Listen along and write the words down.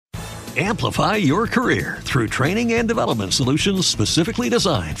Amplify your career through training and development solutions specifically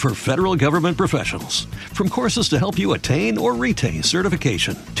designed for federal government professionals. From courses to help you attain or retain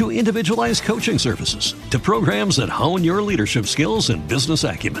certification, to individualized coaching services, to programs that hone your leadership skills and business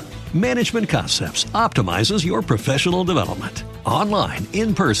acumen, Management Concepts optimizes your professional development. Online,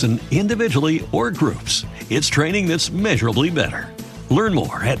 in person, individually, or groups, it's training that's measurably better. Learn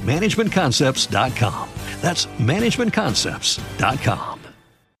more at managementconcepts.com. That's managementconcepts.com.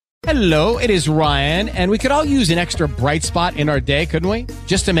 Hello, it is Ryan, and we could all use an extra bright spot in our day, couldn't we?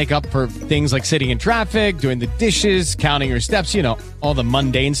 Just to make up for things like sitting in traffic, doing the dishes, counting your steps, you know, all the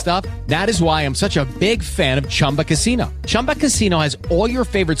mundane stuff. That is why I'm such a big fan of Chumba Casino. Chumba Casino has all your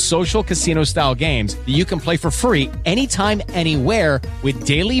favorite social casino-style games that you can play for free anytime, anywhere with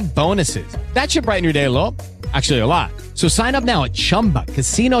daily bonuses. That should brighten your day a little. Actually, a lot. So sign up now at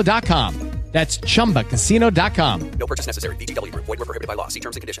ChumbaCasino.com. That's ChumbaCasino.com. No purchase necessary. VGW Group. Void where prohibited by law. See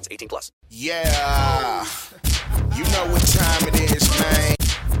terms and conditions. 18+. Yeah. You know what time it is, man.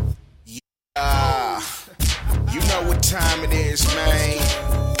 Yeah. You know what time it is, man.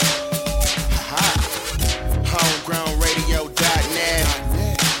 Homegrownradio.net.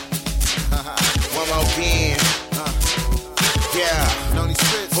 One more again. Yeah.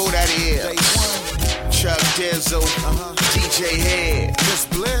 Who that is? Chuck Dizzle, DJ Head, Miss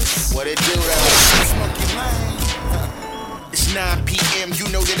Bliss. What it do though? Smoky Lane. It's 9 p.m. You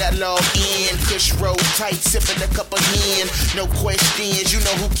know that I log in. Kush roll tight, sipping a cup of hen. No questions, you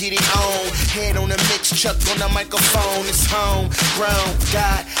know who get it on. Head on the mix, Chuck on the microphone. It's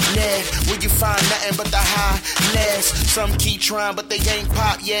homegrown.net, where you find nothing but the highness. Some keep trying, but they ain't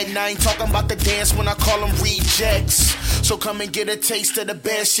pop yet. And I ain't talking about the dance when I call them rejects. So come and get a taste of the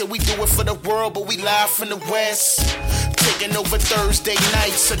best. Yeah, we do it for the world, but we live from the West. Taking over Thursday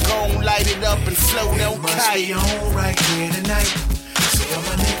nights, so gon' light it up and float on kite. We must be on right here tonight. See all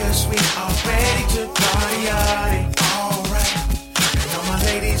my niggas, we are ready to party, alright. And all my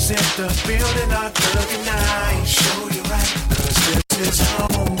ladies in the building are looking nice. Show you right, cause this is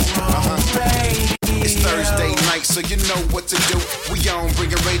homegrown radio. It's Thursday night, so you know what to do. We on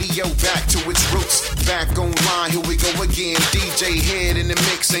bringing radio back to its roots. Back online, here we go again. DJ Head in the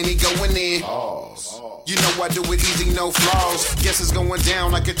mix, ain't he going in? You know I do it easy, no flaws. Guess it's going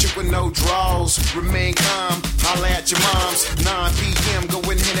down like a chick with no draws. Remain calm, holla at your moms. 9 p.m. go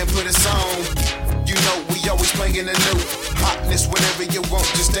ahead and put us on. You know we always playing the new hotness whenever you want,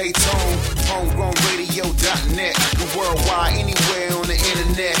 just stay tuned. Homegrownradio.net. We're worldwide, anywhere on the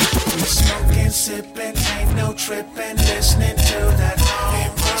internet. Smoking, sipping, ain't no tripping. Listening to that home.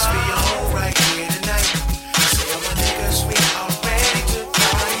 It must be on right here tonight. See all my niggas, we are ready to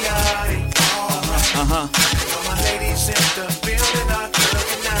party, alright. All my ladies in the building are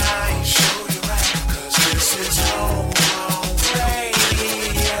looking nice. Show you right, cause this is homegrown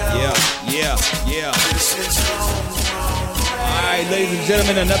radio. Yeah. This is homegrown radio. All right, ladies and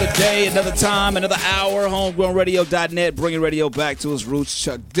gentlemen, another day, another time, another hour. Homegrownradio.net, bringing radio back to its roots.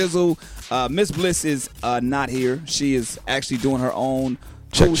 Chuck Dizzle. Miss Bliss is not here. She is actually doing her own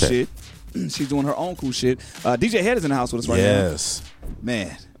cool shit. She's doing her own cool shit. DJ Head is in the house with us right now. Yes.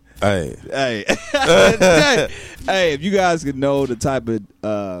 Man. Hey. Hey, if you guys could know the type of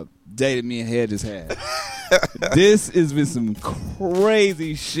day that me and Head just had. This has been some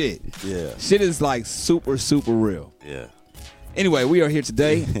crazy shit. Yeah. Shit is like super, super real. Yeah. Anyway, we are here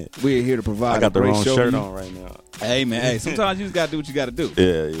today. We are here to provide I got a the great wrong show shirt for you. on right now. Hey, man. Hey, sometimes you just got to do what you got to do.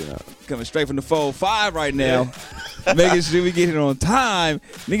 Yeah, you know. Coming straight from the 4-5 right now. Making sure we get here on time.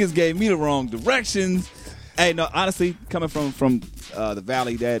 Niggas gave me the wrong directions. Hey, no, honestly, coming from the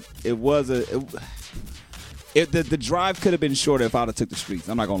valley, that it was the drive could have been shorter if I'd have took the streets.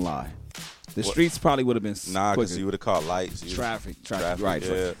 I'm not gonna lie. The streets probably would have been Nah, quicker. because you would have called lights. Traffic, right.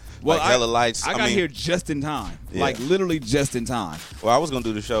 Yeah. Well, like hella lights. I got here just in time. Yeah. Like, literally just in time. Well, I was going to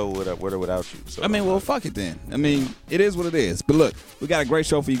do the show with or without you. So I mean, well, fuck it then. I mean, it is what it is. But look, we got a great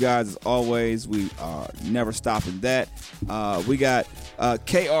show for you guys as always. We are never stopping that. We got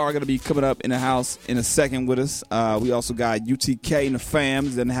KR going to be coming up in the house in a second with us. We also got UTK and the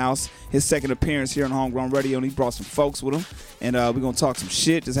Fams in the house. His second appearance here on Homegrown Radio, and he brought some folks with him. And we're going to talk some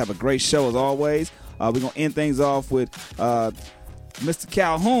shit. Just have a great show as always. We're going to end things off with Mr.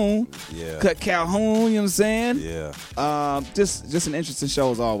 Calhoun. Yeah. Cut Calhoun, you know what I'm saying? Yeah. Just an interesting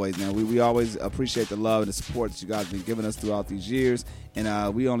show as always, man. We always appreciate the love and the support that you guys have been giving us throughout these years.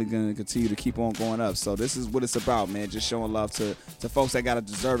 And we only going to continue to keep on going up. So this is what it's about, man. Just showing love to folks that got a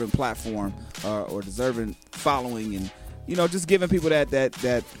deserving platform or deserving following, and, you know, just giving people that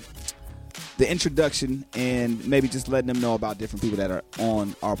the introduction and maybe just letting them know about different people that are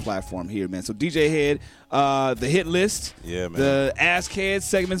on our platform here, man. So DJ Head, the hit list, Yeah, man. the Ask Head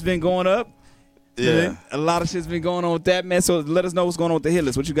segment's been going up. Yeah. A lot of shit's been going on with that, man. So let us know what's going on with the hit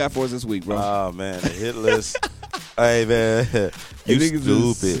list. What you got for us this week, bro? Oh, man, the hit list. Hey, man, you Niggas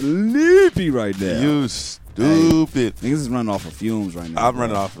is stupid. sleepy right now. You stupid. Niggas is running off of fumes right now. I'm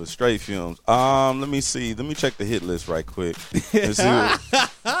running off of straight fumes. Let me see. Let me check the hit list right quick and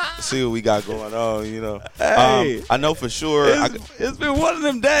see what we got going on. You know, Hey. I know for sure. It's been one of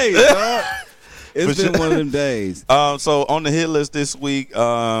them days, dog. It's been one of them days. So on the hit list this week,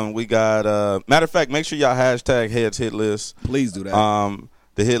 we got. Matter of fact, make sure y'all hashtag Heads Hit List. Please do that.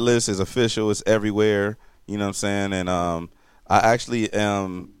 The hit list is official. It's everywhere. You know what I'm saying? And I actually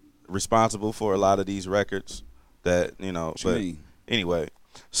am responsible for a lot of these records that, you know. What you mean? Anyway,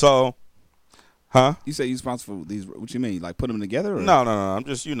 so, huh? You say you're responsible for these. What you mean? Like putting them together? Or? No. I'm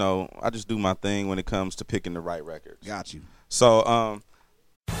just, you know, I just do my thing when it comes to picking the right records. Got you. So,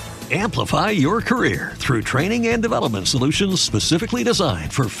 Amplify your career through training and development solutions specifically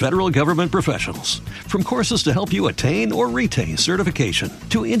designed for federal government professionals. From courses to help you attain or retain certification,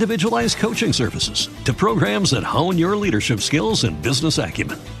 to individualized coaching services, to programs that hone your leadership skills and business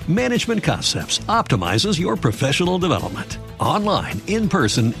acumen, Management Concepts optimizes your professional development. Online, in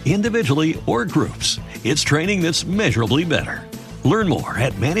person, individually, or groups, it's training that's measurably better. Learn more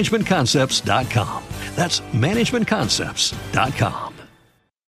at managementconcepts.com. That's managementconcepts.com.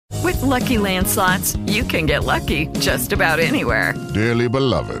 With Lucky Land Slots, you can get lucky just about anywhere. Dearly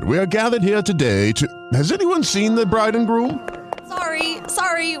beloved, we are gathered here today to... Has anyone seen the bride and groom?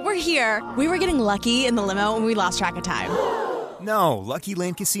 Sorry, we're here. We were getting lucky in the limo and we lost track of time. No, Lucky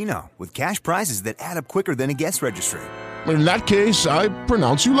Land Casino, with cash prizes that add up quicker than a guest registry. In that case, I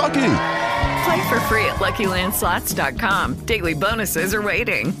pronounce you lucky. Play for free at LuckyLandSlots.com. Daily bonuses are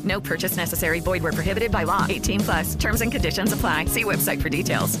waiting. No purchase necessary. Void where prohibited by law. 18+. Terms and conditions apply. See website for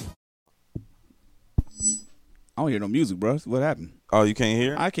details. I don't hear no music, bro. What happened? oh, you can't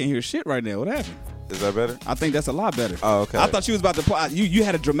hear? I can't hear shit right now. What happened? Is that better? I think that's a lot better. Oh, okay. I thought you was about to. You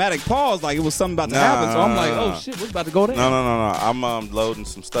had a dramatic pause, like it was something about to happen. So I'm like, oh shit, what's about to go there? No. I'm loading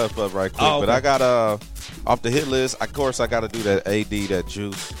some stuff up right quick. Oh, okay. But I got off the hit list. Of course, I got to do that AD, that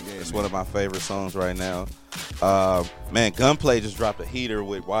Juice. Yeah, it's man. one of my favorite songs right now. Man, Gunplay just dropped a heater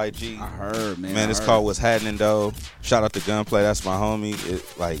with YG. I heard, man. Man, it's called What's Happening Though. Shout out to Gunplay. That's my homie.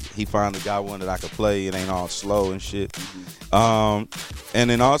 He finally got one that I could play. It ain't all slow and shit. And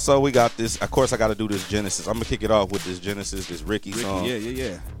then also we got this. Of course, I got to do this Genesis. I'm gonna kick it off with this Genesis, this Ricky song.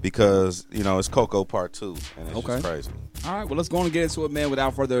 Yeah. Because it's Coco Part 2, and it's Okay. just crazy. All right, well, let's go on and get into it, man.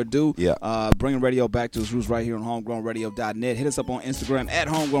 Without further ado, bringing radio back to its roots right here on homegrownradio.net. Hit us up on Instagram at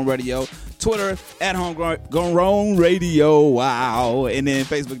Homegrown Radio, Twitter at Homegrown Radio, wow, and then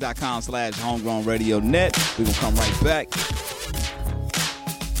Facebook.com/HomegrownRadioNet. We're going to come right back.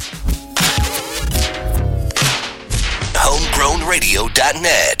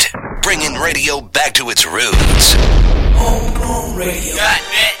 HomegrownRadio.net. Bringing radio back to its roots.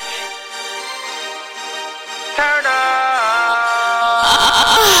 HomegrownRadio.net. Turn up.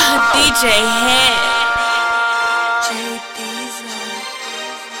 DJ Head.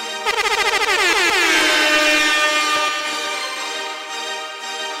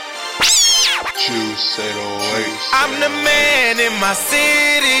 I'm the man in my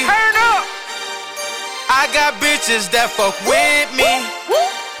city. Turn up. I got bitches that fuck with me.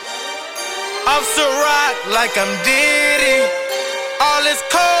 I'm so rock like I'm Diddy. All is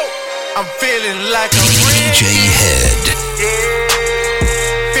cold. I'm feeling like I'm Ricky. DJ Head.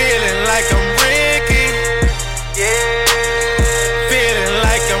 Yeah. Feeling like I'm Ricky. Yeah. Feeling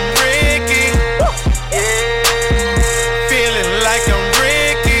like I'm Ricky. Yeah. Feeling like I'm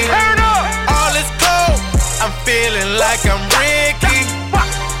Ricky. Turn up. All is cold. I'm feeling like I'm Ricky.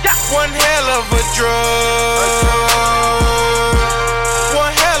 One hell of a drug.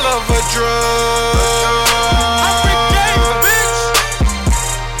 One hell of a drug.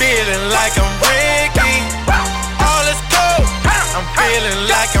 Feeling like I'm Ricky. All is cold. I'm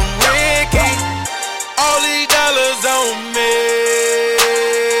feeling like I'm Ricky. All these dollars on me.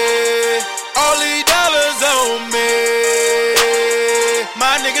 All these dollars on me.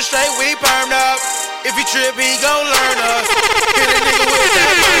 My nigga straight, we permed up. If he trip, he gon' learn us. Hit a nigga with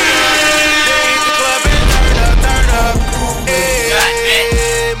that burner. They hit the club and turn up.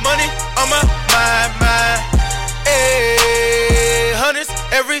 Hey, money on my mind. Hey, hundreds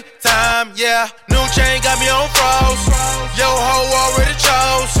every time, yeah. New chain got me on froze. Yo ho already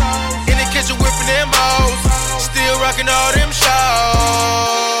chose. In the kitchen whipping them hoes. Still rocking all them shows.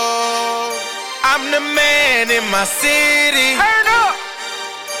 I'm the man in my city. Turn up.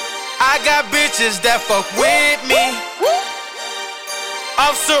 I I got bitches that fuck with me.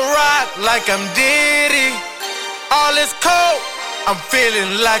 Off Ciroc like I'm Diddy. All is cold, I'm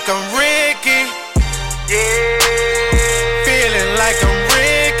feeling like I'm Ricky. Yeah. Feeling like I'm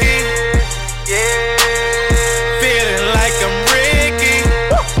Ricky. Yeah. Feeling like I'm Ricky.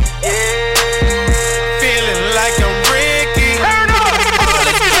 Yeah. Feeling like I'm Ricky. All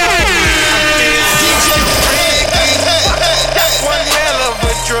is cold, I'm feeling Ricky. One hell of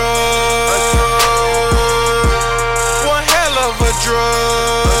a drug. One hell of a drug.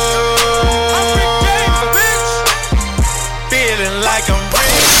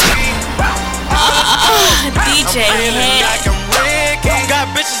 DJ Head. Like I'm Ricky. Got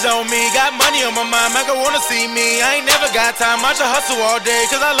bitches on me, got money on my mind. Man, wanna see me. I ain't never got time. I just hustle all day,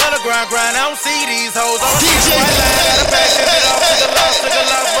 cause I love the grind. I don't see these hoes. I don't see the white line. Got a bag, shit it off. Took a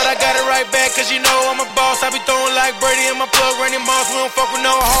loss, but I got it right back. Cause you know I'm a boss. I be throwing like Brady in my plug, Randy Moss. We don't fuck with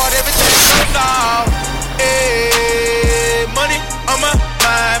no hard. Everything goes off. Hey, money on my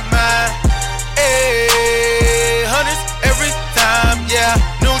mind. Hey, hundreds every time, yeah.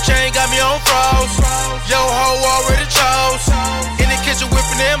 New chain got me on froze. Yo ho already chose. In the kitchen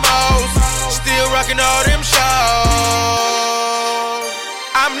whipping them hoes. Still rocking all them shows.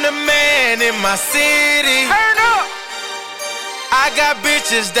 I'm the man in my city. Turn up. I got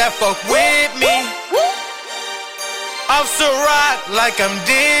bitches that fuck with me. Off Ciroc like I'm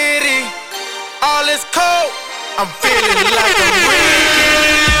Diddy. All is cold, I'm feeling like I'm Ricky.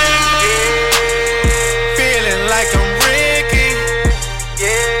 Yeah. Feeling like I'm Ricky.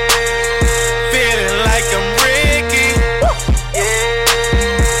 Yeah.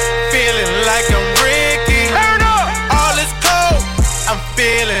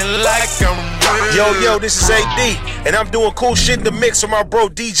 Yo, this is AD, and I'm doing cool shit in the mix with my bro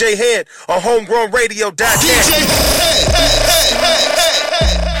DJ Head on homegrownradio.net. DJ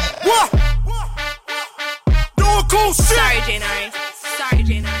What? Doing cool shit. Sorry, Janari. Sorry,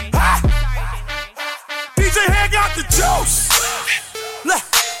 Janari. DJ Head got the juice.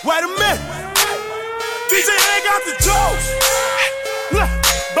 Wait a minute. DJ Head got the juice.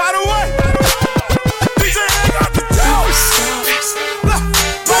 By the way, DJ Head got the juice.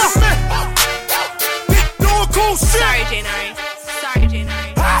 Sorry, Janari. Sorry,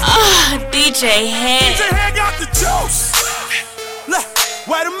 Janari. DJ Head. DJ Head got the juice.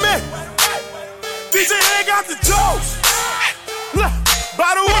 Wait a minute. DJ Head got the juice.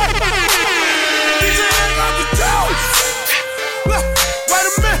 By the way, DJ Head got the juice. Wait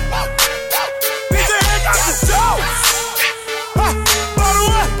a minute. DJ Head got the juice. By the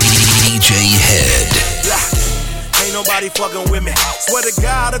way, DJ Head. Ain't nobody fucking with me. Swear to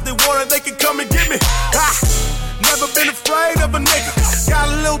God, if they want it, they can come and get me. Never been afraid of a nigga. Got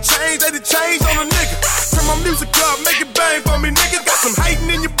a little change, they done changed on a nigga. Turn my music up, make it bang for me, nigga. Got some hating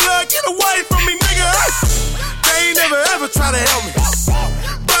in your blood, get away from me, nigga. They ain't never ever try to help me,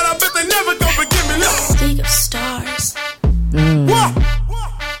 but I bet they never gon' forgive me. Look. League of Stars. What?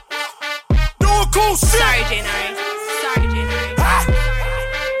 Doing cool shit. Sorry, Janari. Sorry, Janari.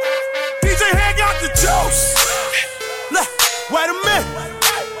 DJ Head got the juice. Wait a minute.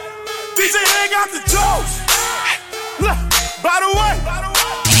 DJ Head got the juice. By the way,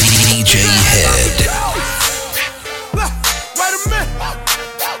 DJ Head. Wait a minute.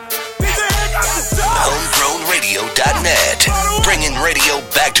 DJ Head got the juice. Homegrownradio.net. Bringing radio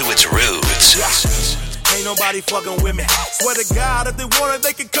back to its roots. Ain't nobody fucking with me. Swear to God, if they want it,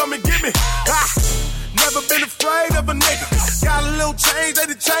 they can come and get me. Never been afraid of a nigga. Got a little change, they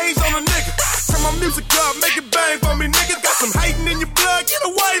done changed on a nigga. Turn my music up, make it bang for me, nigga. Got some hating in your blood, get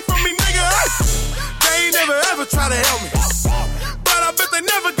away from me, nigga. They ain't never ever try to help me, but I bet they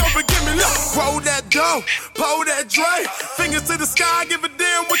never gon' forgive me. Look, roll that dough, pull that Dre. Fingers to the sky, give a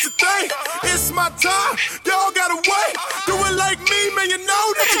damn what you think. It's my time, y'all gotta wait. Do it like me, man, you know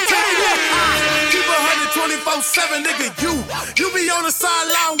that you can't. Keep 124/7, nigga, you be on the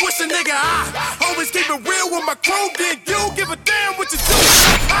sideline wishing, nigga, I always keep it real with my crew. Then you give a damn what you do.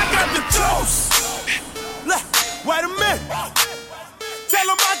 I got the juice. Wait a minute. Tell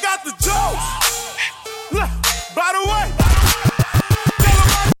them I got the juice. By the way, tell them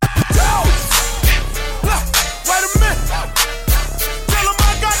I got the juice. Wait a minute. Tell them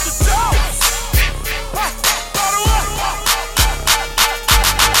I got the juice. By the way.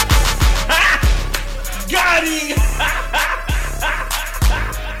 Got him.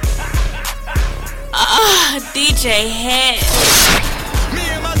 DJ Head. Me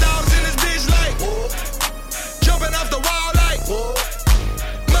and my dogs in this bitch like jumping off the wall like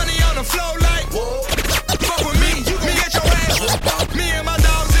money on the floor like fuck with me, you can get your ass. Me and my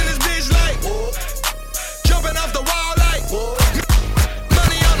dogs in this bitch like jumping off the wall like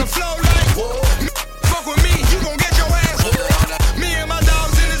money on the floor like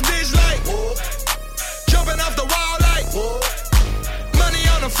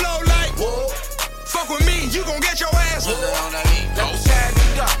you gon' get your ass whooped. Like we're setting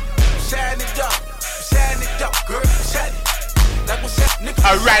it up, setting it up, setting it up, girl, setting it. Like we're setting it up.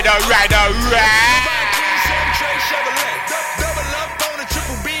 All right. Double up on a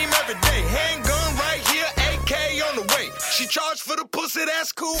triple beam every day. Handgun right here, AK on the way. She charged for the pussy,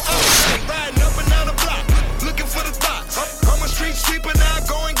 that's cool. I'm riding up and down the block, looking for the thoughts. I'm a street sweeper now,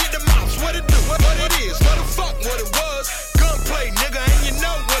 go and get the mouse. What it do? What it is? What the fuck? What it was? Gunplay, nigga, and you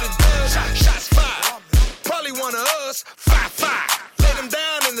know what it does. Shots fired. Probably one of us. 5-5. Lay them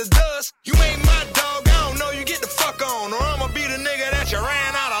down in the dust. You ain't my dog. I don't know. You get the fuck on, or I'ma be the nigga that you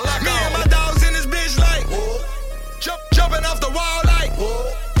ran out of luck on. Me and my dogs in this bitch like jumping off the wall like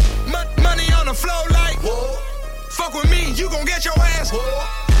money on the floor like fuck with me, you gon' get your ass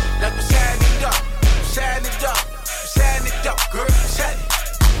like we're setting it up, setting it up, setting it up, girl, setting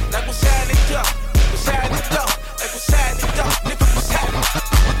it. Like we're setting it up, we're setting it up, like we're setting it up, nigga, we're setting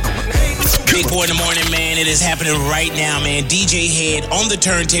it. Big Boy in the Morning, man. It is happening right now, man. DJ Head on the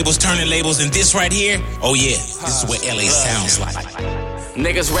turntables, turning labels, and this right here, oh yeah, this is what LA sounds like.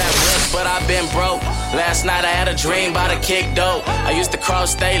 Niggas rap rich, but I been broke. Last night I had a dream about a kick dope. I used to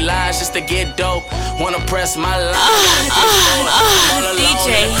cross state lines just to get dope. Wanna press my line.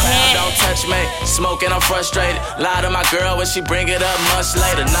 DJ Head. Don't touch me. Smoking, I'm frustrated. Lie to my girl when she bring it up much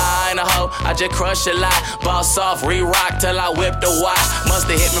later. Nah, I ain't a hoe. I just crush a lot. Boss off, re-rock till I whip the watch.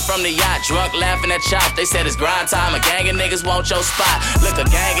 Musta hit me from the yacht. Drunk laughing at chop. They said it's grind time. A gang of niggas want your spot. Look, a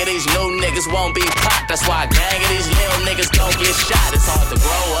gang of these new niggas won't be popped. That's why a gang of these little niggas don't get shot. It's hard to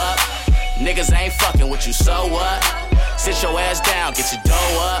grow up. Niggas ain't fucking with you, so what? Sit your ass down, get your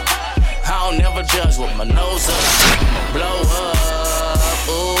dough up. I don't never judge with my nose up. Blow up,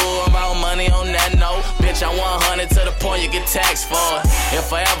 ooh, I'm out money on that note. Bitch, I'm 100 to the point you get taxed for it.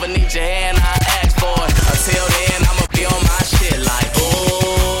 If I ever need your hand, I'll ask for it. Until then, I'ma be on my shit like, ooh,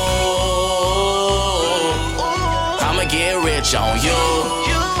 I'ma get rich on you.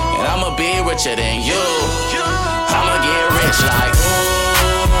 And I'ma be richer than you. I'ma get rich like, ooh,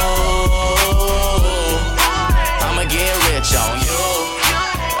 I'ma get rich on you.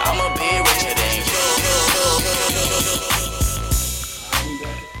 I'ma be richer than you.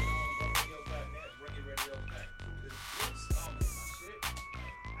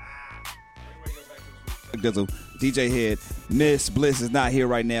 DJ Head, Miss Bliss is not here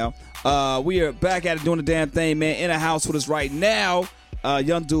right now. We are back at it doing the damn thing, man. In the house with us right now.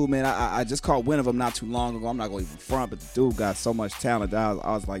 Young dude, man, I just caught wind of him not too long ago. I'm not going to even front, but the dude got so much talent. I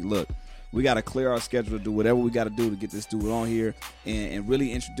was like, look, we got to clear our schedule to do whatever we got to do to get this dude on here and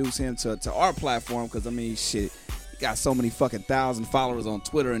really introduce him to our platform because, I mean, shit, he got so many fucking 1,000 followers on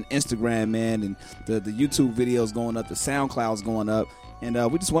Twitter and Instagram, man, and the YouTube videos going up, the SoundCloud's going up, and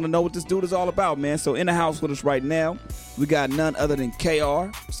we just want to know what this dude is all about, man. So in the house with us right now, we got none other than KR.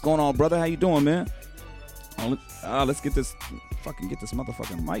 What's going on, brother? How you doing, man? Let's get this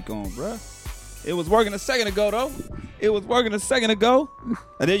motherfucking mic on, bruh. It was working a second ago, though.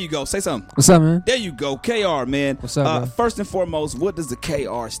 There you go. Say something. What's up, man? There you go. KR, man. What's up, first and foremost, what does the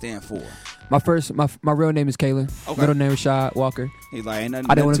KR stand for? My real name is Kayla. Okay. Middle name is Rashad Walker. He's like, ain't nothing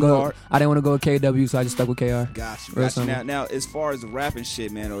I didn't want to go. hard. I didn't want to go with KW, so I just stuck with KR. Gotcha. Now, as far as the rapping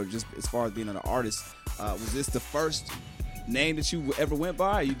shit, man, or just as far as being an artist, was this the first name that you ever went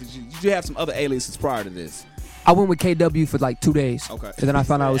by? Did you have some other aliases prior to this? I went with KW for like 2 days. Okay. And then I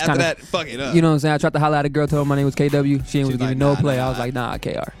found out it was kind of. After that, fuck it up. You know what I'm saying? I tried to holler at a girl, told her my name was KW. She didn't give me no play. Nah. I was like, nah,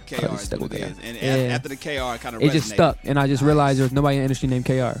 KR. KR is what it is. And after the KR, it kind of resonated. It just stuck. And I just realized there was nobody in the industry named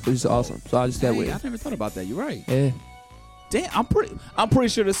KR, which is awesome. So I just stayed with it. I never thought about that. You're right. Yeah. Damn, I'm pretty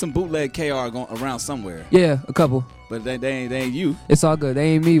sure there's some bootleg KR going around somewhere. Yeah, a couple. But they ain't you. It's all good.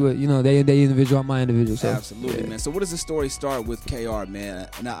 They ain't me, but you know they individual. I'm my individual. So. Absolutely, man. So what does the story start with KR, man?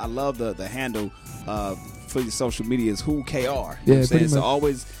 Now I love the handle for your social media is who KR. You know what I'm saying? So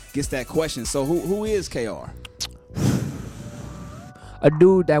always gets that question. So who is KR? A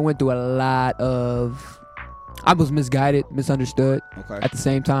dude that went through a lot of. I was misguided, misunderstood at the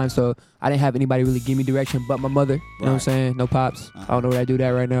same time, so I didn't have anybody really give me direction but my mother. You know what I'm saying? No pops. I don't know where I do that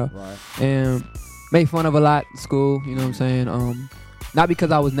right now. Right. And made fun of a lot in school, you know what I'm saying? Not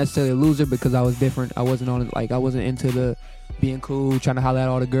because I was necessarily a loser, because I was different. I wasn't into the being cool, trying to holler at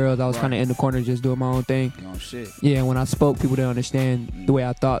all the girls. I was kind of in the corner just doing my own thing. Oh, shit. Yeah, and when I spoke, people didn't understand the way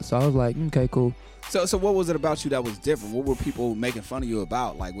I thought, so I was like, okay, cool. So what was it about you that was different? What were people making fun of you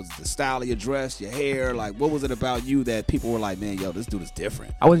about? Like, was it the style of your dress, your hair? Like, what was it about you that people were like, man, yo, this dude is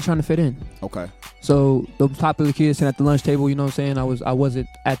different? I wasn't trying to fit in. Okay. So the popular kids sitting at the lunch table, you know what I'm saying? I wasn't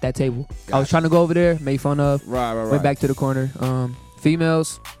at that table. Gotcha. I was trying to go over there, made fun of. Right. Went back to the corner.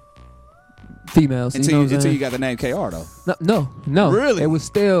 Females, females. Until you know you, what I'm until saying? you got the name KR though. No. Really? It was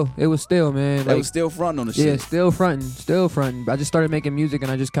still, man. They was still fronting on the shit. Yeah, still fronting. I just started making music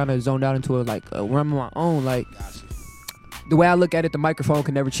and I just kind of zoned out into it, like where I'm on my own. Like the way I look at it, the microphone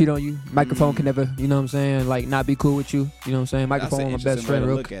can never cheat on you. Microphone can never, you know what I'm saying, like not be cool with you. You know what I'm saying? Microphone, my best friend.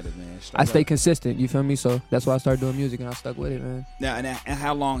 Real. Look at it, man. I stay consistent. You feel me? So that's why I started doing music and I stuck with it, man. Now, and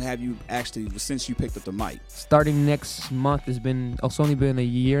how long have you actually since you picked up the mic? Starting next month it's only been a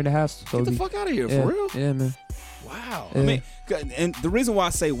year and a half. So Get the fuck out of here, yeah, for real? Yeah, man. Wow. Yeah. I mean, and the reason why I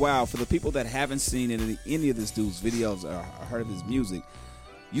say wow, for the people that haven't seen any of this dude's videos or heard of his music,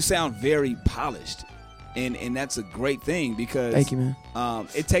 you sound very polished. And that's a great thing because thank you, man.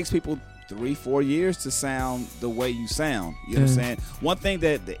 It takes people 3-4 years to sound the way you sound. You know what I'm saying? One thing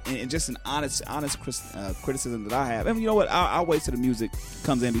that, and just an honest criticism that I have, and you know what, I'll wait till the music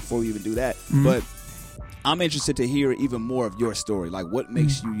comes in before we even do that. But I'm interested to hear even more of your story, like what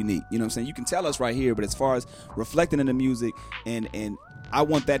makes you unique. You know what I'm saying? You can tell us right here, but as far as reflecting in the music, and I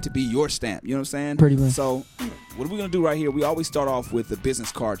want that to be your stamp. You know what I'm saying? Pretty much. So what are we going to do right here? We always start off with the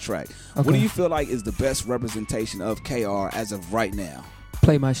business card track. Okay. What do you feel like is the best representation of KR as of right now?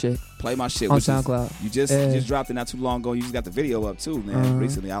 Play My Shit. Play My Shit. On SoundCloud. You just dropped it not too long ago. You just got the video up too, man,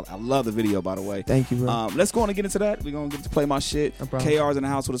 recently. I love the video, by the way. Thank you, bro. Let's go on and get into that. We're going to get to Play My Shit. No problem. KR's in the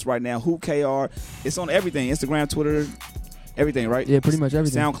house with us right now. Who KR? It's on everything. Instagram, Twitter, everything, right? Yeah, pretty much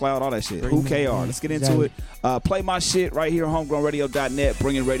everything. SoundCloud, all that shit. Pretty Who much, KR? yeah. Let's get into it. Play My Shit right here on homegrownradio.net,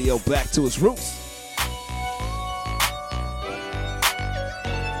 bringing radio back to its roots.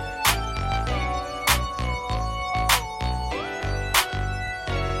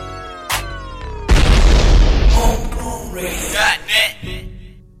 homegrownradio.net.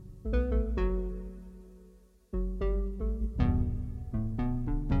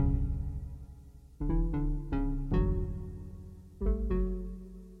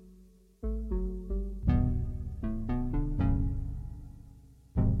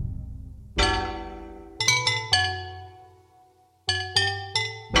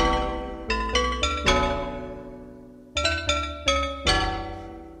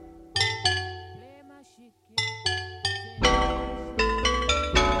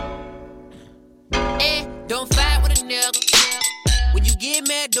 Don't fight with a nigga. When you get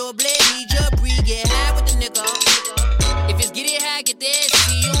mad, don't blame me. Just breathe, get high with the nigga. If it's get it high, get the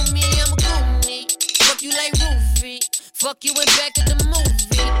SC on me. I'm a goonie. Fuck you like Roofy. Fuck you and back at the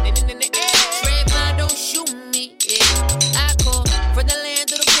movie. Trade mine, don't shoot me. Yeah. I call from the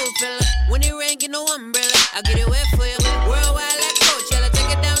land of the cool fella. When it rain, get no umbrella. I get it wet for you. Worldwide like Coachella.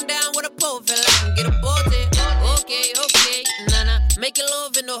 Take it down with a pole fella. I can get a boat there. Okay. Nah. Make it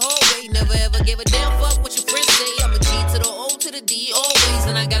love in the hallway. Never ever give a damn fuck what your friends say. I'm a G to the O to the D always.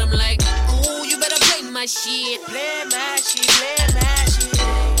 And I got them like, ooh, you better play my shit. Play my shit, play my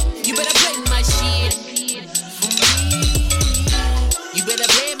shit. You better play my shit. For me. You better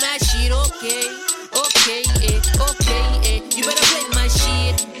play my shit, okay. You better play my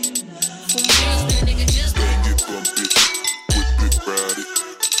shit. For me, nigga, just bang it, bump it, whip it, ride it,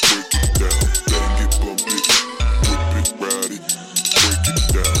 break it down. Bang it, bump it, whip it, ride it, break it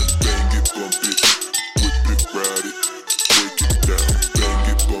down. Bang it, bump it, whip it, ride it, break it down. Bang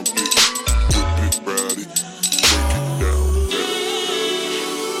it, bump it, whip it, ride it, break it down.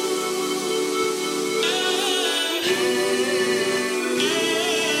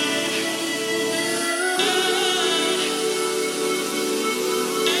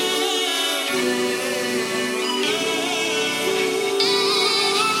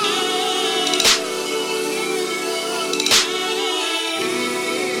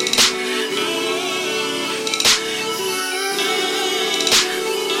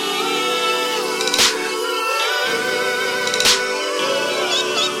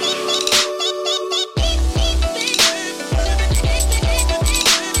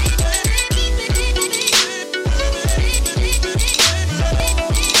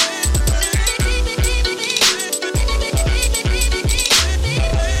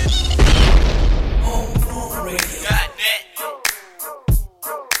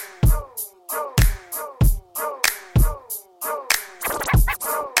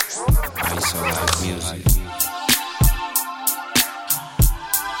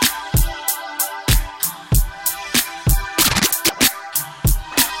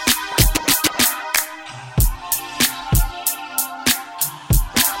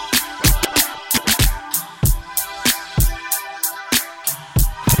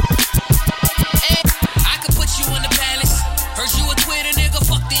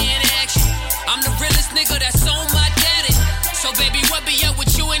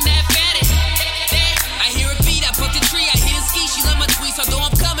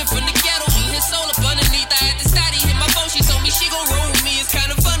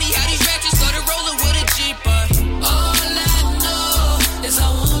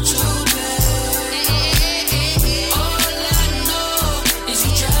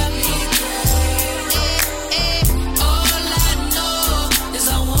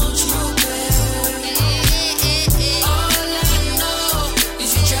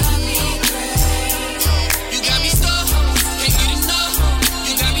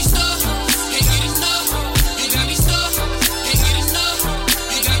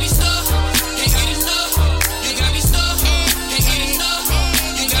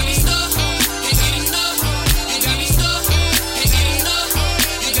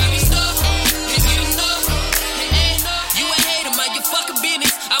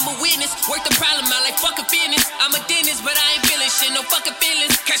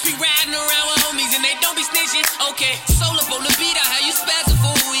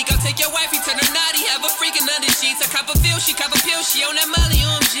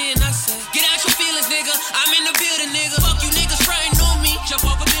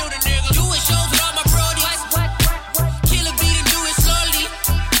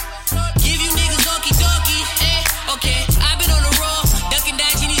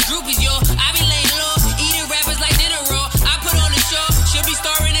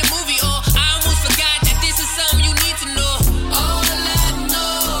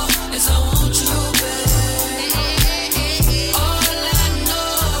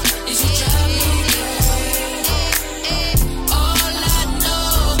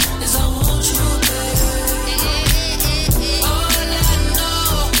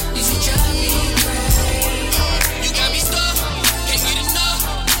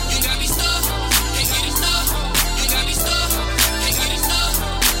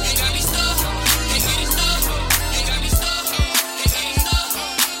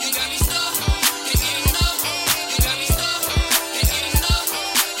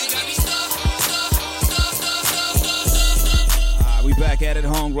 Head at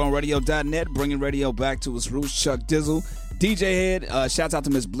homegrownradio.net, bringing radio back to its roots. Chuck Dizzle, DJ Head. Shouts out to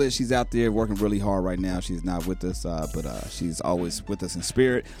Miss Bliss. She's out there working really hard right now. She's not with us, but she's always with us in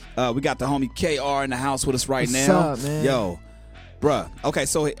spirit. We got the homie KR in the house with us right now. What's up, man? Yo, bruh. Okay,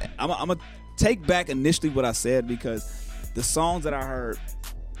 so I'm going to take back initially what I said, because the songs that I heard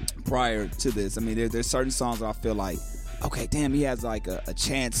prior to this, I mean, there's certain songs that I feel like, okay, damn, he has like a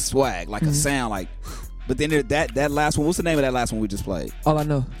chance swag, like a sound, like. But then that last one, what's the name of that last one we just played? All I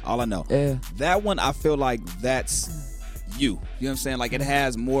Know. All I Know. Yeah. That one, I feel like that's you. You know what I'm saying? Like, it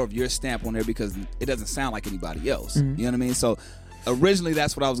has more of your stamp on there because it doesn't sound like anybody else. You know what I mean? So originally,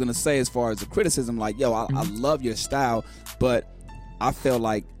 that's what I was going to say as far as the criticism. Like, yo, I love your style, but I feel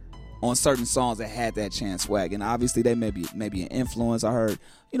like on certain songs that had that chance swag, and obviously they may be an influence. I heard,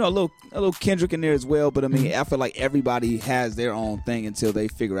 a little Kendrick in there as well, but I mean, I feel like everybody has their own thing until they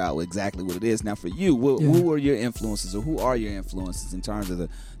figure out exactly what it is. Now, for you, who are your influences, or who are your influences in terms of the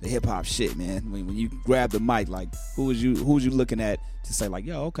hip hop shit, man? When you grab the mic, like, who was you looking at to say like,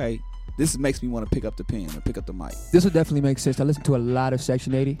 yo, okay, this makes me want to pick up the pen or pick up the mic? This would definitely make sense. I listen to a lot of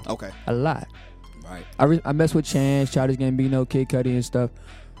Section 80. Okay. A lot. Right. I mess with Chance, Childish Gambino, Kid Cudi and stuff.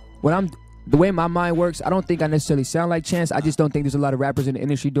 The way my mind works, I don't think I necessarily sound like Chance. I just don't think there's a lot of rappers in the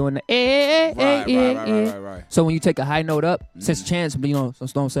industry doing the Right. So when you take a high note up, since Chance,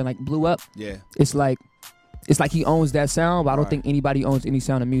 so I'm saying, like, blew up, it's like he owns that sound, but I don't think anybody owns any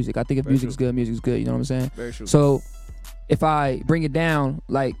sound of music. I think if music's good, music's good. You know what I'm saying? Very true. So if I bring it down,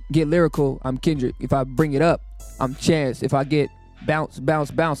 like, get lyrical, I'm Kendrick. If I bring it up, I'm Chance. If I get bounce,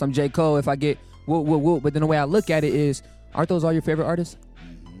 I'm J. Cole. If I get whoop, whoop, whoop. But then the way I look at it is, aren't those all your favorite artists?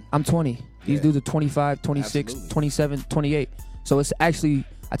 I'm 20. These dudes are 25, 26, 27, 28. So it's actually,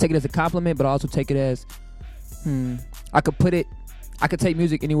 I take it as a compliment, but I also take it as, I could take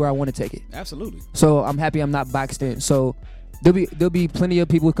music anywhere I want to take it. Absolutely. So I'm happy I'm not boxed in. So there'll be plenty of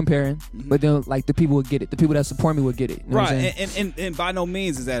people comparing, but then, like, the people will get it. The people that support me will get it. You know what I'm saying? And by no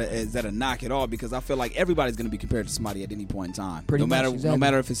means is that a knock at all, because I feel like everybody's going to be compared to somebody at any point in time. Pretty much, exactly. No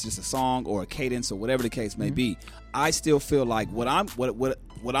matter if it's just a song or a cadence or whatever the case may be. I still feel like what I'm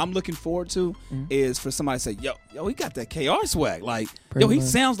looking forward to is for somebody to say, yo, he got that KR swag. Like, he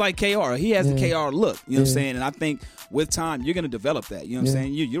sounds like KR. He has the KR look. You know what I'm saying? And I think with time, you're going to develop that. You know what I'm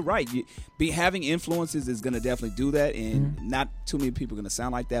saying? You're right. Having influences is going to definitely do that, and not too many people are going to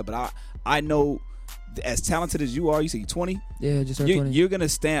sound like that. But I know, as talented as you are, you say you're 20. Yeah, just 20. You're going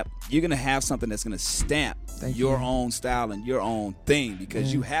to have something that's going to stamp your own style and your own thing,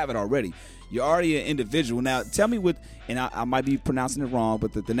 because you have it already. You're already an individual. Now, tell me and I might be pronouncing it wrong,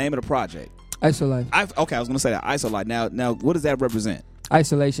 but the name of the project. Isolife. Okay, I was going to say that. Isolife. Now, what does that represent?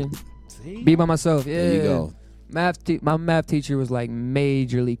 Isolation. See? Be by myself. Yeah. There you go. My math teacher was, like,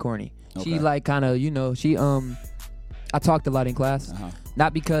 majorly corny. Okay. She, like, kind of, I talked a lot in class.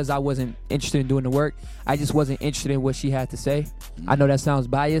 Not because I wasn't interested in doing the work. I just wasn't interested in what she had to say. I know that sounds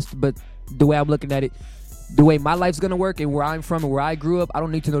biased, but the way I'm looking at it, the way my life's going to work and where I'm from and where I grew up, I don't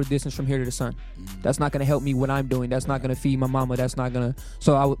need to know the distance from here to the sun. That's not going to help me what I'm doing. That's not going to feed my mama. That's not going to...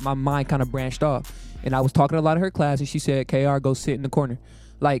 So my mind kind of branched off. And I was talking to a lot of her class, and she said, KR, go sit in the corner.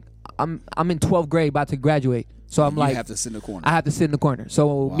 Like, I'm in 12th grade about to graduate. So I'm like... You have to sit in the corner. I have to sit in the corner.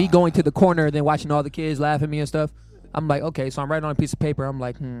 So me going to the corner and then watching all the kids laugh at me and stuff, I'm like, okay. So I'm writing on a piece of paper. I'm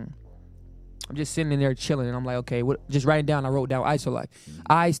like, I'm just sitting in there chilling, and I'm like, okay, just writing down. I wrote down Isolife.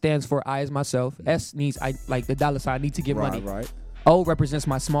 I stands for I as myself. S needs like the dollar sign. I need to get money. Right. O represents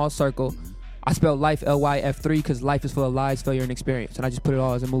my small circle. I spelled life LYF3 because life is full of lies, failure, and experience, and I just put it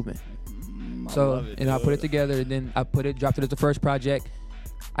all as a movement. I put it together, and then dropped it as the first project.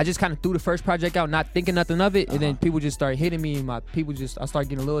 I just kind of threw the first project out, not thinking nothing of it, and then people just started hitting me, and I started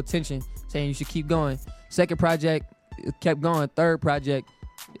getting a little attention, saying you should keep going. Second project, it kept going. Third project,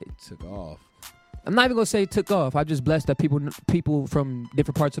 it took off. I'm not even gonna say it took off. I'm just blessed that people from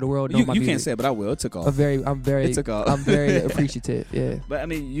different parts of the world know my music. You can't say it, but I will. It took off. It took off. I'm very appreciative. Yeah. But I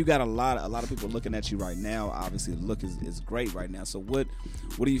mean, you got a lot of people looking at you right now. Obviously, the look is great right now. So what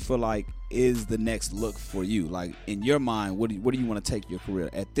do you feel like is the next look for you? Like, in your mind, what do you want to take your career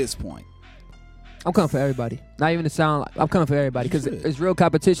at this point? I'm coming for everybody. Not even to sound like I'm coming for everybody, because it's real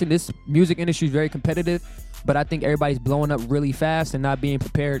competition. This music industry is very competitive, but I think everybody's blowing up really fast and not being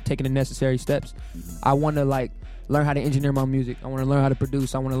prepared, taking the necessary steps. I want to learn how to engineer my music. I want to learn how to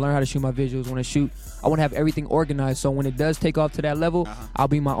produce. I want to learn how to shoot my visuals. I want to have everything organized, so when it does take off to that level, I'll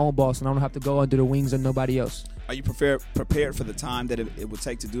be my own boss and I don't have to go under the wings of nobody else. Are you prepared for the time that it would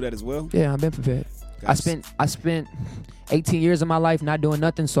take to do that as well? Yeah, I've been prepared. Okay. I spent 18 years of my life not doing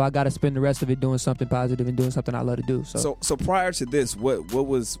nothing, so I got to spend the rest of it doing something positive and doing something I love to do. So prior to this, what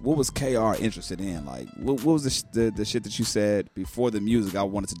was KR interested in? Like, what was the shit that you said before the music I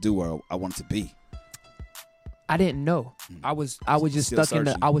wanted to do or I wanted to be? I didn't know. I was just Still stuck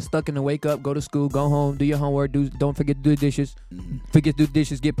searching. I was stuck in the wake up, go to school, go home, do your homework, don't forget to do the dishes. Forget to do the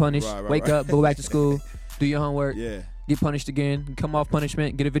dishes, get punished. Right, wake up, go back to school, do your homework. Yeah. Get punished again. Come off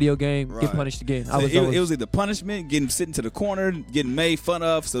punishment, get a video game, get Right. punished again. So it was either punishment, getting sitting to the corner, getting made fun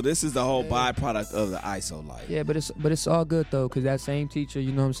of. So this is the whole byproduct of the ISO life. Yeah, but it's all good though, cause that same teacher,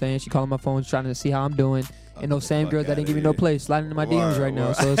 you know what I'm saying, she calling my phone trying to see how I'm doing, and those same girls that didn't give me no play sliding into my DMs right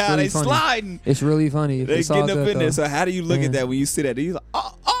now. So it's really They funny. sliding. It's really funny. They It's all getting up good, in there. though. So how do you look Yeah. at that when you see that? You like,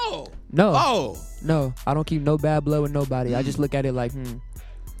 No. No, I don't keep no bad blood with nobody. I just look at it like,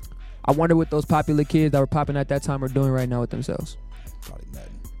 I wonder what those popular kids that were popping at that time are doing right now with themselves. Probably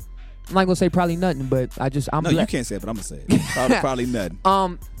nothing. I'm not gonna say probably nothing, but I'm No, you can't say it, but I'm gonna say it. Probably nothing.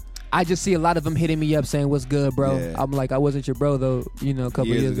 I just see a lot of them hitting me up saying, "What's good, bro?" Yeah. I'm like, I wasn't your bro though, a couple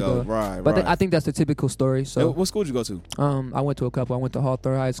years ago. Right, But right. I think that's the typical story. So, What school did you go to? I went to a couple. I went to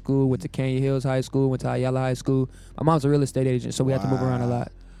Hawthorne High School, went to Canyon Hills High School, went to Ayala High School. My mom's a real estate agent, so we had to move around a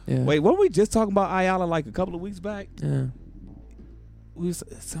lot. Yeah. Wait, weren't we just talking about Ayala like a couple of weeks back? Yeah. We was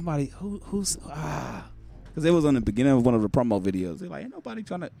somebody who's because it was on the beginning of one of the promo videos. They're like, ain't nobody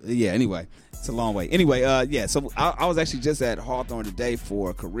trying to. Yeah. Anyway, it's a long way. Anyway, yeah. So I was actually just at Hawthorne today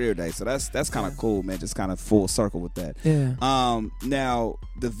for career day. So that's kind of cool, man. Just kind of full circle with that. Yeah. Now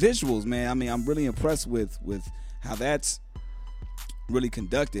the visuals, man. I mean, I'm really impressed with how that's really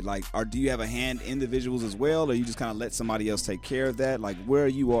conducted. Like, do you have a hand in the visuals as well, or you just kind of let somebody else take care of that? Like, where are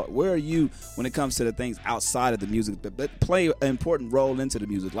you when it comes to the things outside of the music but play an important role into the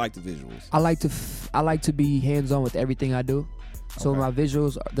music, like the visuals? I like to be hands on with everything I do. So my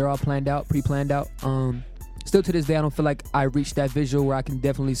visuals, they're all planned out, pre-planned out. Still to this day, I don't feel like I reached that visual where I can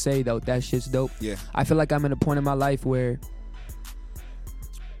definitely say that shit's dope. Yeah. I feel like I'm at a point in my life where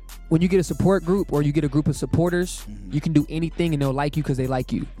when you get a support group or you get a group of supporters, you can do anything and they'll like you because they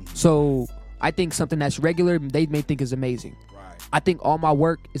like you. So I think something that's regular, they may think is amazing. Right. I think all my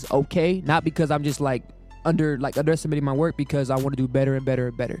work is okay, not because I'm just underestimating my work, because I want to do better and better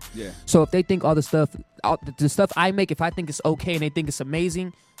and better. Yeah. So if they think all the stuff I make, if I think it's okay and they think it's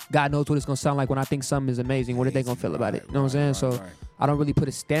amazing, God knows what it's gonna sound like when I think something is amazing. What are they gonna feel about it? You know what I'm saying? So I don't really put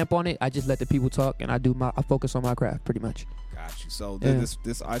a stamp on it. I just let the people talk, and I focus on my craft pretty much. Got you. So Yeah.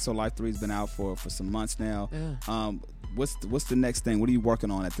 this ISO Life 3 has been out for some months now. Yeah. What's the next thing? What are you working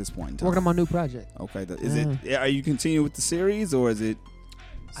on at this point in time? Working on my new project. Okay. Are you continuing with the series, or is it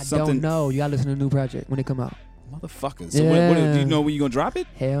I something? don't know. You gotta listen to the new project when it come out. Motherfuckers. So what, do you know when you gonna drop it?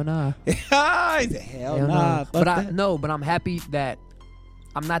 Hell nah. Hell nah. But I'm happy that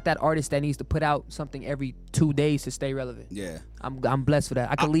I'm not that artist that needs to put out something every 2 days to stay relevant. Yeah. I'm blessed for that.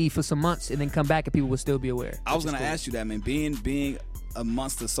 I could leave for some months and then come back and people will still be aware. I was gonna ask you that, man. Being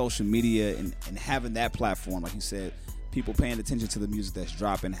amongst the social media and having that platform, like you said, people paying attention to the music that's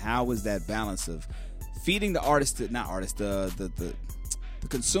dropping. How is that balance of feeding the the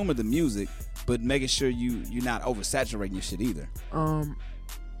consumer the music, but making sure you're not oversaturating your shit either?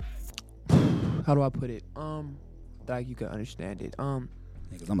 How do I put it? That you can understand it.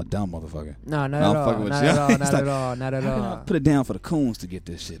 Because I'm a dumb motherfucker. No, not at all. Not at all. Not at all. Not at all. Put it down for the coons to get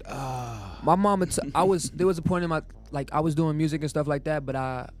this shit. My mama, there was a point in my, I was doing music and stuff like that, but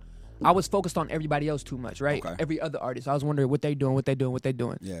I was focused on everybody else too much, right? Okay. Every other artist. I was wondering what they doing.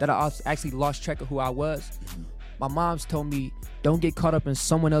 Yeah. That I actually lost track of who I was. My mom's told me, don't get caught up in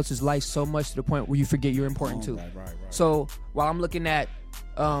someone else's life so much to the point where you forget you're important too. Right. So while I'm looking at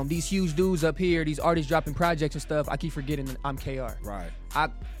these huge dudes up here, these artists dropping projects and stuff, I keep forgetting that I'm KR. Right.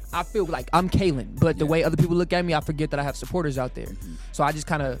 I feel like I'm Kalen, but the way other people look at me, I forget that I have supporters out there. So I just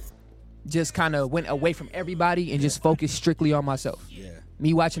kind of went away from everybody and just focused strictly on myself. Yeah.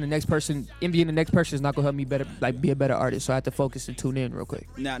 Me watching the next person, envying the next person is not gonna help me be a better artist. So I have to focus and tune in real quick.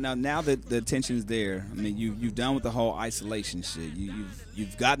 Now that the attention's there, I mean, you've done with the whole isolation shit.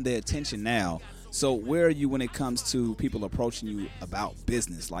 You've gotten the attention now. So where are you when it comes to people approaching you about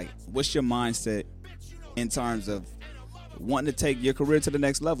business? Like, what's your mindset in terms of wanting to take your career to the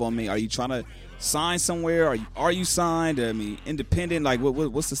next level? I mean, are you trying to sign somewhere? Are you signed? I mean, independent? Like,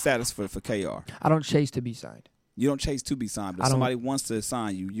 what's the status for KR? I don't chase to be signed. You don't chase to be signed, but if somebody wants to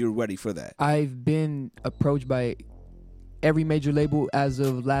sign you, you're ready for that. I've been approached by every major label as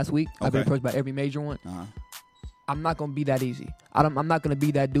of last week. I've been approached by every major one. I'm not gonna be that easy. I'm not gonna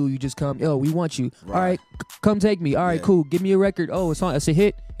be that dude. You just come, yo, we want you. All right, come take me. All right, cool. Give me a record. Oh, it's a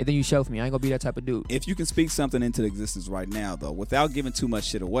hit, and then you shelf me. I ain't gonna be that type of dude. If you can speak something into existence right now, though, without giving too much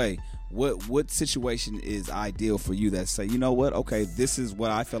shit away, what situation is ideal for you that say, you know what? Okay, this is what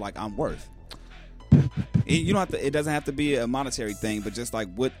I feel like I'm worth. You don't have to. It doesn't have to be a monetary thing, but just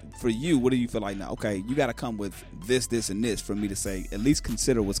like what for you, what do you feel like now? Okay, you got to come with this, and this for me to say at least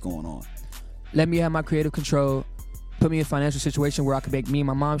consider what's going on. Let me have my creative control. Put me in a financial situation where I can make me and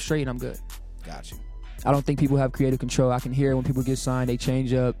my mom straight, and I'm good. Got you. I don't think people have creative control. I can hear when people get signed, they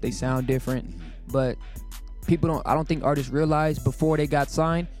change up, they sound different, but people don't. I don't think artists realize before they got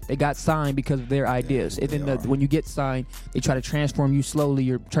signed because of their ideas. And then when you get signed, they try to transform you slowly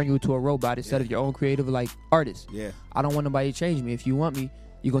or turn you into a robot instead of your own creative like artist. Yeah. I don't want nobody to change me. If you want me,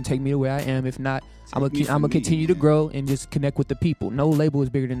 you're gonna take me the way I am. If not, I'm gonna continue to grow and just connect with the people. No label is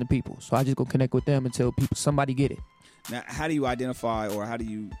bigger than the people, so I just go connect with them until somebody get it. Now, how do you identify or how do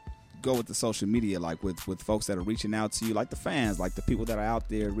you go with the social media, like with folks that are reaching out to you, like the fans, like the people that are out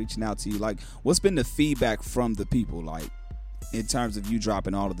there reaching out to you? Like, what's been the feedback from the people, like, in terms of you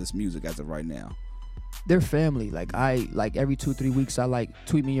dropping all of this music as of right now? They're family. Like, every 2-3 weeks, I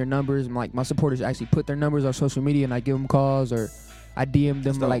tweet me your numbers. And, like, my supporters actually put their numbers on social media, and I give them calls or I DM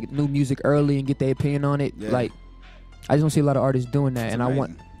them like new music early and get their opinion on it. Yeah. Like, I just don't see a lot of artists doing that, and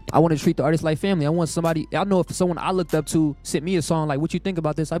amazing. I want to treat the artist like family. I want somebody. I know if someone I looked up to sent me a song like, "What you think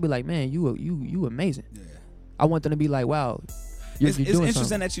about this?" I'd be like, "Man, you amazing." Yeah. I want them to be like, "Wow, you're doing interesting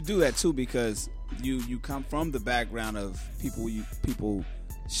something." That you do that too, because you come from the background of people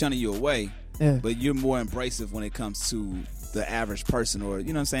shunning you away, but you're more embracive when it comes to the average person, or you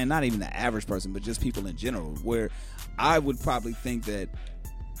know what I'm saying, not even the average person, but just people in general. Where I would probably think that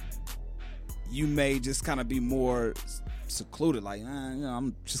you may just kind of be more secluded, like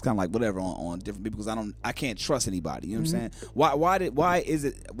I'm just kind of like whatever on different people, because I can't trust anybody. You know what I'm saying?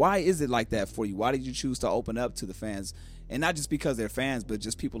 Why is it like that for you? Why did you choose to open up to the fans, and not just because they're fans, but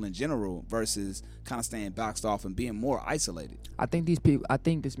just people in general, versus kind of staying boxed off and being more isolated? I think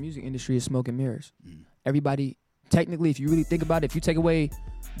this music industry is smoke and mirrors. Everybody, technically, if you really think about it, if you take away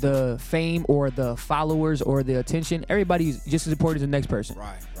the fame or the followers or the attention, everybody's just as important as the next person.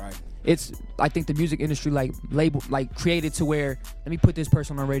 Right. I think the music industry created to where, let me put this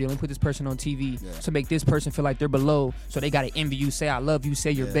person on radio, let me put this person on TV to make this person feel like they're below, so they gotta envy you, say I love you, say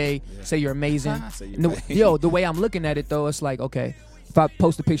you're bae, say you're amazing. The way I'm looking at it though, it's like, okay, if I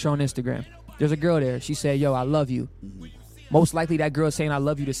post a picture on Instagram, there's a girl there, she said, yo, I love you. Most likely that girl saying I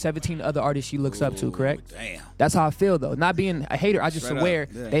love you to 17 other artists she looks up to, correct? Damn. That's how I feel though. Not being a hater, I just aware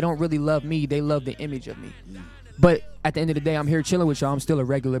they don't really love me, they love the image of me. But at the end of the day, I'm here chilling with y'all. I'm still a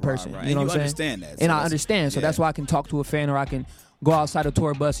regular person. Right. You know and what I'm saying? Understand that. So and I understand. So that's why I can talk to a fan, or I can go outside a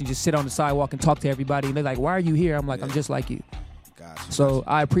tour bus and just sit on the sidewalk and talk to everybody. And they're like, why are you here? I'm like, I'm just like you. Gotcha. So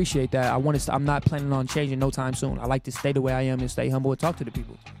I appreciate that. I'm not planning on changing no time soon. I like to stay the way I am and stay humble and talk to the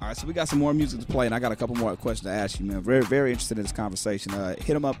people. All right, so we got some more music to play, and I got a couple more questions to ask you, man. Very, very interested in this conversation.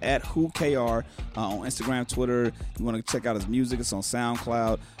 Hit him up at WhoKR on Instagram, Twitter. You want to check out his music? It's on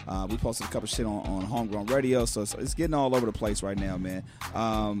SoundCloud. We posted a couple shit on Homegrown Radio, so it's getting all over the place right now, man.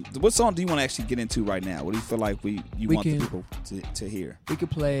 What song do you want to actually get into right now? What do you feel like we want the people to hear? We could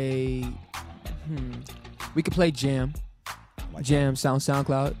play. We could play Jam. Like Jam,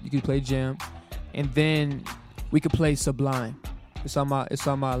 SoundCloud. You could play Jam, and then we could play Sublime. It's on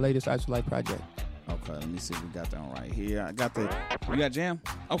my latest Isolite project. Okay, let me see if we got that one right here. We got Jam?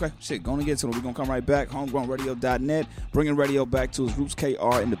 Okay, shit, gonna get to it. We're gonna come right back. HomegrownRadio.net, bringing radio back to its roots.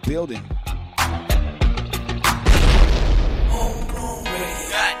 KR in the building.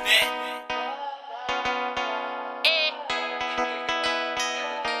 HomegrownRadio.net.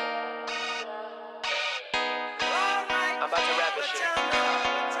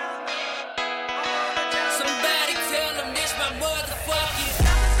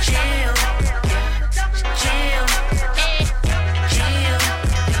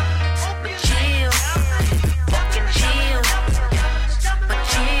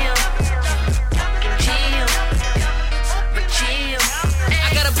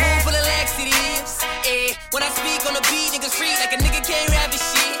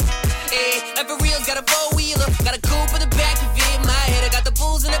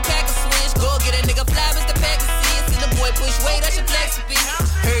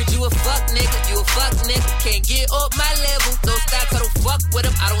 Can't get up my level. No stats, I don't fuck with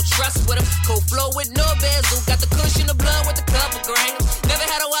him. I don't trust with him. Cold flow with no bezel. Got the cushion of blood with a couple grams. Never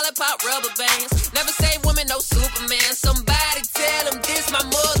had a wallet pop rubber bands. Never save women, no Superman. Somebody tell him this my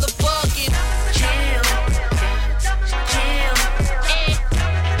motherfucking jam. Jam. Jam.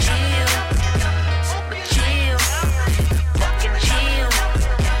 Jam.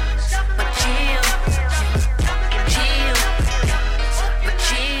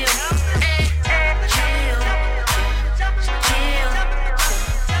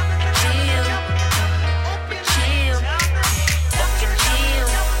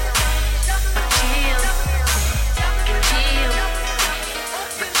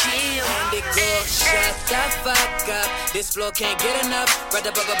 the fuck up. This floor can't get enough.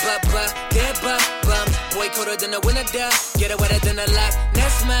 Brother, get bum. Boy colder than the winter dust. Get it wetter than the life.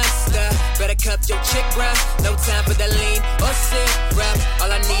 Next master. Better cup your chick, bruh. No time for the lean or syrup.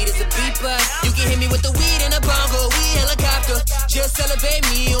 All I need is a beeper. You can hit me with the weed and a bongo. We helicopter. Just elevate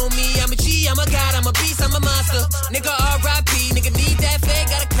me on me. I'm a G, I'm a god, I'm a beast, I'm a monster. Nigga R.I.P. Nigga need that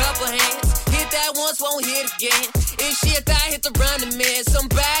fake, got a couple hands. Hit that once, won't hit again. If shit die, hit the running man.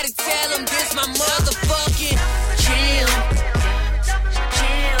 Somebody tell him this my motherfucking chill.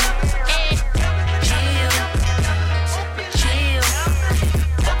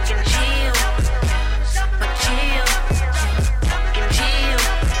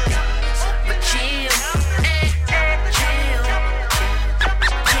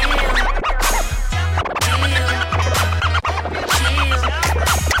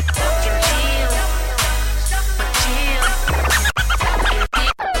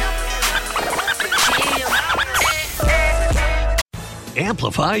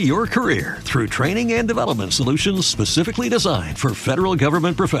 Amplify your career through training and development solutions specifically designed for federal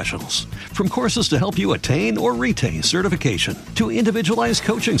government professionals. From courses to help you attain or retain certification, to individualized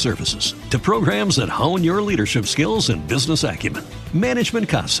coaching services, to programs that hone your leadership skills and business acumen, Management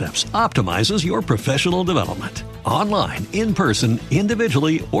Concepts optimizes your professional development. Online, in person,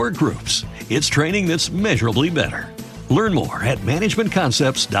 individually, or groups, it's training that's measurably better. Learn more at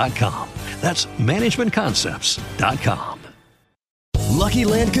managementconcepts.com. That's managementconcepts.com. Lucky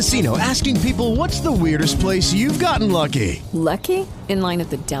Land Casino, asking people, what's the weirdest place you've gotten lucky? Lucky? In line at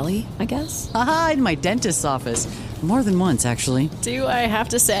the deli, I guess? Aha, in my dentist's office. More than once, actually. Do I have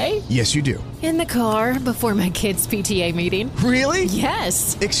to say? Yes, you do. In the car before my kids' PTA meeting. Really?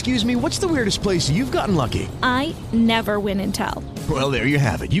 Yes. Excuse me, what's the weirdest place you've gotten lucky? I never win and tell. Well, there you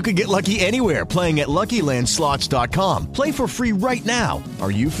have it. You can get lucky anywhere, playing at LuckyLandSlots.com. Play for free right now. Are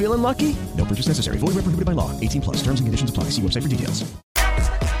you feeling lucky? No purchase necessary. Void where prohibited by law. 18 plus. Terms and conditions apply. See website for details.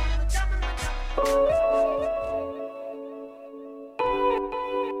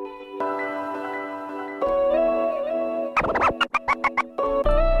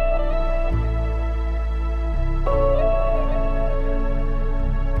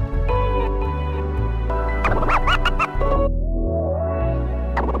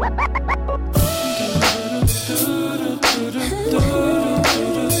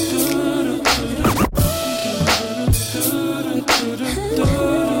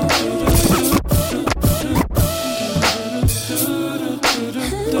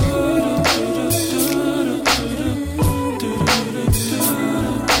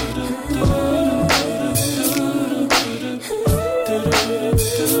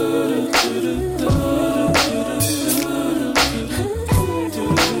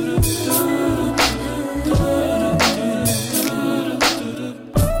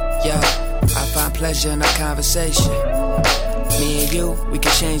 In our conversation, me and you, we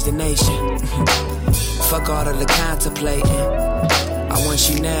can change the nation. Fuck all of the contemplating. I want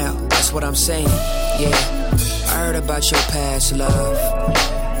you now, that's what I'm saying. Yeah, I heard about your past love.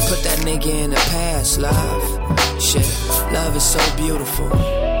 Put that nigga in the past, love. Shit, love is so beautiful,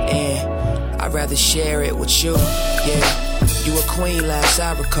 and I'd rather share it with you. Yeah, you a queen last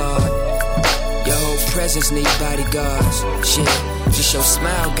I recall. Your whole presence need bodyguards. Shit, just your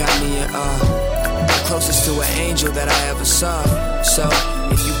smile got me in awe. Closest to an angel that I ever saw. So,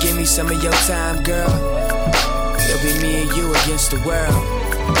 if you give me some of your time, girl, it'll be me and you against the world.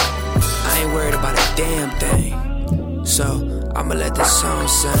 I ain't worried about a damn thing. So, I'ma let this song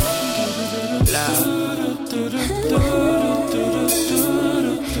sing. Love.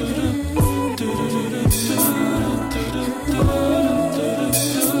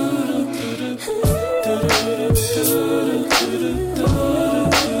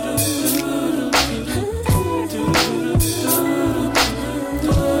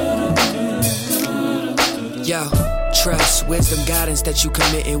 Yo, trust, wisdom, guidance that you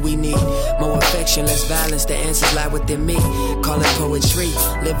committing, we need more affection, less violence, the answers lie within me. Call it poetry,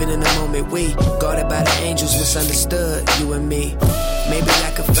 living in the moment, we guarded by the angels, misunderstood, you and me. Maybe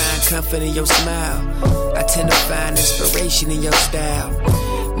I could find comfort in your smile. I tend to find inspiration in your style.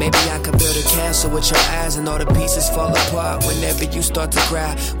 Maybe I could build a castle with your eyes and all the pieces fall apart whenever you start to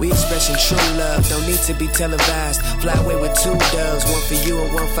cry. We expressing true love, don't need to be televised. Fly away with two doves, one for you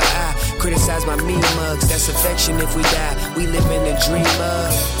and one for I. Criticize my mean mugs, that's affection if we die. We live in a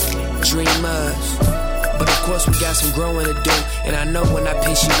dreamers. But of course we got some growing to do. And I know when I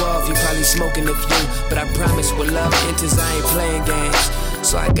piss you off, you probably smoking the few. But I promise when love enters, I ain't playing games.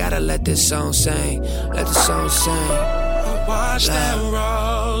 So I gotta let this song sing, let the song sing. Watch that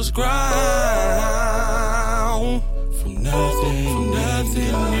rose ground from nothing, in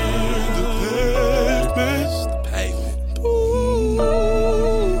the pavement. Ooh,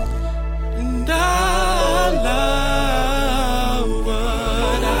 and I love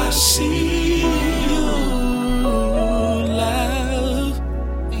what I see you love,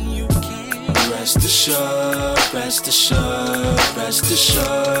 and you can't rest assured, rest assured, rest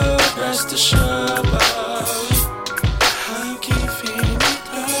assured, rest assured. I'm giving it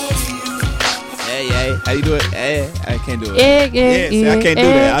all to you. Hey, how you do it? Hey, I can't do it. See, I can't do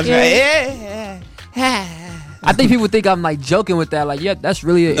that. I'm just I think people think I'm like joking with that. Like, yeah, that's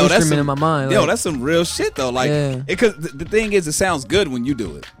really an instrument in my mind. Yo, Like, that's some real shit though. Like, because the thing is, it sounds good when you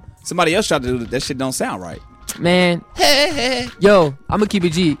do it. Somebody else tried to do it, that shit don't sound right. man, yo, I'm gonna keep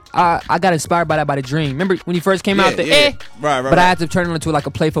it G. I got inspired by that by The Dream. Remember when you first came out? Right. But I had to turn it into like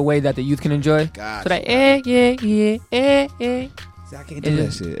a playful way that the youth can enjoy. Gotcha. So that I can't do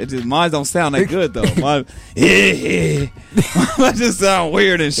that shit. It just mine don't sound that good though. Mine just sound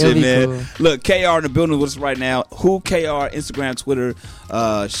weird and shit, man. Cool. Look, KR in the building with us right now. Who KR? Instagram, Twitter,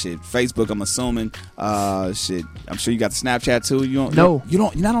 Facebook. I'm assuming. I'm sure you got the Snapchat too. You don't? No, you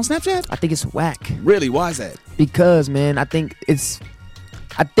don't. You're not on Snapchat? I think it's whack. Really? Why is that? Because man, I think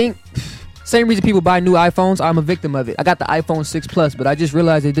same reason people buy new iPhones. I'm a victim of it. I got the iPhone 6 Plus, but I just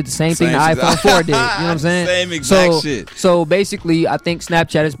realized they did the same thing the iPhone 4 did. You know what I'm saying? Same exact shit. So basically, I think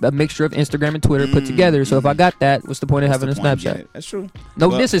Snapchat is a mixture of Instagram and Twitter put together. So if I got that, what's the point of having a Snapchat? That's true.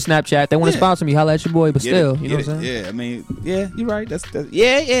 This is Snapchat. They want to sponsor me. Holla at your boy, but still, you know what I'm saying? Yeah, I mean, yeah, you're right. You're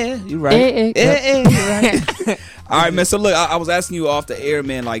right. You're right. All right, man. So look, I was asking you off the air,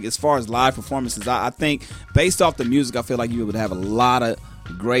 man. Like as far as live performances, I think based off the music, I feel like you would have a lot of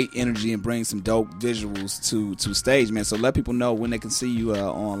great energy and bring some dope visuals to stage, man. So let people know when they can see you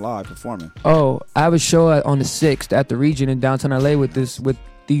on live performing. Oh, I have a show on the 6th at the Region in downtown LA with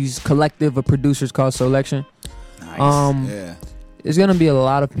these collective of producers called Selection. Nice. Yeah. There's gonna be a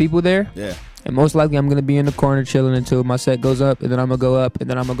lot of people there. Yeah. And most likely I'm gonna be in the corner chilling until my set goes up, and then I'm gonna go up, and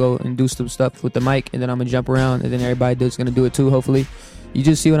then I'm gonna go and do some stuff with the mic, and then I'm gonna jump around, and then everybody that's gonna do it too, hopefully. You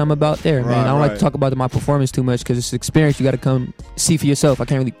just see what I'm about there, man. I don't like to talk about my performance too much because it's an experience you got to come see for yourself. I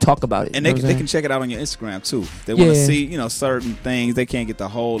can't really talk about it. And they can check it out on your Instagram too. They want to see, certain things. They can't get the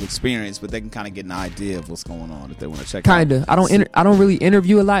whole experience, but they can kind of get an idea of what's going on if they want to check. Kinda. I don't really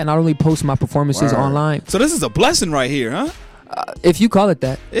interview a lot, and I don't really post my performances online. So this is a blessing right here, huh? If you call it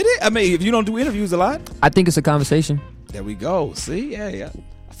that. It is. I mean, if you don't do interviews a lot, I think it's a conversation. There we go. See, yeah.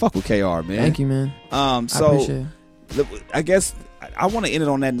 I fuck with KR, man. Thank you, man. So I appreciate it. I guess I want to end it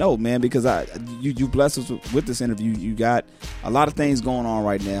on that note, man, because you blessed us with this interview. You got a lot of things going on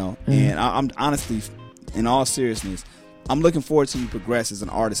right now, and I'm honestly, in all seriousness, I'm looking forward to you progress as an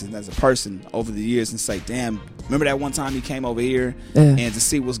artist and as a person over the years and say, damn, remember that one time you came over here and to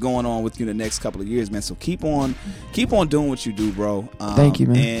see what's going on with you the next couple of years, man. So keep on doing what you do, bro. Thank you,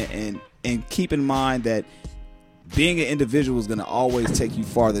 man. And keep in mind that being an individual is going to always take you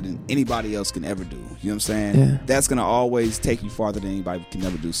farther than anybody else can ever do. You know what I'm saying? Yeah. That's going to always take you farther than anybody can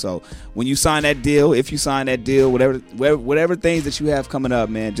ever do. So when you sign that deal, if you sign that deal, whatever things that you have coming up,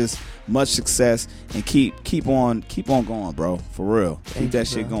 man, just much success and keep on going, bro. For real. Keep that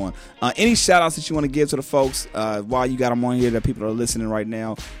shit going. Any shout outs that you want to give to the folks while you got them on here that people are listening right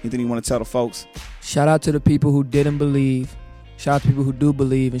now? Anything you want to tell the folks? Shout out to the people who didn't believe. Shout out to people who do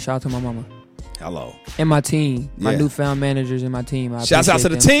believe, and shout out to my mama. Hello. And my team. My newfound managers and my team. Shouts out to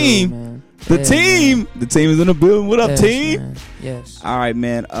the team. Too, man. The team. Man. The team is in the building. What up, team? Man. Yes. All right,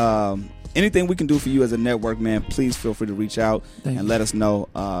 man. Anything we can do for you as a network, man, please feel free to reach out and let us know.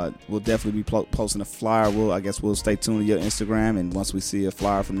 We'll definitely be posting a flyer. We'll stay tuned to your Instagram, and once we see a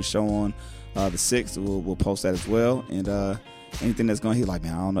flyer from the show on the 6th, we'll post that as well. And anything that's going to hit, like,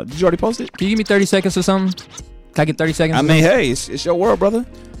 man, I don't know. Did you already post it? Can you give me 30 seconds or something? Can I get 30 seconds? I mean, hey, it's your world, brother.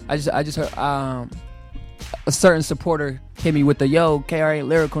 I just heard a certain supporter hit me with the KR ain't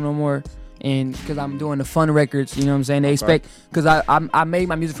lyrical no more, and because I'm doing the fun records, you know what I'm saying? They expect, because I made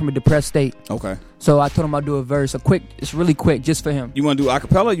my music from a depressed state. Okay. So I told him I'll do a verse, it's really quick, just for him. You want to do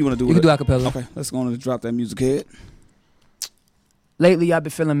acapella? Or you want to do? You can do acapella. Okay, let's go on and drop that music head. Lately I've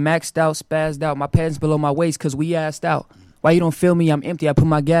been feeling maxed out, spazzed out, my pants below my waist because we assed out. Why you don't feel me? I'm empty. I put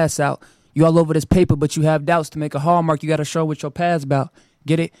my gas out. You all over this paper, but you have doubts. To make a hallmark, you got to show what your past about.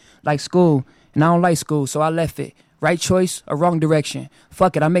 Get it? Like school. And I don't like school, so I left it. Right choice or wrong direction?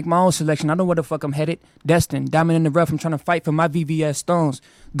 Fuck it, I make my own selection. I know where the fuck I'm headed. Destined, diamond in the rough. I'm trying to fight for my VVS stones.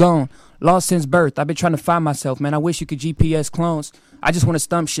 Gone, lost since birth. I've been trying to find myself, man. I wish you could GPS clones. I just want to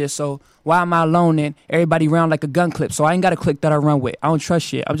stump shit, so why am I alone then? Everybody round like a gun clip, so I ain't got a click that I run with. I don't trust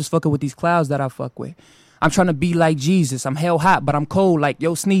shit. I'm just fucking with these clouds that I fuck with. I'm trying to be like Jesus. I'm hell hot, but I'm cold like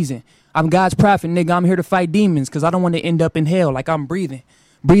yo sneezing. I'm God's prophet, nigga. I'm here to fight demons, cause I don't want to end up in hell like I'm breathing.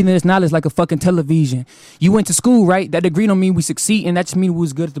 Breathing this knowledge like a fucking television. You went to school, right? That degree don't mean we succeed, and that just mean we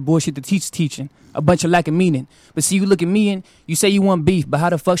was good at the bullshit the teacher's teaching. A bunch of lacking meaning. But see, you look at me and you say you want beef, but how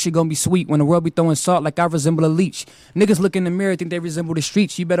the fuck shit gonna be sweet when the world be throwing salt like I resemble a leech? Niggas look in the mirror, think they resemble the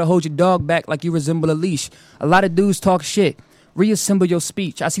streets. You better hold your dog back like you resemble a leash. A lot of dudes talk shit. Reassemble your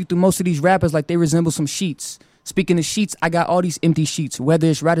speech. I see through most of these rappers like they resemble some sheets. Speaking of sheets, I got all these empty sheets, whether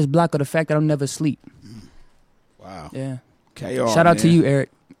it's writer's block or the fact that I'll never sleep. Wow. Yeah. KR, shout out to you, Eric.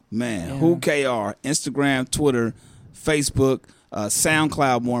 Man, Yeah. Who KR? Instagram, Twitter, Facebook,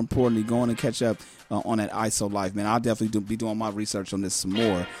 SoundCloud, more importantly. Going to catch up on that ISO Life, man. I'll definitely be doing my research on this some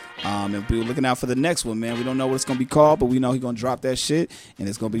more. And be looking out for the next one, man. We don't know what it's going to be called, but we know he's going to drop that shit, and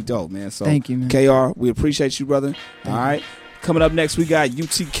it's going to be dope, man. So, Thank you, man. KR, we appreciate you, brother. All right. Coming up next, we got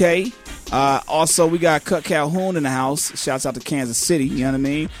UTK. Also, we got Cut Calhoun in the house. Shouts out to Kansas City, you know what I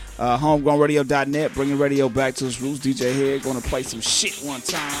mean? Homegrownradio.net, bringing radio back to its roots. DJ Head going to play some shit one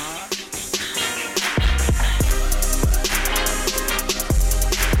time.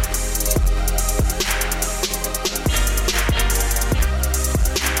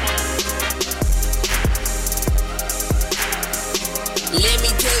 Let me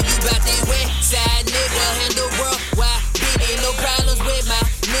tell you about this west side nigga and the worldwide. Been no problems with my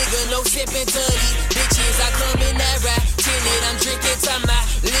nigga, no sipping to these bitches. I come in that rap, tinted, I'm drinking time my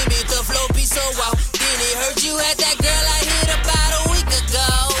limit, the flow be so wow. Then it heard you had that girl I hit about a week ago.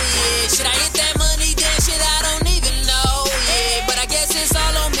 Yeah, should I hit that money? Then shit, I don't even know. Yeah, but I guess it's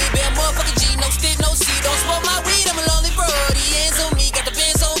all on me. Bad motherfucking G, no stick, no C. Don't smoke my weed, I'm a lonely bro. The ends on me, got the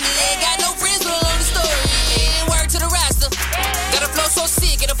pants on me. Ain't got no friends, but a lonely story. Yeah, word to the roster. Got a flow so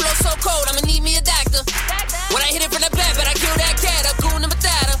sick and a flow so cold, I'ma need me a doctor. When I hit it from the back, but I kill that cat up, cool number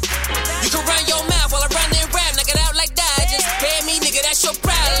thata. You can run your mouth while I run and rap, knock it out like Dodgers. Pay me, nigga, that's your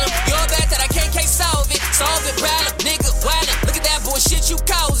problem. You're bad that I can't solve it problem, nigga, wildin'. Look at that bullshit you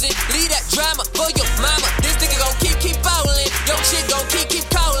causing. Leave that drama for your mama. This nigga gon' keep bowling. Your shit gon' keep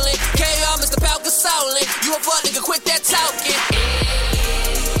calling. KR, Mr. Pal Gasolin'. You a fuck nigga, quit that talking.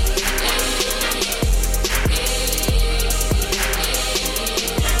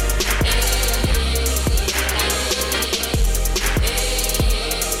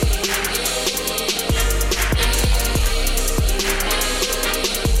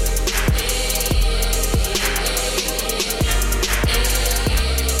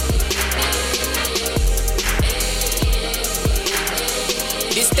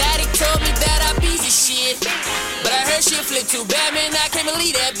 This static told me that I be the shit, but I heard shit flip too bad, man, I can't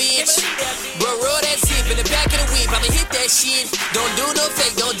believe that bitch. Bro, roll that zip in the back of the whip, I'ma hit that shit. Don't do no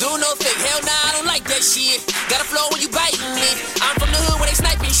fake, hell nah, I don't like that shit. Got a flow when you biting it, I'm from the hood where they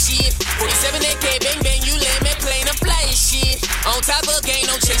sniping shit. 47 AK, bang bang, you lame and plain, I'm fly as shit. On top of game,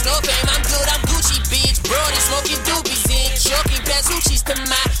 no chase, no fame, I'm good, I'm Gucci, bitch. Bro, they smoking doobies in, choking past Gucci's to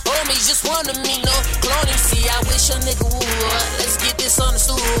my homies, just one of me, no cloning. See, I wish a nigga would, let's get this on the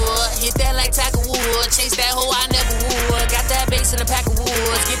stool. Hit that like Tiger Wood, chase that hoe I never would. Got that bass in a pack of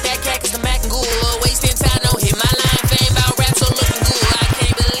woods, get that cat cause the Mac and good. Wasting time, no hit my line, fame about rap, so looking good. I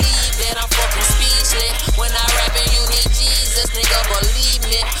can't believe that I'm fucking speechless. When I rap and you need Jesus, nigga, believe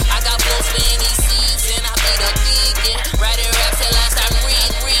me. I got flows for any season, I be the deacon. Writing rap till I start read.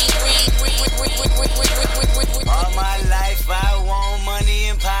 All my life I want money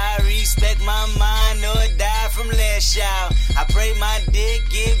and power, respect my mind or die from last shout. I pray my dick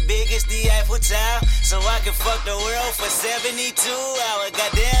get big as the Eiffel Tower, so I can fuck the world for 72 hours.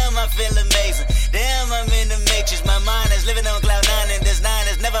 Goddamn, I feel amazing. Damn, I'm in the matrix. My mind is living on cloud nine, and this 9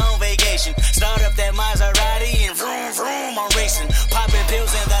 is never on vacation. Start up that Maserati and vroom vroom, I'm racing. Popping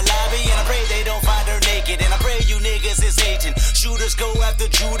pills in the lobby, and I pray they don't find her naked. And I pray you niggas is hating. Shooters go after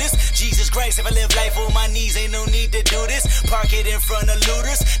Judas. Jesus Christ, if I live life on my knees, ain't no need to do this. Park it in front of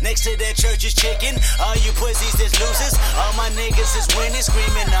looters. Next to that church is chicken. All you pussies is losers. All my niggas is winning,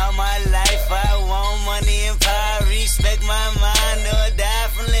 screaming all my life. I want money and power, respect my mind or die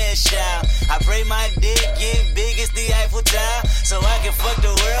from last shout. I pray my dick get big as the Eiffel Tower, so I can fuck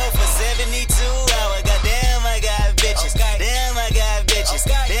the world for 72 hours. Goddamn, I got bitches. Damn, I got bitches.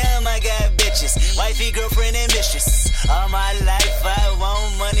 Damn, I got bitches. Wifey, girlfriend, and mistress. All my life I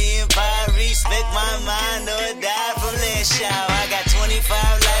want money and power, respect my mind or die from last shout. I got 25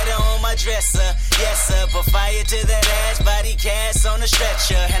 lighter on my dresser. Yes, sir, put fire to that ass, body cast on a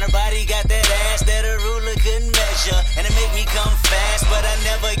stretcher. And her body got that ass that a ruler couldn't measure. And it make me come fast, but I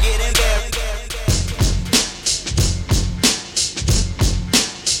never get embarrassed.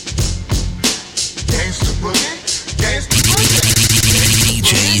 Gangsta boogie, gangsta boogie.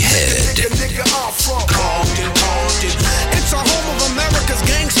 DJ Head. It's a home of America's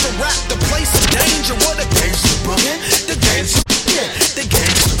gangsta rap, the place of danger. What a gangsta boogie, the gangsta, the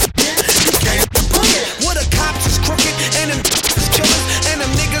gangsta.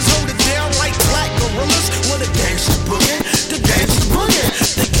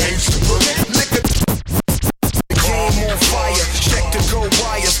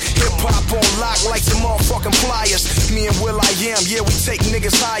 am, yeah, we take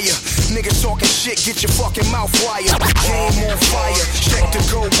niggas higher. Niggas talking shit, get your fucking mouth wired. Game on fire, check the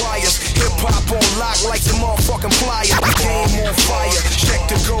gold wires. Hip hop on lock like the motherfucking pliers. Game on fire, check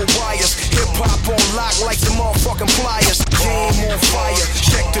the gold wires. Hip hop on lock like the motherfucking pliers. Game on fire,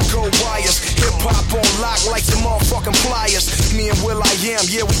 check the gold wires. Hip hop on lock like the motherfucking pliers. Me and Will I Am,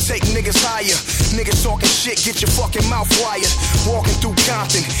 yeah, we take niggas higher. Niggas talking shit, get your fucking mouth wired. Walking through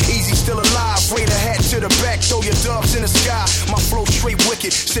Compton, easy still alive. Raider hat to the back, throw your dubs in the sky. My flow straight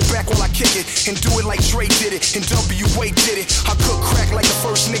wicked, sit back while I kick it and do it like Dre did it and W.A. did it. I cook crack like the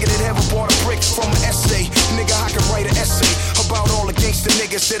first nigga that ever bought a brick from an essay. Nigga, I can write an essay about all the gangster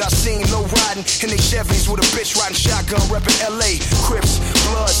niggas that I seen low riding in they Chevys with a bitch riding shotgun reppin' L.A. Crips,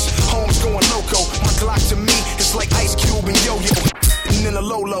 Bloods, homes going loco. My Glock to me is like Ice Cube and Yo-Yo. And in a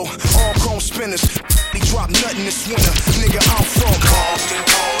Lolo, all chrome spinners. They drop nothing this winter. Nigga, I'm from Compton.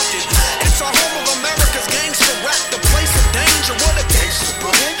 It's our home of America's gangster rap, the place of danger. What a gangster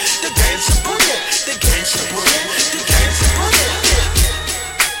boogie, the gangster boogie, the gangster boogie, the gangster boogie.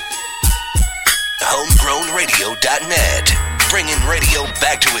 HomegrownRadio.net, bringing radio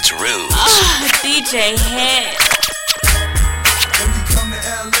back to its roots. DJ Head. When you come to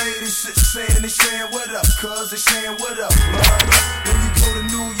LA, they saying what up, cuz they saying what up, blood. When you go to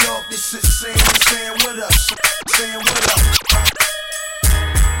New York, they saying what up, saying what up.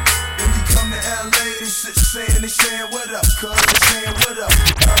 When you come to LA, they saying what up, cuz they saying what up.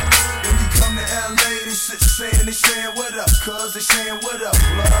 When you come to LA, they saying what up, cuz they saying what up,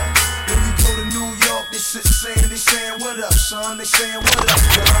 blood. When you go to New York, they saying what up, son, they saying what up,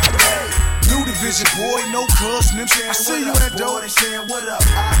 blood. Hey. New division, boy, no cuz, Nim. I see you at door. They saying what up.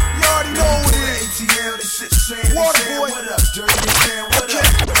 You already know what it is. ATL, they saying Waterboy. what up. Dirty, they saying what up.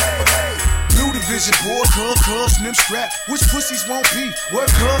 Hey, hey. New division, boy, cuz, Nim strap. Which pussies won't be? Where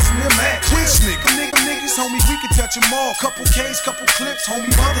cuz, Nim at? Which niggas, homie, we can touch them all. Couple K's, couple clips,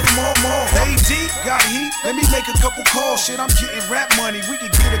 homie, mother more. AD, got heat, let me make a couple calls. Shit, I'm getting rap money, we can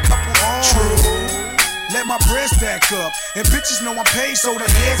get a couple on. True. Let my bread stack up. And bitches know I'm paid, so the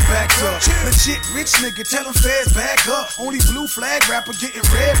heads backed up. Legit rich nigga, tell them feds back up. Only blue flag rapper getting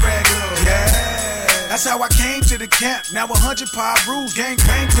red rag up. Yeah, that's how I came to the camp. Now 100 pie rules, gang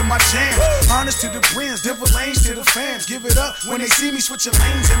bang to my jam. Honest to the brims, different lanes to the fans. Give it up when they see me switching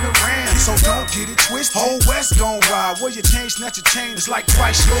lanes in the Ram. So don't get it twisted. Whole West gon' ride. Where your chain, snatch your chain, it's like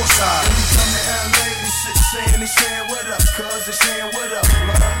twice your size. When you come to LA, they saying what up, cuz they saying what up,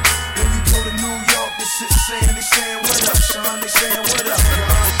 blood. When you go to New York, they saying what up, son, they saying what up, cuz.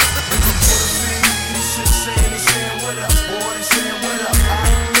 When you go to Philly, they saying what up, boy, they saying what up.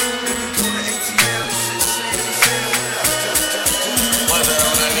 When you go to ATL, they saying what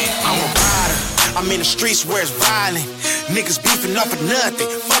up. I'm a rider. I'm in the streets where it's violent. Niggas beefing up for nothing.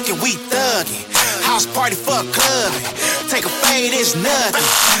 Fucking we thuggin'. House party, fuck clubbing. Take a fade, it's nothing.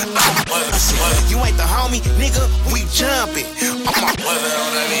 You ain't the homie, nigga, we jumping. I'm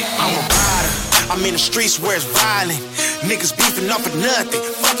a rider. I'm in the streets where it's violent. Niggas beefing up for nothing.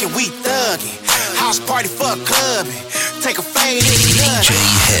 Fucking we thuggin'. House party, fuck clubbing. Take a fade, it's nothing. DJ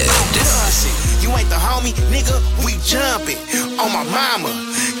Head. You ain't the homie, nigga, we jumping. On my mama,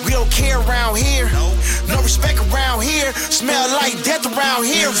 we don't care around here. No respect around here. Smell like death around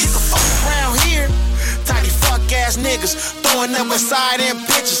here. Get the fuck around here. Tiny fuck ass niggas throwing up beside them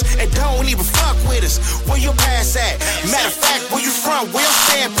bitches and don't even fuck with us. Where your pass at? Matter of fact, where you from? We'll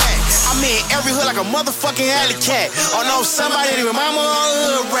stand back. I'm in every hood like a motherfucking alley cat. Oh no, somebody that mama on a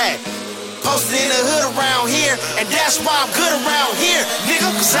hood rat. Posted in the hood around here, and that's why I'm good around here, nigga,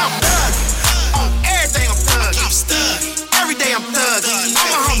 cause I'm thuggin'. On everything I'm thuggin'. Every day I'm thuggin'. All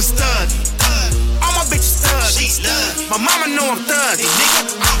my homies thuggin'. All my bitches thuggin'. My mama know I'm thuggin',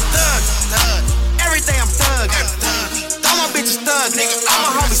 nigga. I'm thuggin'. Everything I'm thuggin'. All my bitches thuggin'. All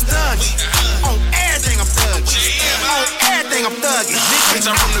my homies thuggin'. On everything I'm thuggin'. On everything I'm thuggin'. Bitch,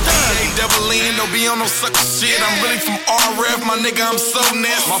 I'm from the VA, double in, don't be on no sucker shit. I'm really from RF, my nigga, I'm so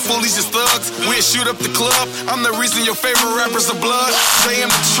nasty. My foolies just thugs, we'll shoot up the club. I'm the reason your favorite rappers are blood. Saying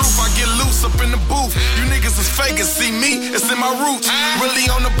the truth, I get loose up in the booth. You niggas is faking, see me, it's in my roots.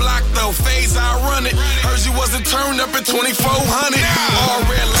 Really on the block though, phase I run it. Heard you wasn't turned up at 2400. All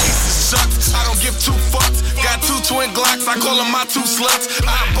red laces, shucks, I don't give two fucks. Got two twin Glocks, I call them my two sluts.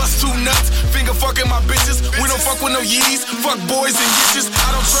 I bust two nuts, finger fucking my bitches. We don't fuck with no yees, fuck boys and bitches.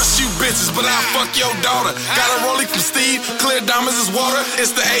 I don't trust you bitches, but I'll fuck your daughter. Got a rollie from Steve, clear diamonds is water. It's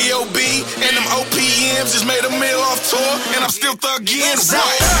the AOB, and them OPMs just made a meal off tour, and I'm still thuggin'.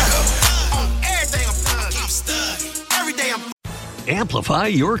 On everything I'm thuggin'. Every day I'm Amplify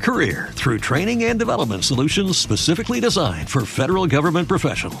your career through training and development solutions specifically designed for federal government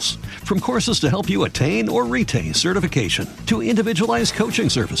professionals. From courses to help you attain or retain certification, to individualized coaching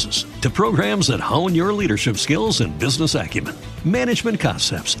services, to programs that hone your leadership skills and business acumen, Management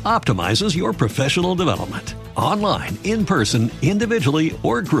Concepts optimizes your professional development. Online, in person, individually,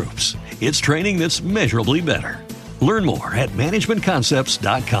 or groups, it's training that's measurably better. Learn more at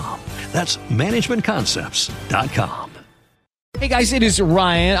managementconcepts.com. That's managementconcepts.com. Hey guys, it is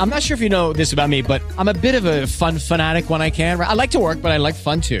Ryan. I'm not sure if you know this about me, but I'm a bit of a fun fanatic when I can. I like to work, but I like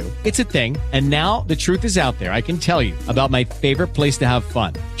fun too. It's a thing. And now the truth is out there. I can tell you about my favorite place to have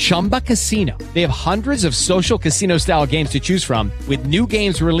fun. Chumba Casino. They have hundreds of social casino style games to choose from with new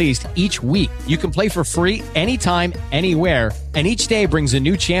games released each week. You can play for free anytime, anywhere. And each day brings a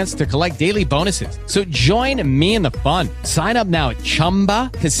new chance to collect daily bonuses. So join me in the fun. Sign up now at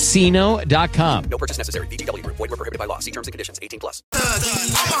ChumbaCasino.com. No purchase necessary. VGW Group. Void where prohibited by law. See terms and conditions. 18+. All my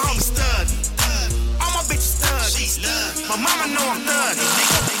homies stud. All my bitches stud. My mama know I'm thug.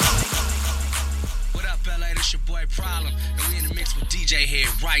 What up, LA? This your boy Problem, and we in the mix with DJ Head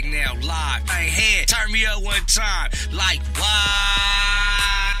right now, live. Hey, Head, turn me up one time. Like,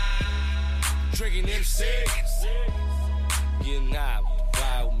 what? Drinking MC. Getting out,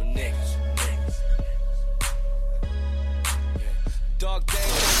 ride with my niggas. Dark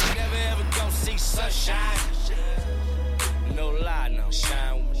days, never ever gon' see sunshine. No lie, no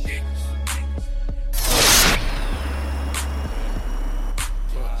shine with my niggas.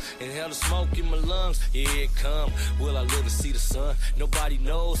 Inhale the smoke in my lungs, yeah, it come. Will I live to see the sun? Nobody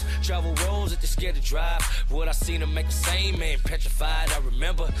knows. Travel roads that they scared to drive. What I seen them make the same man petrified. I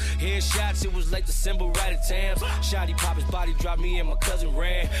remember headshots, it was late December, right at Tams. Shotty pop his body, dropped me and my cousin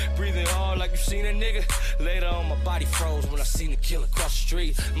ran. Breathing hard like you seen a nigga. Later on, my body froze when I seen the killer cross the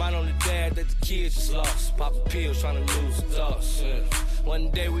street. Mine on the dad that the kids just lost. Popping pills, trying to lose the thoughts. Yeah. One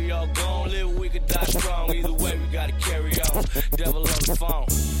day we all gone, live we could die strong. Either way, we gotta carry on. Devil on the phone,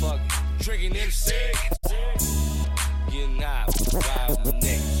 fuck it. Drinking MC, getting out, ride with my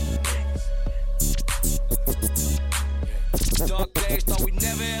niggas. Yeah. Dark days, thought we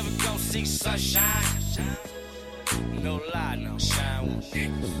never ever gon' see sunshine. No lie, no shine with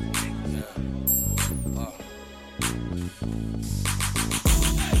niggas.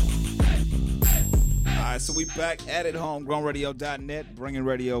 All right, so we back at it, homegrownradio.net, bringing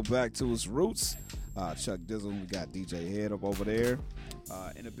radio back to its roots. Chuck Dizzle, we got DJ Head up over there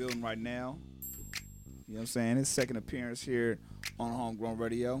in the building right now. You know what I'm saying? His second appearance here on Homegrown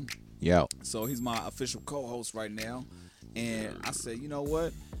Radio. Yeah. So he's my official co-host right now. And I said, you know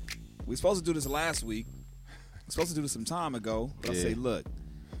what? We supposed to do this last week. We're supposed to do this some time ago. But I say, look,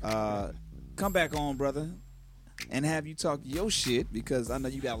 come back on, brother, and have you talk your shit, because I know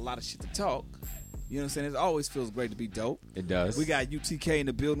you got a lot of shit to talk. You know what I'm saying? It always feels great to be dope. It does. We got UTK in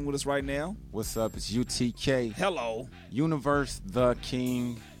the building with us right now. What's up? It's UTK. Hello. Universe the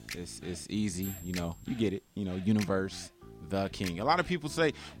King. It's easy, you know. You get it. You know, Universe the King. A lot of people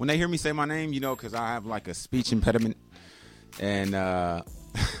say, when they hear me say my name, you know, because I have like a speech impediment. And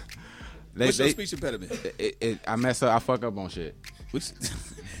what's your speech impediment? I mess up. I fuck up on shit.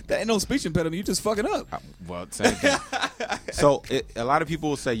 That ain't no speech impediment. You just fucking up. Well, same thing. So a lot of people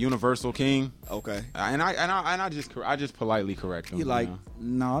will say Universal King. Okay. And I just politely correct them. You like,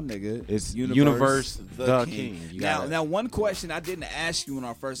 nah, nigga. It's Universe the King. Now, one question I didn't ask you in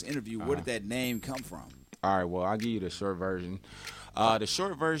our first interview: where did that name come from? All right. Well, I'll give you the short version. The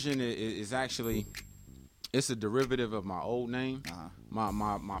short version is actually, it's a derivative of my old name.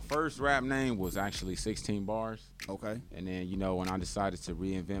 My first rap name was actually 16 Bars. Okay. And then, you know, when I decided to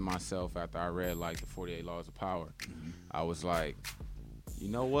reinvent myself after I read, like, the 48 Laws of Power, I was like, you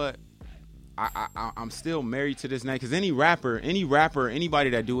know what? I'm still married to this name. Because any rapper, anybody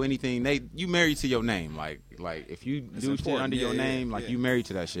that do anything, you married to your name. Like if you do shit under your name, like, you married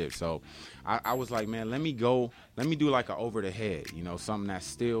to that shit. So I was like, man, let me do like an over the head, you know, something that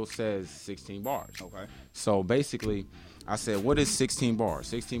still says 16 bars. Okay. So basically, I said, what is 16 bars?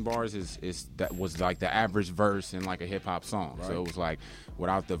 16 bars is that was like the average verse in like a hip hop song. Right. So it was like,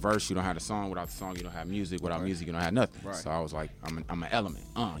 without the verse, you don't have the song. Without the song, you don't have music. Without music, you don't have nothing. Right. So I was like, I'm an element.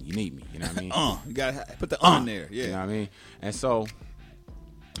 You need me. You know what I mean? You gotta put the in there. Yeah. You know what I mean? And so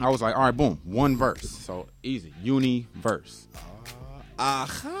I was like, all right, boom, one verse. So easy, universe.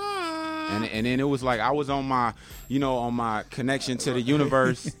 And then it was like I was on my, you know, on my connection to the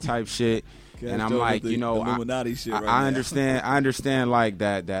universe type shit. And I'm like, you know, I understand like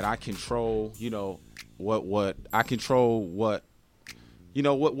that I control, you know, what I control, what, you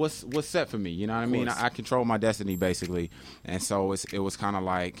know, what's set for me. You know what I mean? I control my destiny basically. And so it was kind of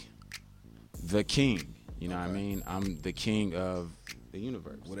like the king. You know what I mean? I'm the king of the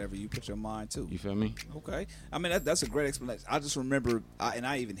universe. Whatever you put your mind to. You feel me? Okay. I mean, that's a great explanation. I just remember, and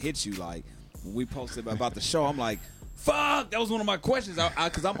I even hit you, like, when we posted about the show, I'm like, fuck, that was one of my questions.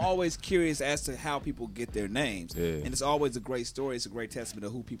 Because I'm always curious as to how people get their names. Yeah. And it's always a great story. It's a great testament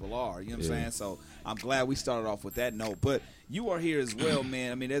of who people are. You know what I'm saying? So I'm glad we started off with that note. But you are here as well,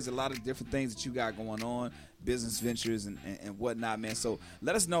 man. I mean, there's a lot of different things that you got going on, business ventures and whatnot, man. So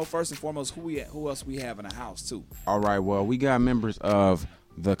let us know, first and foremost, who else we have in the house, too. All right, well, we got members of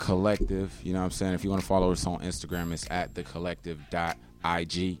The Collective. You know what I'm saying? If you want to follow us on Instagram, it's at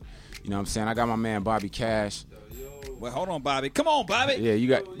thecollective.ig. You know what I'm saying? I got my man Bobby Cash. Wait, hold on, Bobby. Come on, Bobby. Yeah, you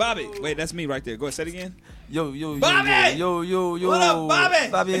got Bobby. Wait, that's me right there. Go ahead, say it again. Yo, Bobby! yo. What up,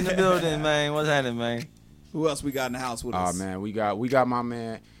 Bobby? Bobby in the building, man. What's happening, man? Who else we got in the house with us? Oh man, we got my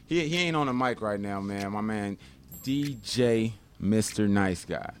man. He ain't on the mic right now, man. My man DJ Mr. Nice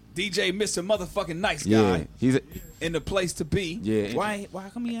Guy. DJ Mr. Motherfucking Nice Guy. Yeah, he's in the place to be. Yeah. Why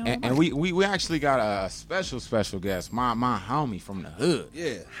come he ain't on the and mic? we actually got a special guest, my homie from the hood.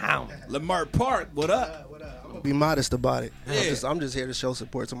 Yeah. How? Lamar Park, what up? Be modest about it. Yeah. I'm just here to show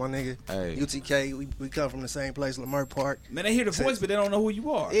support to my nigga. Hey. UTK, we come from the same place, Lamar Park. Man, they hear the voice, but they don't know who you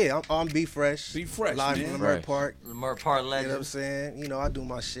are. Yeah, I'm Be Fresh. Be Fresh, Live man. from Lamar Fresh. Park. Lamar Park legend. You know what I'm saying? You know, I do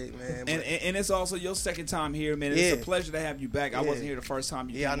my shit, man. And it's also your second time here, man. It's a pleasure to have you back. I Yeah. wasn't here the first time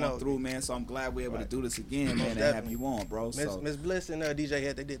you Yeah, came I on know. through, man. So I'm glad we're able to do this again, man, and have you on, bro. Miss Bliss and DJ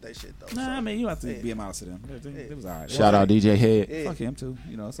Head, they did that shit, though. Nah, so. man, you don't have to Yeah. be a mouse to them. It was all right. Shout out DJ Head. Yeah. Fuck him, too.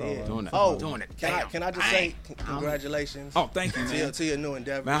 You know, it's all Yeah. Doing it. Oh, Doing it. Can I just say congratulations? Oh, thank you, man. To your new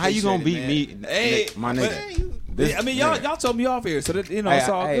endeavor. Man, how you gonna beat me, Hey, my nigga? but- I mean, y'all told me off here, so that, you know, it's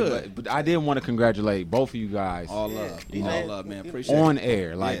all good. But I did want to congratulate both of you guys. All love. You All know, love, man. Appreciate on it.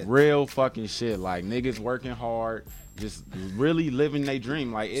 air, like Yeah. real fucking shit. Like niggas working hard, just really living their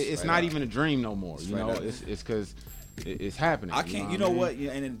dream. Like it's Straight not up. even a dream no more. Straight You know, up. it's because it's happening. I can't. You know what?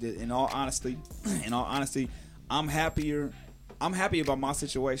 Yeah, and in all honesty, I'm happier. I'm happy about my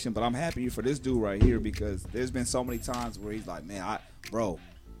situation, but I'm happier for this dude right here because there's been so many times where he's like, man, I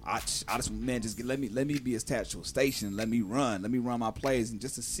just man, just let me be attached to a station, let me run my plays, and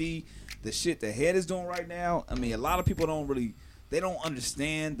just to see the shit the Head is doing right now. I mean, a lot of people don't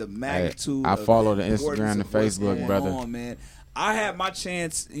understand the magnitude. I of follow the importance Instagram and of what's Facebook, going brother. on, man. I had my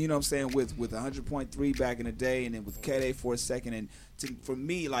chance, you know what I'm saying, with 100.3 back in the day, and then with K-Day for a second. And for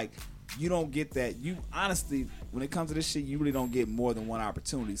me, like, you don't get that. You honestly, when it comes to this shit, you really don't get more than one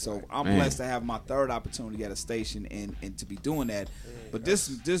opportunity. So I'm blessed to have my third opportunity at a station and to be doing that. But this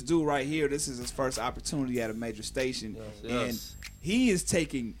dude right here, this is his first opportunity at a major station, and he is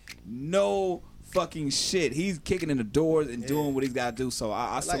taking no fucking shit. He's kicking in the doors and doing what he's got to do. So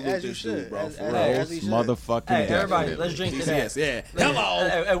I salute as you this should. dude, bro. As for he real. should. Motherfucking Hey, everybody, definitely. let's drink to that. Yes, yeah.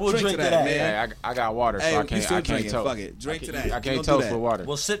 Hello. Hey, we'll drink to that, man. Hey, I got water, so Hey, I you can't. still I can't drinking. toast. Fuck it. Drink to that. I You can't don't do toast that. with water.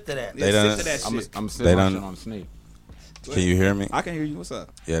 We'll sip to that. Yeah, They sip done- to that shit. I'm still They munching done- on Sneak. Can you hear me? I can hear you. What's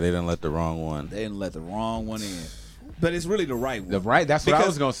up? Yeah, they didn't let the wrong one. They didn't let the wrong one in. But it's really the right one. The right. That's what I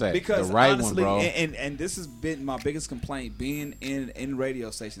was gonna say. Because The right honestly, one, bro. And this has been my biggest complaint being in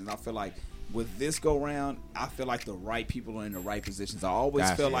radio stations. I feel like with this go round, I feel like the right people are in the right positions. I always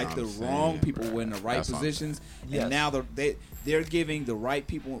That's feel what like the I'm saying, wrong people bro. were in the right That's what I'm positions, Yes. and now they're giving the right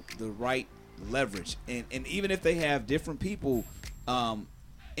people the right leverage. And even if they have different people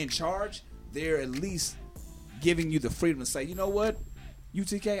in charge, they're at least giving you the freedom to say, you know what,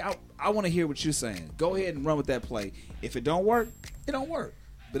 UTK, I want to hear what you're saying. Go ahead and run with that play. If it don't work, it don't work.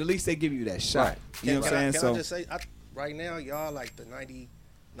 But at least they give you that shot. Right. You know what I'm saying? Can I just say, right now, y'all like the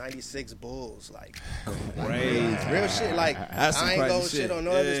 96 Bulls, like Crazy. real shit. Like That's some I ain't crazy gonna shit. shit on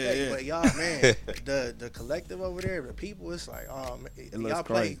no Yeah, other state, yeah. but y'all, man, the collective over there, the people, it's like, oh man, looks y'all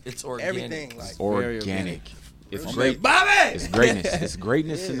play crazy. It's organic. everything. Like Organic. It's Real great. shit. Bobby! It's greatness. It's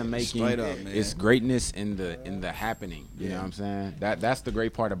greatness in the making. Straight up, man. It's greatness in the happening. You know what I'm saying? That's the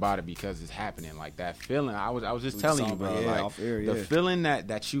great part about it because it's happening. Like that feeling. I was just We telling saw you, bro. that, yeah, like off air, the yeah. feeling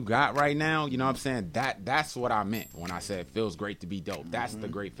that you got right now. You know what I'm saying? That's what I meant when I said it feels great to be dope. That's the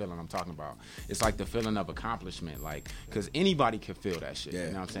great feeling I'm talking about. It's like the feeling of accomplishment. Like because anybody can feel that shit. Yeah,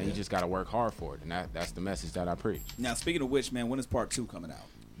 You know what I'm saying? yeah. You just got to work hard for it, and that's the message that I preach. Now, speaking of which, man, when is part 2 coming out?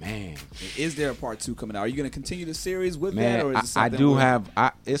 Man. Is there a part 2 coming out? Are you going to continue the series with that? Man, Or is it I something do where- have.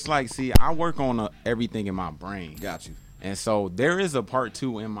 It's like, see, I work on everything in my brain. Got you. And so there is a part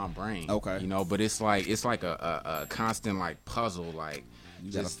 2 in my brain. Okay. You know, but it's like a constant like puzzle. Like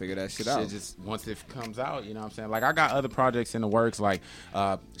You got to figure that shit out. Just once it comes out, you know what I'm saying? Like I got other projects in the works. Like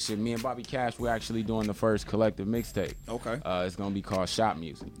me and Bobby Cash, we're actually doing the first collective mixtape. Okay. It's gonna be called Shop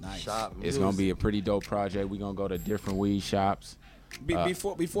Music. Nice. Shop It's gonna be a pretty dope project. We're gonna go to different weed shops.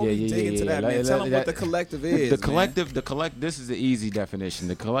 Before we dig into that, man, tell them what the collective is. The collective. This is the easy definition.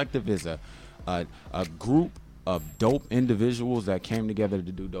 The collective is a group of dope individuals that came together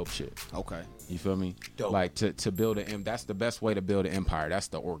to do dope shit. Okay. You feel me? Dope. Like to build that's the best way to build an empire. That's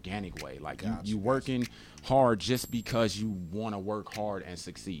the organic way. Like you working hard just because you want to work hard and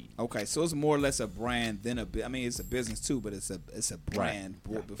succeed. Okay, so it's more or less a brand than I mean, it's a business too, but it's a brand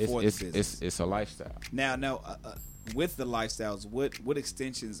before the business. It's a lifestyle. Now, with the lifestyles, what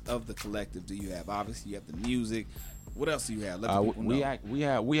extensions of the collective do you have? Obviously, you have the music. What else do you have? Let the people know.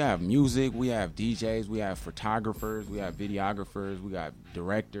 We have music, we have DJs, we have photographers, we have videographers, we got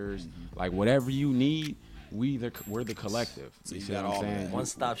directors. Like whatever you need, we're the collective. So you you see got what I'm all saying? that.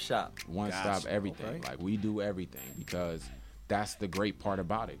 One-stop shop. One-stop everything. Like we do everything because that's the great part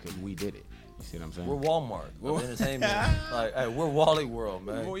about it because we did it. You see what I'm saying? We're Walmart of entertainment. Like, hey, we're Wally World,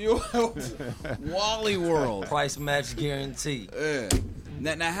 man. Wally World. Price match guarantee.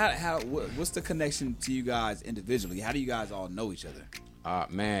 Now, what's the connection to you guys individually? How do you guys all know each other?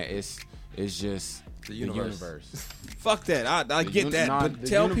 Man, it's just the universe. Fuck that. I get that, but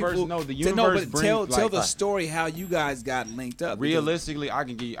tell people. Tell the story how you guys got linked up. Realistically, I'll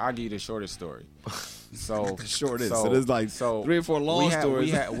give you the shortest story. So shortest. So there's like 3 or 4 long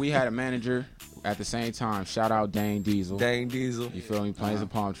stories. We had a manager at the same time. Shout out Dane Diesel. Dane Diesel. You feel me? Plains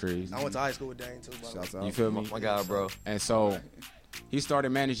and Palm Trees. I went to high school with Dane too. Shouts out. You feel me? My God, bro. And so he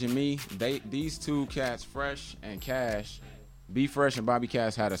started managing me. These two cats, Fresh and Cash, B Fresh and Bobby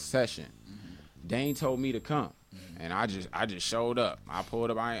Cash had a session. Dane told me to come. And I just showed up. I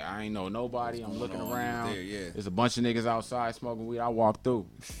pulled up. I ain't know nobody. I'm looking around. There's a bunch of niggas outside smoking weed. I walked through.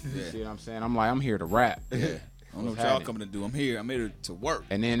 You see what I'm saying? I'm like, I'm here to rap. Yeah. I don't know what y'all coming to do. I'm here to work.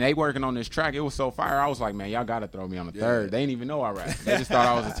 And then they working on this track. It was so fire. I was like, man, y'all got to throw me on the third. They didn't even know I rap. They just thought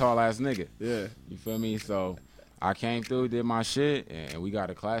I was a tall ass nigga. Yeah. You feel me? So I came through, did my shit, and we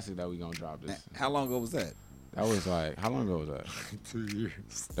got a classic that we gonna drop this. How long ago was that? That was like, how long ago was that? 2 years.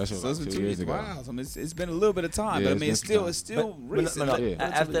 That's So like it's been 2 years ago. Wow. So it's been a little bit of time, Yeah, but I mean, it's still recent. No. Yeah.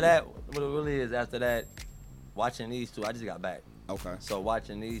 After that, what it really is, after that, watching these two, I just got back. Okay. So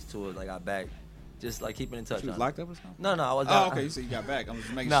watching these two, I got back. Just like keeping in touch. You was locked up or something? No, I was. Oh, okay. You said you got back. I'm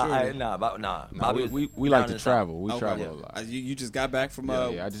just making sure. Bobby we like to travel. We Okay. travel a lot. You just got back from.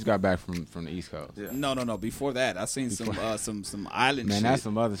 Yeah, I just got back from the East Coast. Yeah. No. Before that, I seen some island Man, shit. that's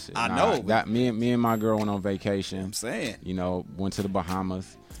some other shit. I know. That me and my girl went on vacation. I'm saying. You know, went to the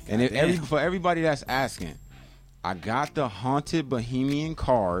Bahamas. And for everybody that's asking, I got the Haunted Bohemian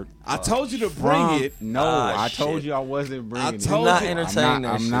card. I told you to bring it. No, I told you I wasn't bringing it. Do not entertain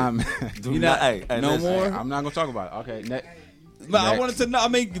that shit. I'm not. Do not. Hey, no more. I'm not gonna talk about it. Okay. But I wanted to know. I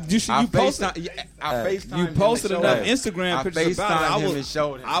mean, you posted. You posted enough Instagram pictures about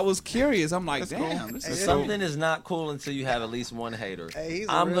it. I was curious. I'm like, damn. Something is not cool until you have at least one hater.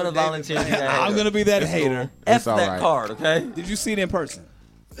 I'm gonna volunteer to be that hater. I'm gonna be that hater. F that card, okay? Did you see it in person?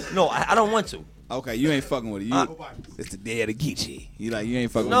 No, I don't want to. Okay, you ain't fucking with it. It's the day of the Geechee. You ain't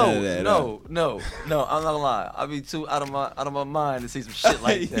fucking with none of that. No. I'm not gonna lie. I be too out of my mind to see some shit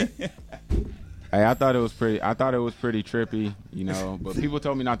like that. Hey, I thought it was pretty trippy, you know. But people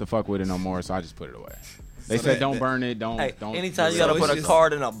told me not to fuck with it no more, so I just put it away. They said don't burn it, don't. Anytime you gotta put a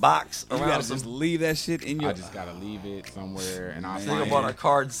card in a box you around, gotta just leave that shit in your. I just gotta leave it somewhere, and I'll find it. On a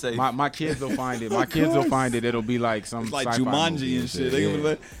card safe. My kids will find it. My kids will find it. It'll be like some it's like sci-fi Jumanji movie and shit.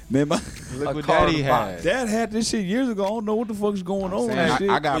 Yeah. Man, look what Daddy had. Dad had this shit years ago. I don't know what the fuck's going on.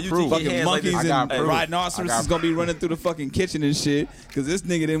 I got proof. Fucking monkeys and rhinoceros is gonna be running through the fucking kitchen and shit because this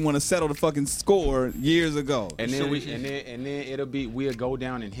nigga didn't want to settle the fucking score years ago. And then we'll go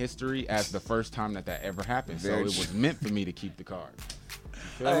down in history as the first time that ever happened. So it was meant for me to keep the card.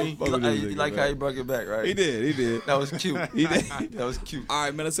 You like how he brought it back, right? He did. That was cute. He did. That was cute. All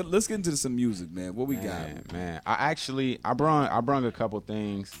right, man. Let's get into some music, man. What we got? Man, I brung a couple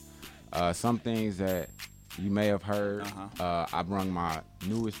things. Some things that you may have heard. I brung my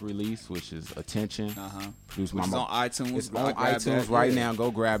newest release, which is Attention. Produced which is on iTunes. It's on iTunes right now.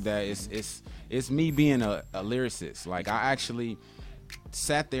 Go grab that. It's me being a lyricist. Like I actually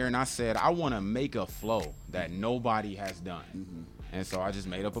sat there and I said I want to make a flow that nobody has done. And so I just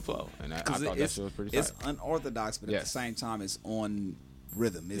made up a flow, and I thought that shit was pretty tight. It's unorthodox, but at the same time, it's on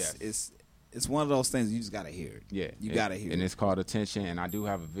rhythm. It's one of those things you just gotta hear it. Yeah, you gotta hear it. And it's called Attention, and I do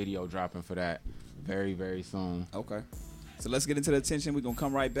have a video dropping for that very, very soon. Okay. So let's get into the Attention. We're gonna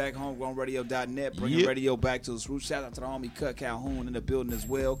come right back. HomegrownRadio.net, bringing radio back to its roots. Shout out to the homie Cut Calhoun in the building as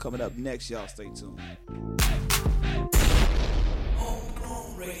well. Coming up next, y'all stay tuned.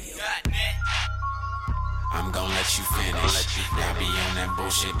 HomegrownRadio.net. I'm gon' let you finish. I be on that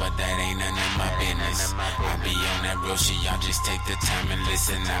bullshit, but that ain't none of my business. I be on that real shit, y'all just take the time and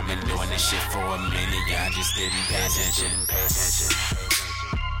listen. I've been doing this shit for a minute, y'all just didn't pay attention.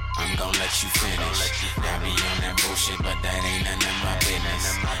 I'm gon' let you finish. I be on that bullshit, but that ain't none of my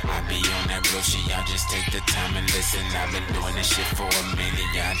business. I be on that real shit, y'all just take the time and listen. I've been doing this shit for a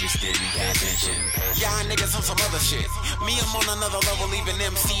minute, y'all just didn't pay attention. Y'all niggas on some other shit. Me, I'm on another level, even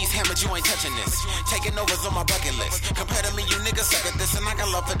MCs hammered, you ain't touching this. Taking overs on my bucket list. Compared to me, you niggas suck at this, and I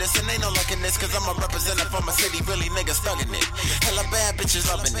got love for this, and ain't no luck in this, cause I'm a representative from a city, really niggas thugging it. Hella bad bitches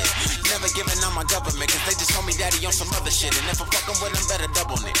loving it. Never giving out my government, cause they just call me daddy on some other shit, and if I'm fucking with them, better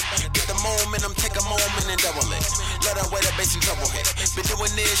double it. Get the momentum, take a moment and double it. Let her wear the bass and trouble hit. Been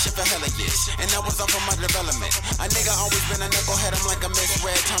doing this shit for hella years, and that was off of my development. A nigga always been a knucklehead, I'm like a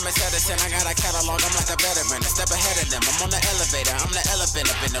misread Thomas Edison. I got a catalog, I'm like a veteran, a step ahead of them. I'm on the elevator, I'm the elephant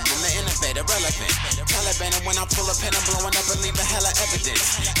up in the room, the innovator, relevant. Taliban, and when I pull a pin, I'm blowing up and leaving hella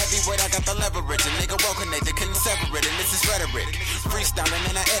evidence. Heavyweight, I got the leverage, a nigga well connected, couldn't sever it, and this is rhetoric. Freestyling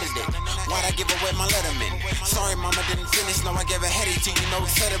and I edit it. Why'd I give away my letterman? Sorry, mama didn't finish, no, I gave a heady to you, no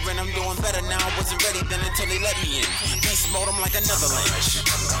etc. I'm doing better now, I wasn't ready then until they let me in. Beast mode, I'm like another language.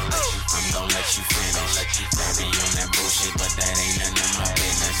 I'm gon' let you finish. I be on that bullshit, but that ain't none of my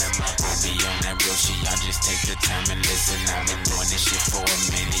business. I be on that real shit, y'all just take the time and listen. I've been doing this shit for a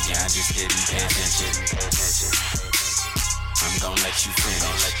minute, y'all just didn't pay attention. I'm gon' let you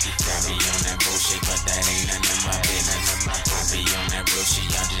finish. I be on that bullshit, but that ain't none of my business. I be on that real shit,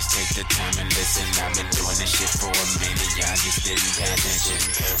 y'all just take the time and listen. I've been doing this shit for a minute, y'all just didn't pay attention.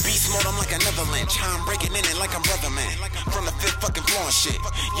 Beast mode, I'm like another lynch. I'm breaking in it like I'm brother man. From the fifth fucking floor and shit.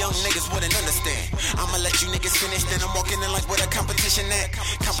 Young niggas wouldn't understand. I'ma let you niggas finish, then I'm walking in like where the competition at.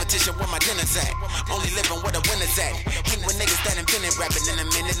 Competition where my dinner's at. Only living where the winners at. Hang with niggas that invented rapping in a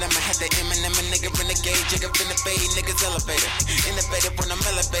minute. I'ma have the Eminem, a nigga renegade, jigga finna fade, niggas elevator. Innovative when I'm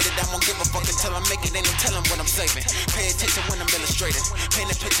elevated, I won't give a fuck until I make it. Ain't no telling what I'm saving. Pay attention when I'm illustrating. Paint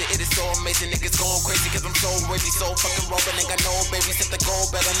a picture, it is so amazing. Niggas going crazy cause I'm so wavy, so fucking rolling. Ain't got no baby, set the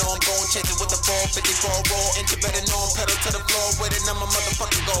goal better. Know I'm going chasing with the 454 roll. And you better know I'm pedal to the floor with it. I'm a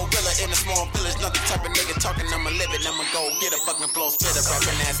motherfucking gorilla in a small village. Not the type of nigga talking, I'ma live it. I'ma go get a fucking flow spitter,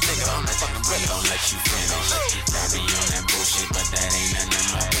 rapping ass nigga. I'm the fucking I'm gon' let you finish. I be on that bullshit, but that ain't none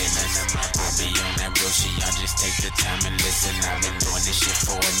of my business. I be on that real shit, y'all just take the time and listen. I've been doing this shit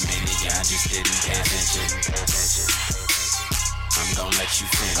for a minute, y'all just didn't pay attention. I'm gon' let you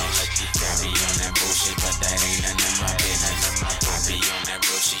finish. I be on that bullshit, but that ain't none of my business. I be on that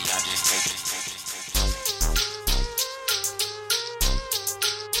real shit, y'all just take it.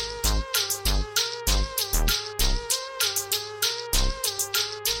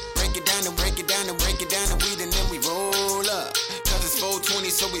 Break it down and break it down and break it down and weed and then we roll up. Cause it's 420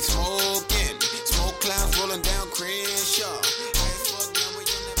 so we smoking. Smoke clouds rolling down Crenshaw.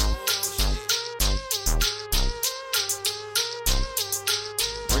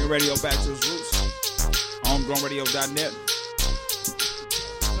 Bring radio back to its roots. HomegrownRadio.net.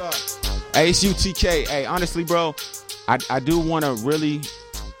 Hey, it's UTK. Hey, honestly, bro, I do want to really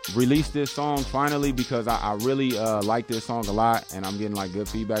release this song finally because I really like this song a lot, and I'm getting like good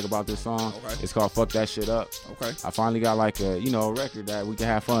feedback about this song. Okay. It's called "Fuck That Shit Up." Okay. I finally got like a record that we can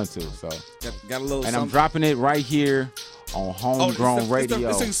have fun to. So got a little. And something. I'm dropping it right here on Homegrown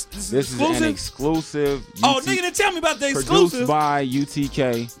Radio. This is an exclusive. Oh, nigga, didn't tell me about the exclusive. Produced by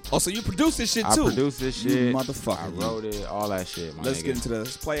UTK. Oh, so you produced this shit too? I produced this shit. You motherfucker. I wrote it, all that shit, my Let's nigga. get into this.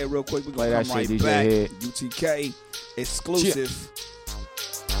 Let's play it real quick. We're Play gonna that come right shit, DJ back. Head. UTK exclusive.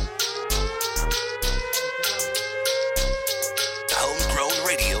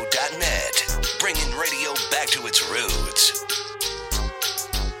 HomegrownRadio.net, bringing radio back to its roots.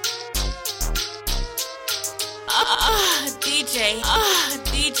 DJ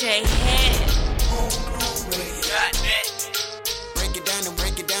Head. Break it down and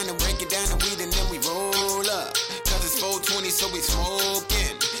break it down and break it down and weed and then we roll up. Cause it's 420 so we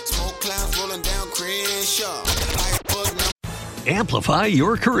smoking. Smoke clouds rolling down Crenshaw. Amplify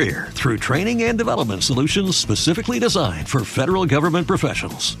your career through training and development solutions specifically designed for federal government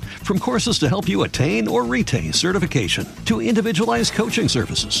professionals. From courses to help you attain or retain certification, to individualized coaching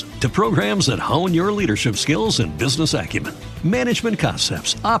services, to programs that hone your leadership skills and business acumen, Management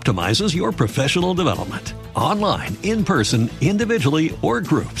Concepts optimizes your professional development. Online, in person, individually, or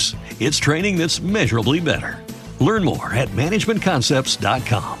groups, it's training that's measurably better. Learn more at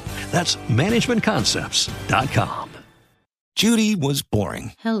managementconcepts.com. That's managementconcepts.com. Judy was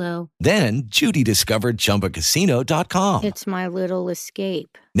boring. Hello. Then Judy discovered ChumbaCasino.com. It's my little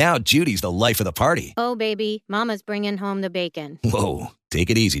escape. Now Judy's the life of the party. Oh, baby, mama's bringing home the bacon. Whoa, take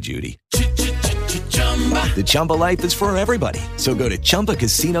it easy, Judy. The Chumba life is for everybody. So go to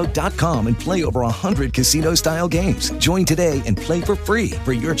ChumbaCasino.com and play over 100 casino-style games. Join today and play for free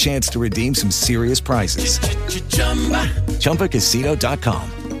for your chance to redeem some serious prizes.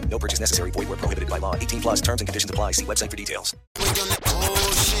 ChumbaCasino.com. No purchase necessary. Void where prohibited by law. 18 plus terms and conditions apply. See website for details. Break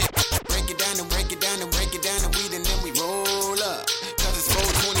it down and break it down and break it down and weed and then we roll up. Cause it's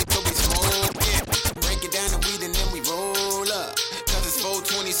 420 so we smoking. Break it down and weed and then we roll up. Cause it's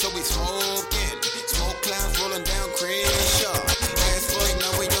 420 so we smoking. Smoke clouds rolling down Crenshaw. Last fuck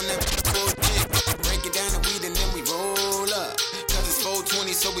now we on that bullshit. Break it down and weed and then we roll up. Cause it's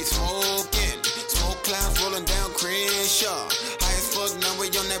 420 so we smoking. Smoke clouds rolling down Crenshaw. High as fuck now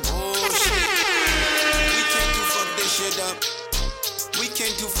we on that bullshit. We can't do fuck this shit up. We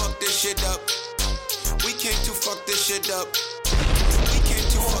came to fuck this shit up. We came to fuck this shit up. We came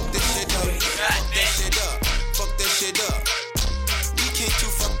to fuck this shit up. Fuck that shit up. Fuck that shit up. We came to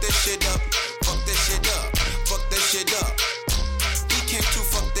fuck this shit up. Fuck that shit up. Fuck that shit up. We came to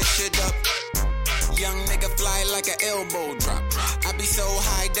fuck this shit up. Young nigga fly like an elbow drop. I be so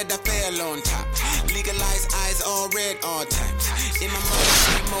high that I fell on top. Legalized eyes all red all times. In my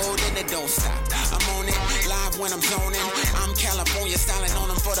mode and it don't stop. I'm on it live when I'm zoning. I'm California styling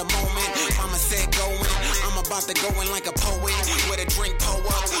on them for the moment. Mama said going. I'm about to go in like a poet. With a drink pour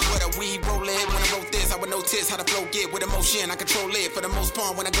up. With a weed roll it. When I wrote this, I would notice how the flow get with emotion. I control it for the most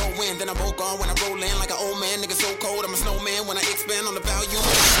part when I go in. Then I woke on when I roll in like an old man. Nigga so cold, I'm a snowman when I expand on the volume.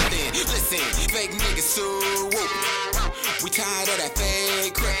 Listen, fake niggas so whoop. We tired of that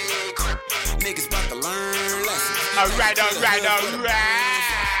fake crap. Niggas about to learn lessons. Alright.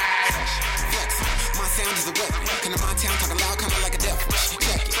 My sound is a weapon. Come to my town talking loud, kinda like a devil.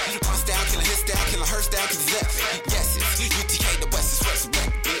 Check it. My style, killing his style, killing her style, cause it's left. Yes, it's UTK, the West is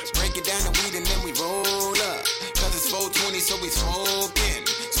resurrect, bitch. Break it down and weed and then we roll up. Cause it's 420, so we smoking.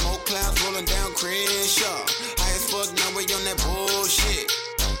 Smoke clouds rolling down Crenshaw. High as fuck, now we on that bullshit.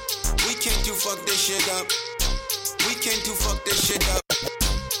 We can't do fuck this shit up. We can't do fuck this shit up.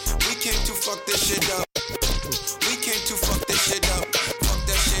 We can't do fuck this shit up. We can't do fuck this shit up. Fuck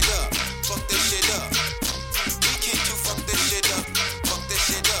that shit up. Fuck that shit up. We can't do fuck this shit up. Fuck this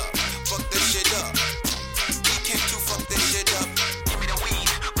shit up. Fuck this shit up. We can't do fuck this shit up. Give me the weed,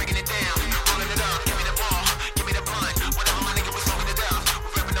 breaking it down, rolling it up. Give me the ball, give me the blunt. Whatever my nigga was rolling it down.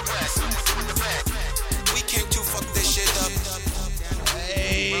 We're repping the West, we're doing the best. We can't do fuck this shit up.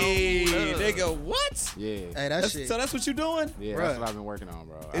 Hey, nigga, what? Yeah. Hey, that shit. So that's what you doing? Yeah, Bruh. that's what I've been working on,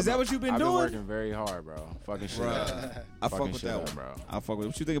 bro. Is that what you've been I've doing? been working very hard, bro. Fucking shit up. I fuck Fucking with shit that up, one, bro. I fuck with it.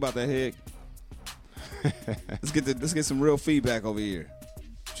 What you think about that, Hig? Let's get some real feedback over here.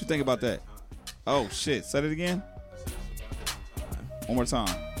 What you think about that? Oh shit! Say it again. One more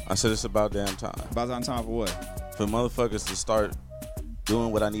time. I said it's about damn time. About damn time for what? For motherfuckers to start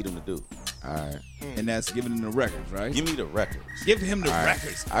doing what I need them to do. All right. And that's giving them the records, right? Give me the records. Give him the All right.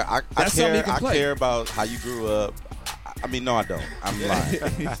 records. I That's something he care. can play. I care about how you grew up. I mean, no, I don't. I'm lying.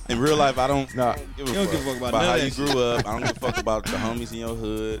 In real life, I don't. No. Give You don't give a fuck about none how of you that grew up. I don't give a fuck about the homies in your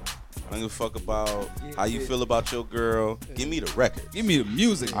hood. I don't give a fuck about how you feel about your girl. Give me the record. Give me the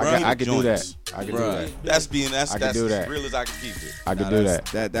music, bro. I can do that. I can do Bruh. that. That's I can do as that. real as I can keep it. I can do that.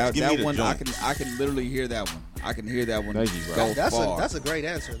 That Give me the one joints. I can literally hear that one. I can hear that one. Thank you, bro. Go far. That's a great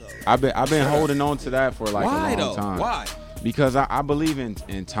answer though. I've been holding on to that for like Why a long though? time. Why? Because I believe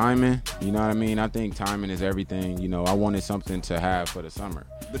in timing. You know what I mean? I think timing is everything. You know, I wanted something to have for the summer.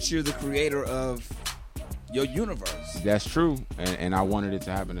 But you're the creator of your universe. That's true, and I wanted it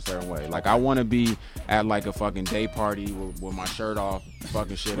to happen a certain way. Like I want to be at like a fucking day party with my shirt off,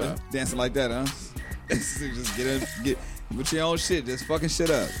 fucking shit up. Dancing like that, huh? Just get with your own shit. Just fucking shit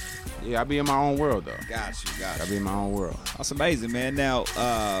up. Yeah, I be in my own world though. Got you. I be in my own world. That's amazing, man. Now,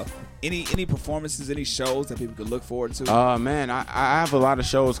 any performances, any shows that people could look forward to? Man, I have a lot of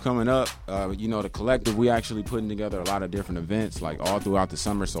shows coming up. You know, the Collective, we actually putting together a lot of different events, like all throughout the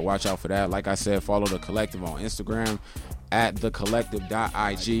summer. So watch out for that. Like I said, follow the Collective on Instagram at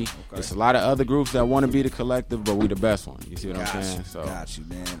thecollective.ig. There's a lot of other groups that want to be the Collective, but we the best one. You see what I'm saying? So Got you,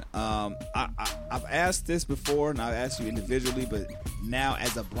 man. I've asked this before, and I've asked you individually, but now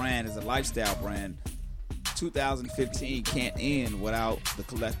as a brand, as a lifestyle brand, 2015 can't end without the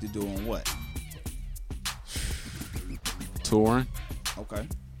Collective doing what? touring. Okay.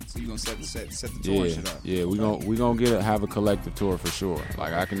 So you gonna set the tour shit up? Yeah, we gonna have a Collective tour for sure.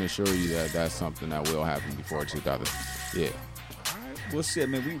 Like I can assure you that that's something that will happen before 2000. Yeah. Well, shit,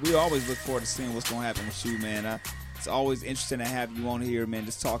 man. We always look forward to seeing what's gonna happen with you, man. It's always interesting to have you on here, man.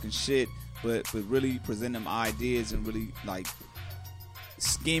 Just talking shit, but really presenting them ideas and really like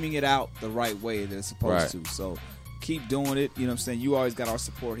scheming it out the right way that it's supposed to. So keep doing it. You know what I'm saying? You always got our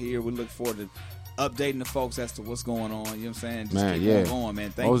support here. We look forward to updating the folks as to what's going on. You know what I'm saying? Just Man, keep yeah. on going,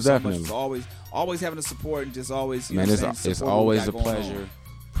 man. Thank Most you so definitely. much for always having the support and just always. You Man, know it's what I'm saying, support always what a we got going pleasure. on.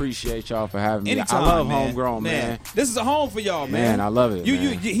 Appreciate y'all for having me. Anytime, I love man. Homegrown, man. This is a home for y'all, man. Man, I love it,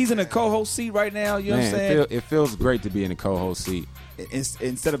 man. He's in a co-host seat right now. You know what I'm Man, saying? it feels great to be in the co-host seat.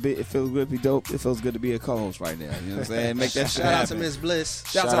 Instead of it feels good to be dope, it feels good to be a co-host right now. You know what I'm saying? Make that shit Shout out happen. to Miss Bliss.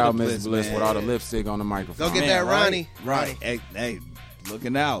 Shout out to Miss Bliss man. with all the lipstick on the microphone. Go get that Ronnie. Right. Hey,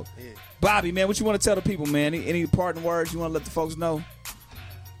 looking out. Yeah. Bobby, man, what you want to tell the people, man? Any parting words you want to let the folks know?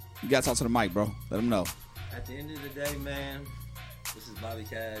 You got to talk to the mic, bro. Let them know. At the end of the day, man, this is Bobby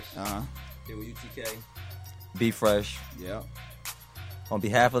Cash. Here with UTK. Be fresh. Yeah. On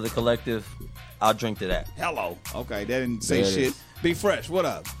behalf of the collective, I'll drink to that. Hello. Okay, that didn't say There it shit. is. Be fresh. What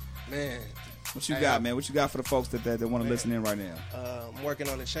up? Man. What you got, man? What you got for the folks that want to listen in right now? I'm working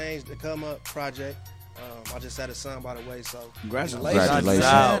on the Change to Come Up project. I just had a son, by the way, so Congratulations.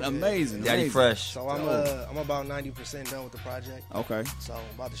 Man. Amazing. Daddy fresh. So I'm about 90% done with the project. Okay. So I'm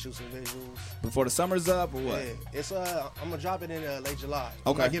about to shoot some visuals. Before the summer's up or what? Yeah, it's I'm gonna drop it in late July.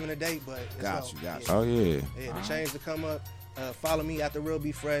 Okay. I'm not giving a date, but it's Got you. Oh, yeah. Yeah, the Change to Come Up. Follow me at The Real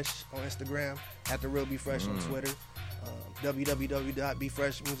Be Fresh on Instagram, at The Real Be Fresh on Twitter,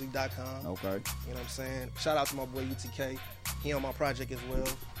 www.befreshmusic.com. Okay. You know what I'm saying? Shout out to my boy UTK. He on my project as well.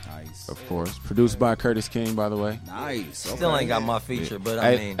 Nice. Of course. Produced by Curtis King, by the way. Nice. Still ain't got my feature, but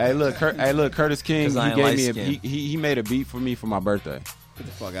I mean. Hey, look, Curtis King, 'Cause I he ain't gave me light-skinned. he made a beat for me for my birthday. Get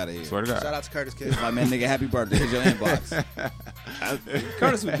the fuck out of here. Swear to God. Shout out to Curtis King. Like, man, nigga, happy birthday. Here's your inbox.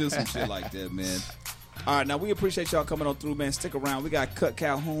 Curtis would do some shit like that, man. All right, now we appreciate y'all coming on through, man. Stick around. We got Cut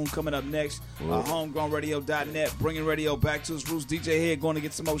Calhoun coming up next. HomegrownRadio.net, bringing radio back to its roots. DJ Head going to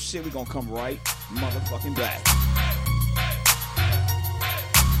get some more shit. We going to come right motherfucking back.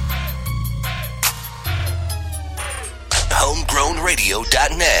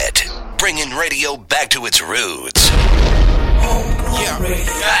 HomegrownRadio.net, bringing radio back to its roots. Yeah.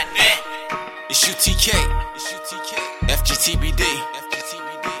 It's UTK. FGTBD.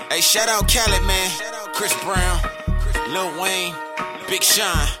 Hey, shout out Khaled, man. Chris Brown. Lil Wayne. Big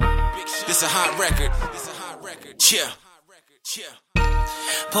Sean. This a hot record. Yeah.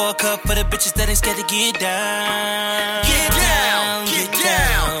 Pour a cup for the bitches that ain't scared to get down. Get down.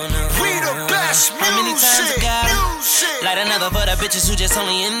 We the best music. How many times I got light another for the bitches who just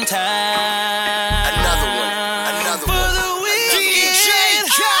only in time. Another one. For the weekend. DJ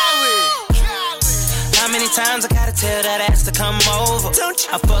Khaled. How many times I gotta tell that ass to come over?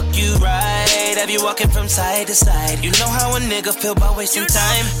 I fuck you right, have you walking from side to side. You know how a nigga feel about wasting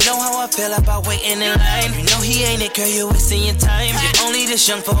time. Know how I feel about waiting in line. You know he ain't it, girl, you're wasting your time. You're only this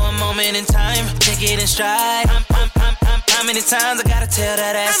young for a moment in time. Take it in stride. How many times I gotta tell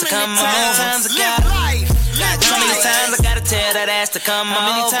that ass to come over? How many times I gotta tell that ass to come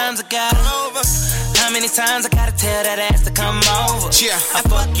over? How many times I gotta tell that ass to come over? Yeah. I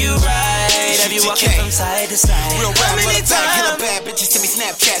fuck you right, have you walking from side to side. Real How rap, many motherfucker, killer times? bad bitches send me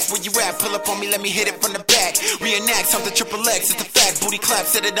Snapchats. Where you at? Pull up on me, let me hit it from the back. Reenact something triple X, it's a fact. Booty clap,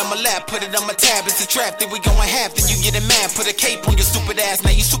 set it on my lap, put it on my tab. It's a trap, then we going half, then you getting mad. Put a cape on your stupid ass,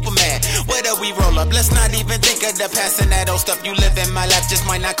 now you super mad. Where do we roll up? Let's not even think of the passing that old stuff. You live in my life, just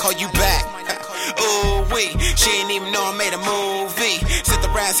might not call you back. Ooh, wee, she ain't even know I made a movie. Sent the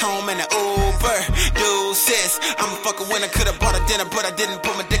ass home in an Uber. Dude, sis, I'm a fucking winner. Could've bought a dinner, but I didn't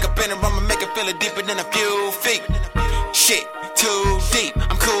put my dick up in it. I'ma make it feel it deeper than a few feet. Shit, too deep.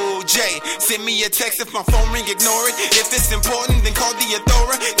 I'm Cool J. Send me a text if my phone ring, ignore it. If it's important, then call the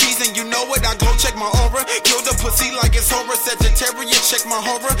authorities. And you know it, I go check my aura. Kill the pussy like it's horror. Sagittarius, check my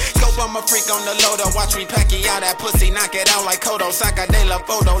horror. Scope, I'm a freak on the loader. Watch me pack it out that pussy, knock it out like Kodo. Saca de la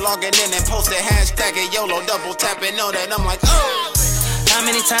photo, logging in and post it. Hashtag it YOLO, double tapping, know that I'm like, oh. How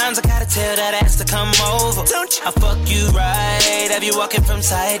many times I gotta tell that ass to come over? I fuck you right, have you walking from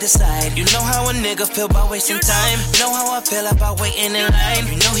side to side. You know how a nigga feel about wasting time. Know how I feel about waiting in line.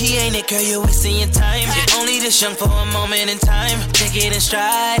 You know he ain't it, girl, you're wasting your time. You're only this young for a moment in time. Take it in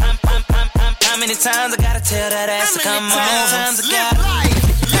stride. How many times I gotta tell that ass to come over? How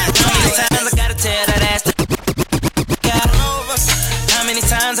many times I gotta tell that ass to How many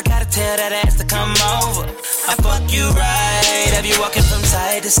times I gotta tell that ass to come over? I fuck you right, have you walking from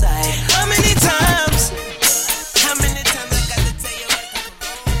side to side? How many times? How many times I gotta tell you ass to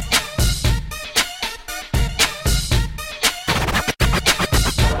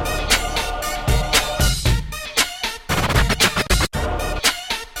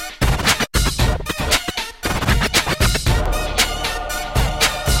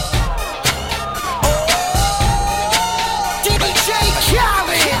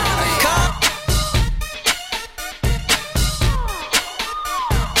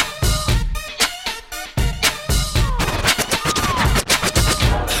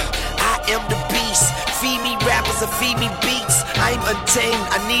to feed me beats. I'm untamed,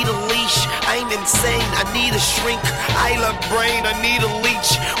 I need a leash. I'm insane, I need a shrink. I love brain, I need a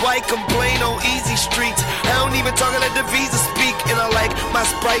leech. Why complain on easy streets? I don't even talk, I let the visa speak. And I like my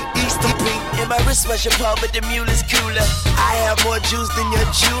Sprite Easter pink. And my wristwatch your paw, but the mule is cooler. I have more juice than your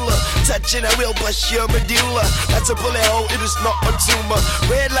jeweler. Touching, I will bust your medulla. That's a bullet hole, it is not a tumor.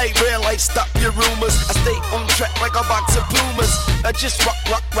 Red light, stop your rumors. I stay on track like a box of Pumas. I just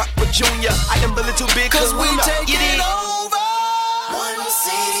rock with Junior. I am the little big Cause we kahuna. take Get it in. over. One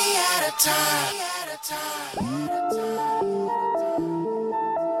city at a time.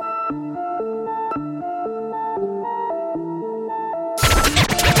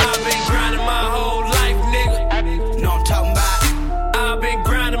 I've been grinding my whole life, nigga. Know I'm talking about. I've been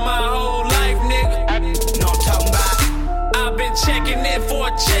grinding my whole life, nigga. Know I'm talking about. I've been checking in for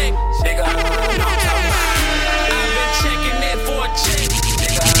a check, nigga. Know I'm talking about. I've been checking in for a check,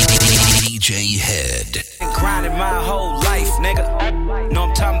 nigga. DJ Head. Been grinding my whole life, nigga. Know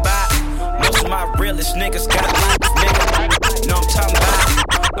I'm talking about. Most of my realest niggas got life, nigga. Know I'm talking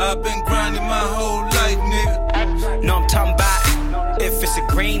about. I've been grinding my whole life, nigga. Know I'm talking about. If it's a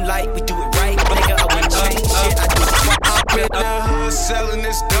green light, we do it right, nigga. I wouldn't change shit, I do it twice. I've been out here selling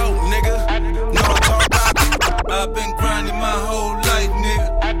this dope, nigga. Know I'm talking about. I've been grinding my whole life, nigga.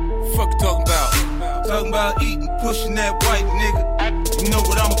 Fuck you talking about? Talking about eating, pushing that white, nigga. You know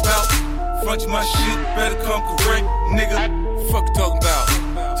what I'm about. Front my shit, better come correct, nigga. Fuck you talking about?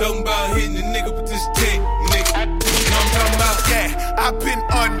 Talking about hitting the nigga with this dick, nigga. You know what I'm talking about? Yeah, I've been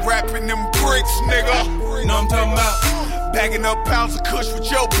unwrapping them bricks, nigga. You know what I'm talking about? Bagging up pounds of kush with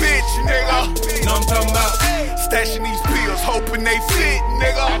your bitch, nigga. You know what I'm talking about? Stashing these pills, hoping they fit,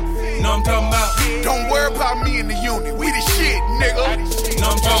 nigga. You know what I'm talking about? Don't worry about me in the unit, we the shit, nigga. You know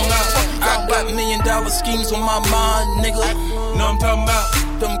what I'm talking about? I got $1 million schemes on my mind, nigga. You know what I'm talking about?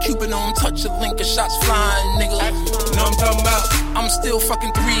 Them Cupid on touch a link and shots flying, nigga. You know what I'm talking about? I'm still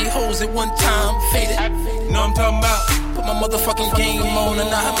fucking 3 hoes at one time, faded. You know what I'm talking about? Put my motherfucking game on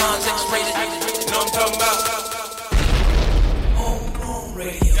and now her mind's X-rated. You know what I'm talking about?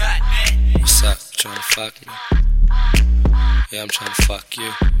 What's up? You tryna fuck me? Yeah, I'm tryna fuck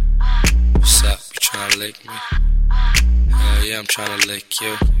you. What's up? You tryna lick me? Hell yeah, I'm tryna lick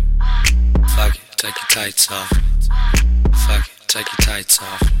you. Fuck it, take your tights off. Fuck it, take your tights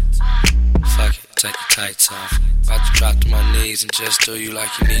off. Fuck it, take your tights off. About to drop to my knees and just do you like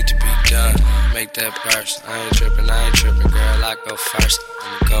you need to be done. Make that burst. I ain't trippin', girl, I go first.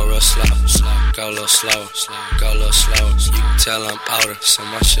 I'ma go real slow, go a little slow, go a little slow. You can tell I'm older, so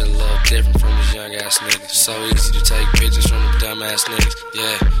my shit a little different from these young ass niggas. So easy to take pictures from the dumb ass niggas.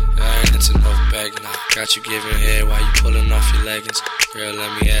 Yeah, I ain't into no begging. Got you giving head while you pulling off your leggings. Girl,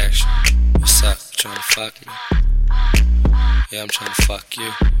 let me ask you, what's up? You tryna fuck me? Yeah, I'm tryna fuck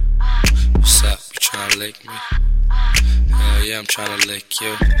you. What's up? You tryna lick me? Hell yeah, I'm tryna lick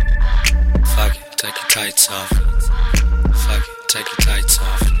you. Fuck it, take your tights off. Fuck it, take your tights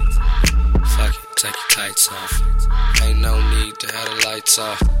off. Fuck it, take your tights off. Ain't no need to have the lights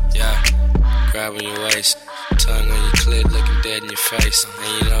off. Yeah, grabbing your waist, tongue on your clit, looking dead in your face.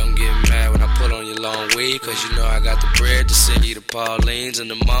 And you don't get mad when I put on your long weed, cause you know I got the bread to send you to Pauline's in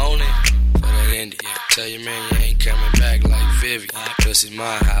the morning. For that Indy, yeah. Tell your man you ain't coming back like Vivi. This is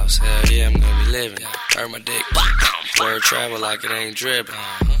my house, hell yeah, I'm gonna be living. Hurt my dick, word travel like it ain't dripping.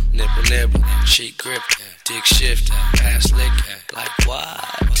 Nipple, cheek grip, dick shift, ass lick, like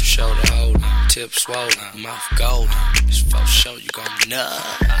what? Shoulder hold, tip swollen, mouth golden. This for sure you gon' be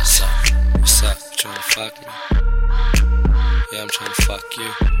nuts. So, what's up? You tryna fuck me? Yeah, I'm tryna fuck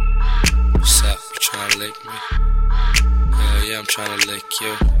you. What's up? You tryna lick me? Hell yeah, I'm tryna lick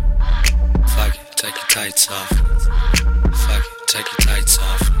you. Fuck it, take your tights off. Fuck it, take your tights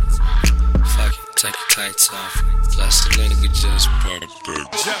off. Fuck it, take your tights off. Plus the nigga could just put a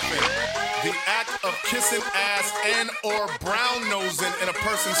dick. Jeffin', the act of kissing ass and or brown nosing in a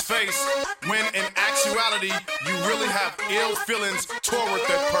person's face when in actuality you really have ill feelings toward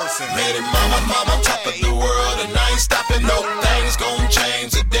that person. Made it mama, top of the world and I ain't stopping. No things gon'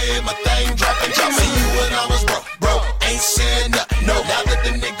 change the day my thing dropping. You when I was broke, ain't saying nothing. No, now that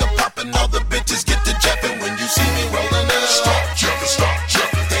the nigga poppin', all the bitches get to jeffin'. When you see me rollin' up, stop jumpin',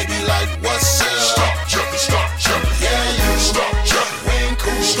 they be like, what's up? Stop jumpin', yeah, you stop jumpin', we ain't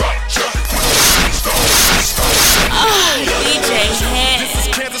cool, stop jumpin'. DJ Head. This is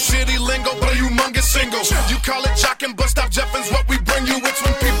Kansas City lingo, but a humongous single. You call it jockin', but stop jeffins. What we bring you, it's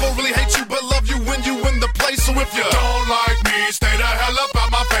when people really hate you but love you when you in the place. So if you don't like me, stay the hell up out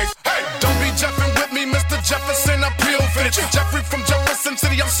my face. Hey, don't be jeffin' with me, Mr. Jefferson. Appeal finish. Jeffrey from Jefferson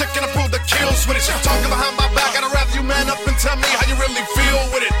City, I'm sick and I pull the kills with it. Talking behind my back, I'd rather you man up and tell me how you really feel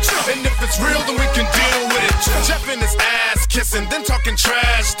with it. And if it's real, then we can deal with it. Jeff in his ass kissing, then talking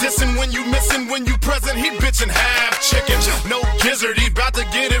trash. Dissing when you missing, when you present, he bitching half chicken. No gizzard, he bout to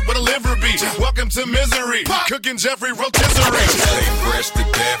get it with a liver beat. Welcome to misery, cooking Jeffrey rotisserie. They fresh to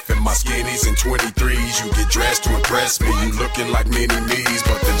death in my skinnies and 23s. You get dressed to impress me, you looking like mini me's.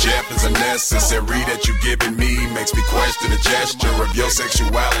 But the Jeff is unnecessary that you giving me makes me question the gesture of your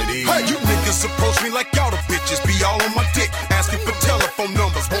sexuality. Hey, you niggas approach me like y'all the bitches be all on my dick, asking for telephone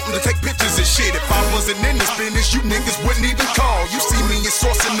numbers, wanting to take pictures and shit. If I wasn't in this business, you niggas wouldn't even call. You see me in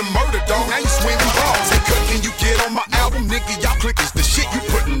source in the murder, dog. Now you swinging balls. Hey, cut, can you get on my album, nigga? Y'all click is the shit. You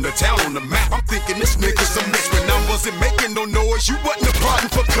putting the town on the map. I'm thinking this nigga's a mix. When I wasn't making no noise, you wasn't applauding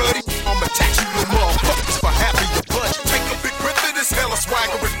for Cuddy. I'ma tax you the motherfuckers for half of your budget. Take a big whiff of this hella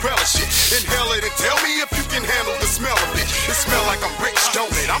swagger and relish it. Inhale it and tell me if you can handle the smell of it. It smell like I'm rich,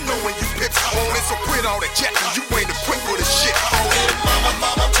 don't it? I'm knowing you pips on it, so quit all that jacking. You ain't equipped with this shit on it.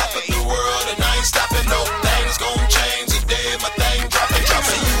 Mama, top of the world and I ain't stopping. No things gon' change today. My thing dropping.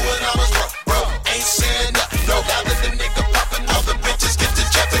 You when I was broke, ain't saying nothing. No, now that the nigga popping, all the bitches get to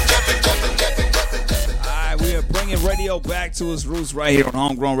japping. All right, we are bringing radio back to its roots right here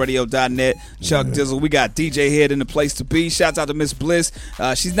on homegrownradio.net. Chuck Dizzle, we got DJ Head in the place to be. Shouts out to Miss Bliss.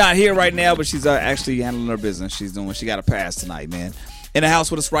 She's not here right now, but she's actually handling her business. She got a pass tonight, man. In the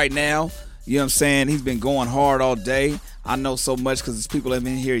house with us right now. You know what I'm saying? He's been going hard all day. I know so much because there's people that have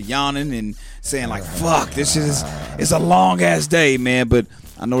been here yawning and saying like, fuck, this is it's a long-ass day, man. But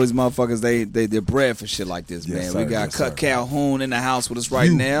I know these motherfuckers, they're bred for shit like this, man. We got Cut Calhoun in the house with us right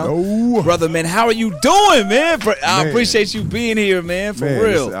now. Brother, man, how are you doing, man? I appreciate you being here, man, for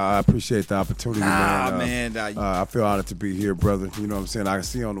real. I appreciate the opportunity, man. I feel honored to be here, brother. You know what I'm saying? I can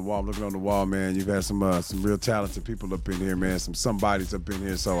see on the wall, looking on the wall, man, you've had some real talented people up in here, man, some somebodies up in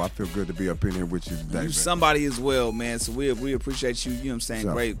here, so I feel good to be up in here with you today, man. You're somebody as well, man, so we appreciate you, you know what I'm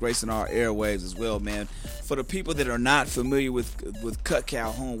saying, gracing our airwaves as well, man. For the people that are not familiar with Cut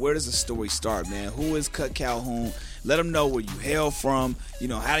Calhoun, where does the story start, man? Who is Cut Calhoun? Let them know where you hail from. You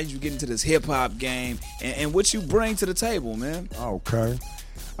know, how did you get into this hip-hop game? And what you bring to the table, man. Okay.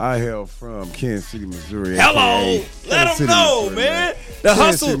 I hail from Kansas City, Missouri. Hello! Let them know, Missouri, man. The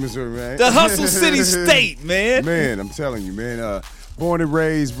hustle, City, Missouri, man. The hustle city state, man. Man, I'm telling you, man. Born and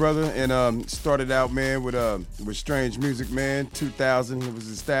raised, brother, and started out, man, with Strange Music, man. 2000, it was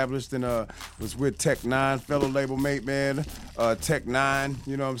established, and was with Tech 9, fellow label mate, man. Tech 9,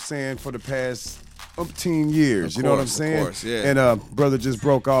 you know what I'm saying, for the past umpteen years, you know what I'm saying? Of course, yeah. And brother just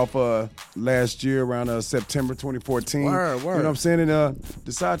broke off last year around September 2014. Word. You know what I'm saying? And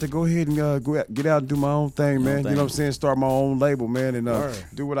decided to go ahead and get out and do my own thing, man. You know what I'm saying? Start my own label, man, and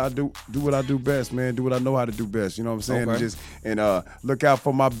do what I do best, man. Do what I know how to do best. You know what I'm saying? Okay. And look out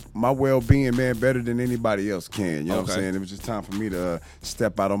for my well-being, man, better than anybody else can. You know what I'm saying? It was just time for me to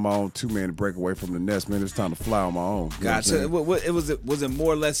step out on my own too, man, to break away from the nest, man. It was time to fly on my own. Gotcha. Was it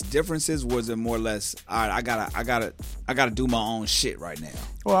more or less differences? Was it more or less, all right, I gotta do my own shit right now?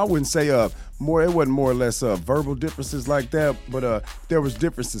 Well, I wouldn't say it wasn't more or less verbal differences like that, but there was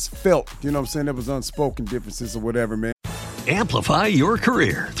differences felt. You know what I'm saying? There was unspoken differences or whatever, man. Amplify your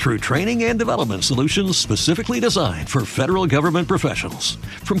career through training and development solutions specifically designed for federal government professionals.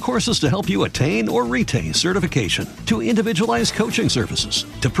 From courses to help you attain or retain certification, to individualized coaching services,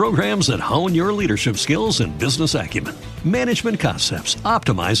 to programs that hone your leadership skills and business acumen, Management Concepts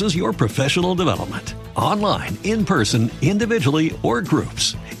optimizes your professional development. Online, in person, individually, or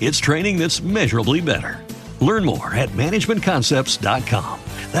groups, it's training that's measurably better. Learn more at managementconcepts.com.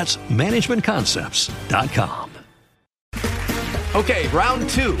 That's managementconcepts.com. Okay, round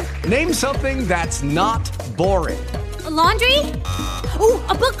two. Name something that's not boring. A laundry? Ooh,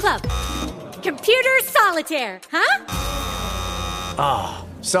 a book club. Computer solitaire, huh? Ah,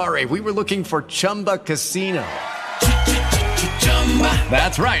 sorry, we were looking for Chumba Casino.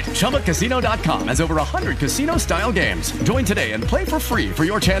 That's right, ChumbaCasino.com has over 100 casino-style games. Join today and play for free for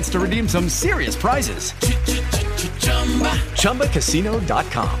your chance to redeem some serious prizes.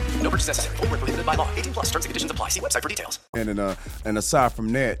 ChumbaCasino.com. No purchase necessary. Void where prohibited by law. 18+ terms and conditions apply. See website for details. And aside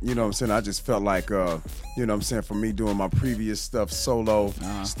from that, you know what I'm saying, I just felt like, you know what I'm saying, for me doing my previous stuff solo,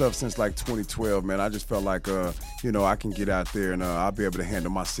 stuff since like 2012, man, I just felt like, you know, I can get out there and I'll be able to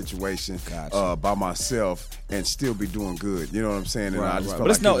handle my situation by myself and still be doing good. You know what I'm saying? And I just felt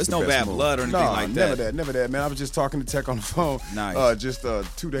but it's no bad blood or anything like that. Never that, man. I was just talking to Tech on the phone just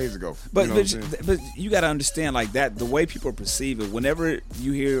 2 days ago. But you know but you got to understand, like, that the way people perceive it, whenever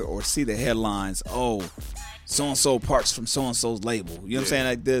you hear or see the headlines, oh, so-and-so parts from so-and-so's label. You know what I'm saying?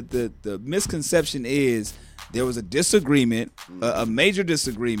 Like, the misconception is there was a disagreement, a major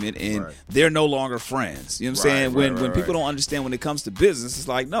disagreement, and they're no longer friends. You know what I'm saying? When people don't understand when it comes to business, it's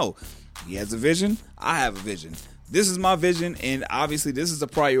like, no, He has a vision. I have a vision. This is my vision, and obviously this is a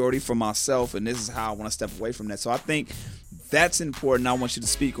priority for myself, and this is how I want to step away from that. So I think that's important. I want you to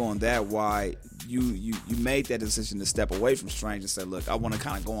speak on that, why you made that decision to step away from Strange and say, look, I want to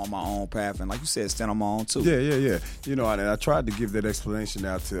kind of go on my own path, and like you said, stand on my own too. Yeah. You know, and I tried to give that explanation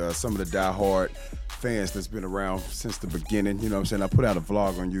out to some of the diehard fans that's been around since the beginning. You know what I'm saying? I put out a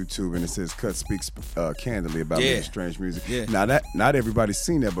vlog on YouTube, and it says Cut Speaks Candidly about making strange music. Yeah. Now, that not everybody's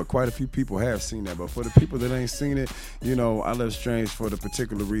seen that, but quite a few people have seen that. But for the people that ain't seen it, you know, I left Strange for the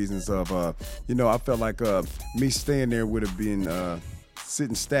particular reasons of, you know, I felt like me staying there would have been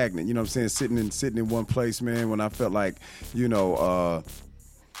sitting stagnant. You know what I'm saying? Sitting in one place, man, when I felt like, you know,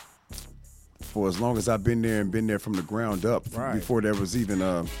 for as long as I've been there and been there from the ground up, before there was even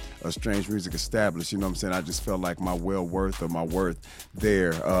a Strange Music established, you know what I'm saying? I just felt like my well-worth or my worth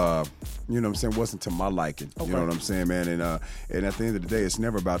there, you know what I'm saying, wasn't to my liking. Okay. You know what I'm saying, man? And at the end of the day, it's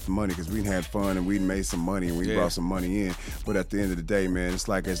never about the money, because we had fun and we made some money and we brought some money in. But at the end of the day, man, it's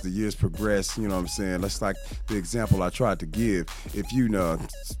like as the years progress, you know what I'm saying, that's like the example I tried to give. If you know,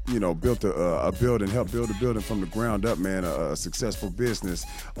 built a building, helped build a building from the ground up, man, a successful business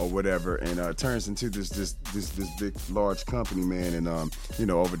or whatever, and it turns into this big, large company, man, and you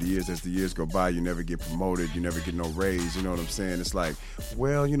know, over the years, as the years go by, you never get promoted, you never get no raise, you know what I'm saying? It's like,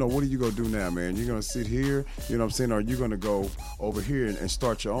 well, you know, what are you gonna do now, man? You're gonna sit here, you know what I'm saying, or are you gonna go over here and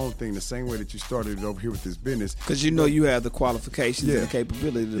start your own thing the same way that you started it over here with this business? Because you know you have the qualifications and the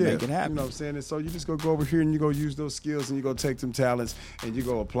capability to make it happen. You know what I'm saying? And so you just go over here and you go use those skills and you go take them talents and you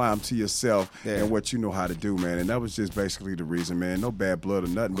go apply them to yourself and what you know how to do, man. And that was just basically the reason, man. No bad blood or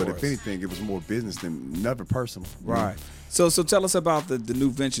nothing, but if anything, it was more business than never personal. Right. So tell us about the new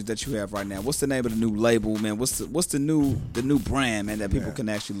ventures that you have right now. What's the name of the new label, man? What's the new brand, man, that people can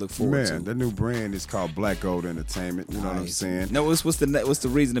actually look forward to? Man, the new brand is called Black Gold Entertainment. You know what I'm saying? No, what's the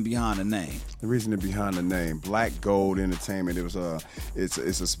reasoning behind the name? The reasoning behind the name, Black Gold Entertainment. It was it's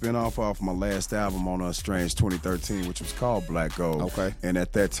a spinoff off my last album on Strange 2013, which was called Black Gold. Okay. And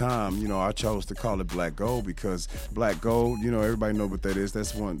at that time, you know, I chose to call it Black Gold because Black Gold, you know, everybody know what that is.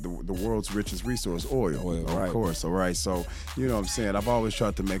 That's the world's richest resource, oil. Of course. All right. So, you know what I'm saying? I've always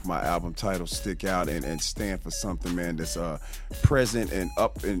tried to make my album title stick out and stand for something, man, that's present and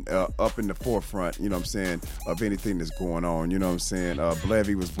up in the forefront, you know what I'm saying, of anything that's going on. You know what I'm saying?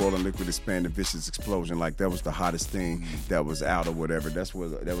 Blevy was Boiling Liquid Expanding Vicious Explosion. Like, that was the hottest thing that was out or whatever. That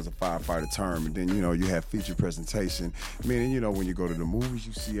was a firefighter term. And then, you know, you have feature presentation. Meaning, you know, when you go to the movies,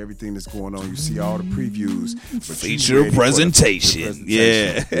 you see everything that's going on. You see all the previews. Feature presentation.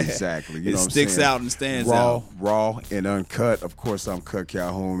 Yeah. Exactly. You know what I'm sticks saying? out and stands out. Raw and uncut. Of course, I'm Cut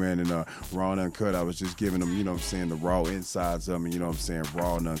Calhoun, man, and raw and uncut. I was just giving them, you know what I'm saying, the raw insides of me, you know what I'm saying,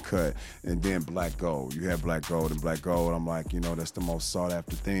 raw and uncut. And then Black Gold. You have Black Gold and Black Gold. I'm like, you know, that's the most sought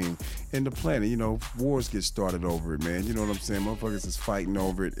after thing in the planet. You know, wars get started over it, man. You know what I'm saying? Motherfuckers is fighting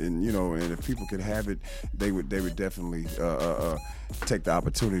over it, and you know, and if people could have it, they would definitely take the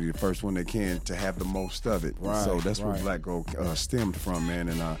opportunity, the first one they can, to have the most of it. Right, so that's where Black Gold stemmed from, man.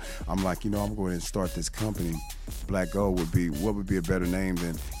 And I'm like, you know, I'm going to start this company. Black Gold would be a better name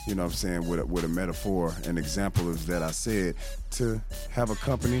than, you know what I'm saying, with a metaphor. An example is that I said to have a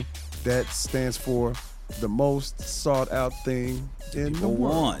company that stands for the most sought out thing in the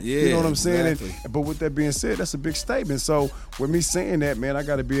world. Yeah, you know what I'm saying? Exactly. But with that being said, that's a big statement. So with me saying that, man, I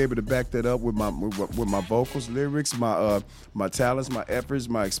got to be able to back that up with my vocals, lyrics, my talents, my efforts,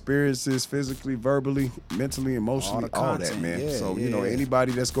 my experiences, physically, verbally, mentally, emotionally, all that, man. Yeah, so you know,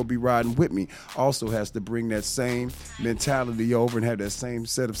 anybody that's gonna be riding with me also has to bring that same mentality over and have that same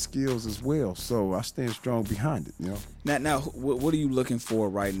set of skills as well. So I stand strong behind it. You know. Now, what are you looking for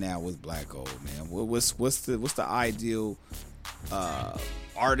right now with Black Gold, man? What's the ideal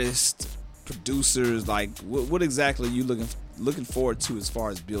artist, producers, like what exactly are you looking forward to as far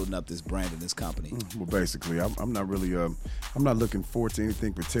as building up this brand and this company? Well, basically, I'm not really I'm not looking forward to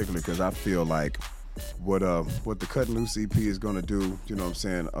anything particular, because I feel like what the Cut and Loose EP is going to do, you know what I'm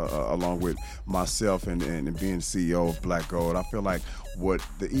saying, along with myself and being CEO of Black Gold, I feel like what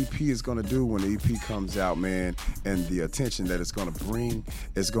the EP is going to do when the EP comes out, man, and the attention that it's going to bring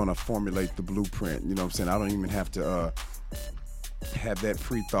is going to formulate the blueprint. You know what I'm saying? I don't even have to have that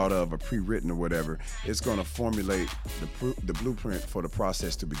pre-thought of or pre-written or whatever. It's going to formulate the blueprint for the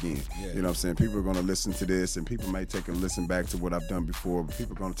process to begin. Yeah. You know what I'm saying? People are going to listen to this, and people may take a listen back to what I've done before, but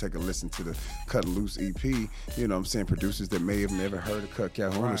people are going to take a listen to the Cut and Loose EP. You know what I'm saying? Producers that may have never heard of Cut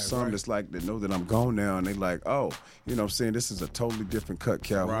Calhoun, or some that's like, that know that I'm gone now, and they like, oh, you know what I'm saying? This is a totally different Cut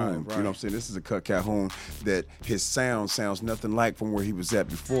Calhoun. Right. You know what I'm saying? This is a Cut Calhoun that his sound sounds nothing like from where he was at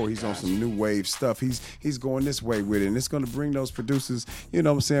before. He's on some new wave stuff. He's going this way with it, and it's going to bring those producers producers, you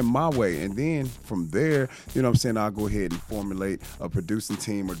know what I'm saying, my way. And then from there, you know what I'm saying, I'll go ahead and formulate a producing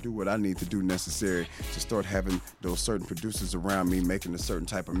team or do what I need to do necessary to start having those certain producers around me making a certain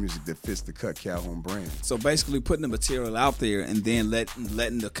type of music that fits the Cut Calhoun brand. So basically putting the material out there and then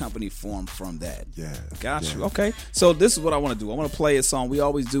letting the company form from that. Yeah. Got you. Okay. So this is what I want to do. I want to play a song we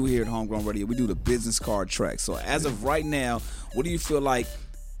always do here at Homegrown Radio. We do the business card track. So as of right now, what do you feel like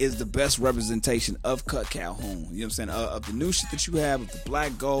is the best representation of Cut Calhoun? You know what I'm saying? Of the new shit that you have, of the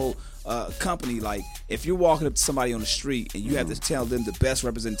Black Gold company. Like, if you're walking up to somebody on the street and you have to tell them the best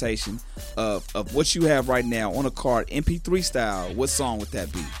representation of what you have right now on a card, MP3 style, what song would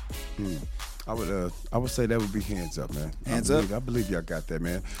that be? I would say that would be Hands Up, man. Hands Up? I believe y'all got that,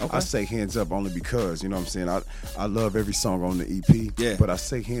 man. Okay. I say Hands Up only because, you know what I'm saying, I love every song on the EP. Yeah. But I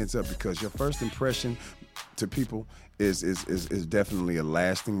say Hands Up because your first impression to people is definitely a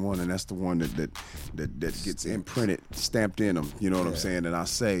lasting one, and that's the one that gets imprinted, stamped in them. You know what I'm saying? And I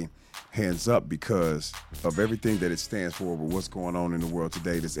say Hands Up because of everything that it stands for, with what's going on in the world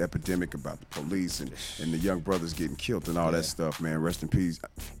today, this epidemic about the police and the young brothers getting killed and all that stuff, man. Rest in peace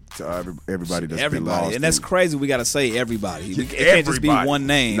to everybody that's been lost. And that's crazy. We got to say everybody. It can't just be one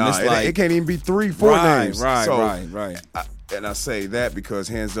name. Nah, it can't even be 3-4 names. Right. And I say that because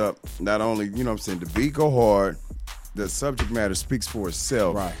Hands Up, not only, you know what I'm saying, the beat go hard, the subject matter speaks for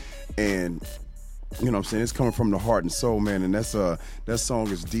itself. Right. And you know what I'm saying, it's coming from the heart and soul, man. And that song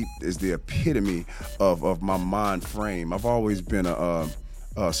is deep, is the epitome of my mind frame. I've always been a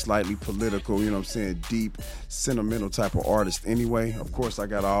slightly political, you know what I'm saying, deep, sentimental type of artist anyway. Of course, I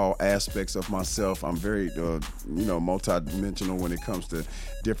got all aspects of myself. I'm very, multidimensional when it comes to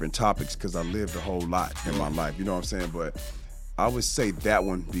different topics because I lived a whole lot in my life, you know what I'm saying? But I would say that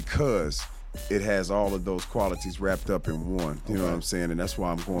one because it has all of those qualities wrapped up in one. You know what I'm saying? And that's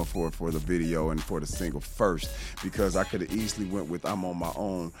why I'm going for it for the video and for the single first, because I could have easily went with I'm on my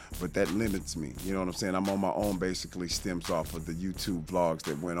own, but that limits me. You know what I'm saying? I'm on my own basically stems off of the YouTube vlogs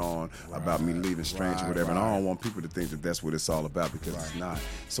that went on about me leaving Strange or whatever. And I don't want people to think that that's what it's all about because it's not.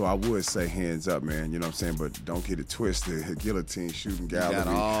 So I would say Hands Up, man. You know what I'm saying? But don't get it twisted. Guillotine, shooting gallery,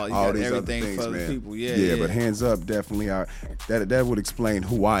 all these other things, man. People. Yeah, but Hands Up definitely that would explain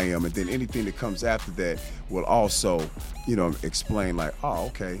who I am, and then anything that comes after that will also, explain like, oh,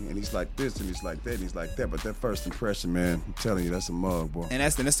 okay, and he's like this, and he's like that, and he's like that. But that first impression, man, I'm telling you, that's a mug, boy. And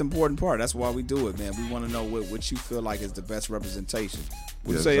that's the important part. That's why we do it, man. We want to know what you feel like is the best representation.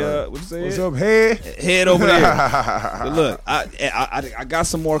 What'd you say? What's up, Head? Head over there. But look, I got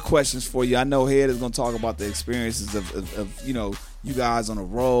some more questions for you. I know Head is going to talk about the experiences of you guys on the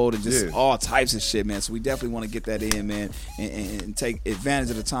road and just all types of shit, man. So we definitely want to get that in, man, and take advantage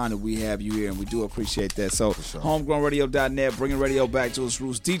of the time that we have you here, and we do appreciate that. So homegrownradio.net, bringing radio back to its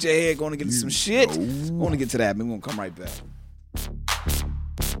roots. DJ Head going to get into some shit. We're going to get to that, man. We're going to come right back.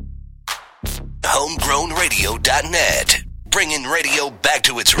 Homegrownradio.net, bringing radio back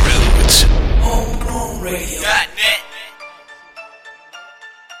to its roots. Homegrownradio.net.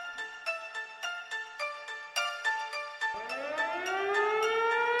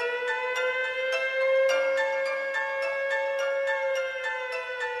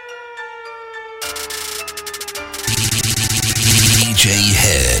 DJ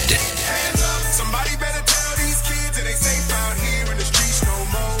Head. Hands up, somebody better tell these kids that they safe out here in the streets no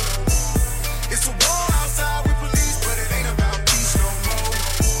more. It's a war outside with police, but it ain't about peace no more.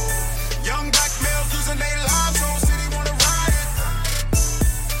 Young black males losing their lives, whole city wanna riot.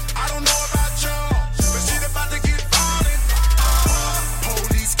 I don't know about y'all, but shit about to get violent.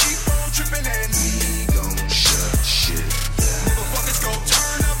 Police keep on tripping and we gon' shut shit down. Motherfuckers gon'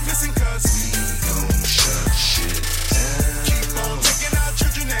 turn up missing cause we gon' shut shit down. Keep on taking our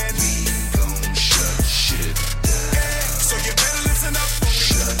children and we gon' shut shit down. So you better listen up for me.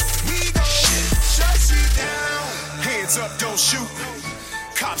 We gon' shut shit down. Hands up, don't shoot.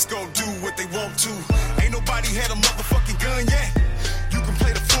 Cops gon' do what they want to. Ain't nobody had a motherfucking gun yet. You can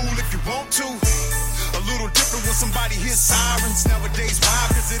play the fool if you want to. A little different when somebody hears sirens. Nowadays, why?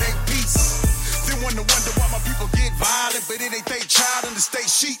 Cause it ain't peace. Then wonder why my people get violent, but it ain't they child in the state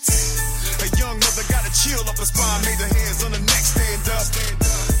sheets. A young mother got a chill up her spine, made her hands on her neck stand up.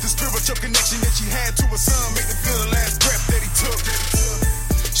 The spiritual connection that she had to her son made her feel the last breath that he took.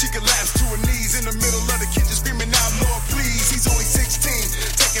 She collapsed to her knees in the middle of the kitchen screaming out, Lord, please. He's only 16,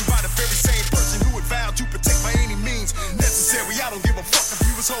 taken by the very same person who had vowed to protect by any means necessary. I don't give a fuck if you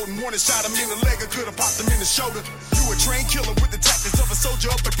was holding one and shot him in the leg or could have popped him in the shoulder. You a trained killer with the tactics of a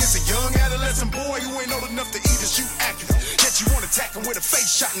soldier up against a young adolescent boy who ain't old enough to either shoot accurate. Yet you wanna attack him with a face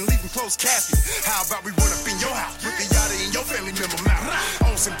shot and leave him closed casket. How about we run up in your house with the yada in your family member mouth?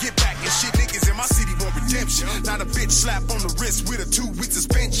 On some get back and shit, niggas in my city want redemption. Not a bitch slap on the wrist with a 2-week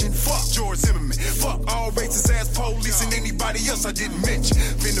suspension. Fuck George Zimmerman. Fuck all racist ass police and anybody else I didn't mention.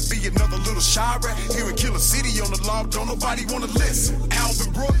 Finna be another little Shira here in Killer City on the law. Don't nobody wanna listen.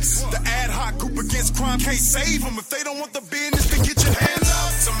 Alvin Brooks, the ad hoc group against crime can't save them. If they don't want the business, then get your hands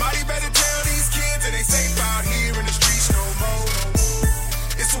up. Somebody better tell these kids that they safe out here in the streets no more.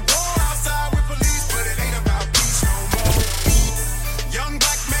 It's a war outside with police, but it ain't about peace no more. Young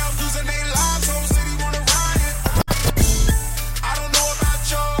black males losing their lives, whole city wanna riot. I don't know about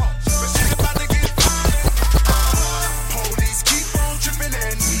y'all, but shit about to get violent. Police keep on tripping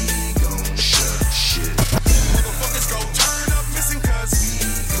and we gon' shut shit down. Motherfuckers go turn up missing cause we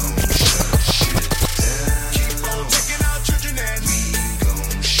gon' shut shit down. Keep on taking our children and we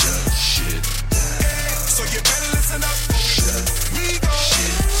gon' shut shit down. So you better listen up. We gon'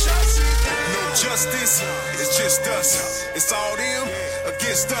 shut shit down. No justice, it's just us. It's all them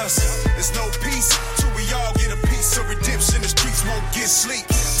against us. There's no peace till we all get a piece of redemption. The streets won't get sleep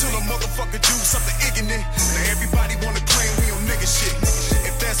till a motherfucker do something ignorant. Now everybody wanna claim we on nigga shit.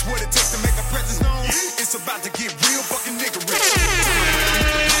 If that's what it takes to make a presence known, it's about to get real fucking nigga rich.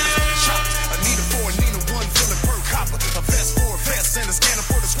 A Nina for a Nina, one feeling per copper. A vest for a vest and a scanner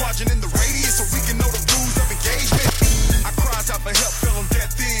for the squadron in the radius so we can know the rules of engagement. I cries out for help, feel on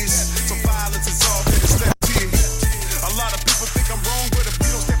death is. So violence is all that is left here. A lot of people think I'm wrong, but if we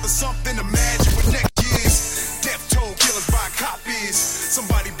don't stand for something, imagine what next is. Death toll killers by copies.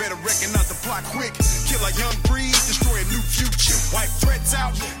 Somebody better recognize the plot quick. Kill a young breed, destroy a new future. Wipe threats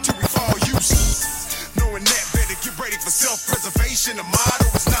out till we fall useless. Knowing that, better get ready for self-preservation. The motto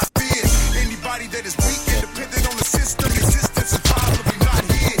is not fear. Anybody that is weak, independent on the system, existence is probably not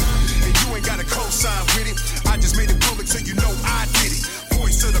here. And you ain't got a cosign with it. I just made it public so you know I did it.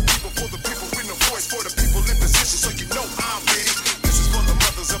 Voice of the people for the people with no voice for the people in position so you know I'm with it. This is for the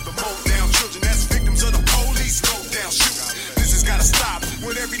mothers of the mowed down children that's victims of the police go down shoot. This has gotta stop.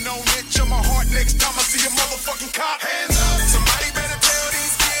 With every known itch on my heart next time I see a motherfucking cop. Hands up. Somebody better tell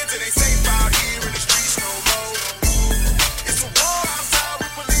these kids that they safe out here in the streets no more. It's a war outside with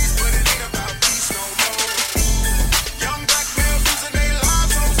police, but it ain't about peace no more. Young black males losing their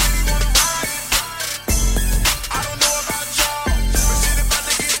lives, whole city wanna riot. I don't know about y'all, but shit about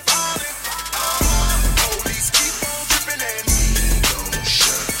to get violent. Police keep on tripping and we gon'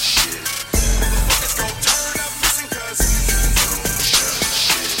 shut shit down. Motherfuckers gon' turn up missing cause we gon' shut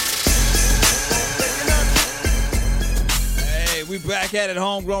shit down. Hey, we back at it,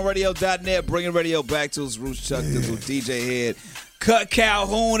 homegrownradio.net, bringing radio back to its roots. Chuck Dizzle, DJ Head, Cut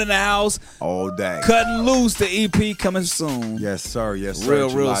Calhoun in the house. All day. Cutting Loose, the EP coming soon. Yes, sir. Yes, sir. Real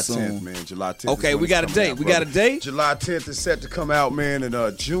July soon. 10th, man. July 10th. Okay, we got a date. We got a date? July 10th is set to come out, man, and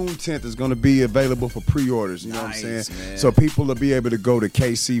June 10th is going to be available for pre-orders. You know what I'm saying? Man. So people will be able to go to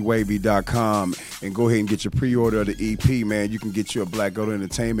kcwavy.com and go ahead and get your pre-order of the EP, man. You can get you a Black Gold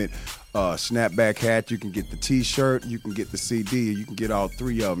Entertainment snapback hat. You can get the T-shirt. You can get the CD. You can get all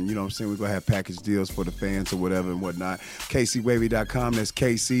three of them. You know what I'm saying? We're going to have package deals for the fans or whatever and whatnot. kcwavy.com. That's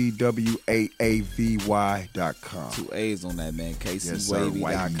kcwavy.com. 2 A's on that, man. Yes, sir.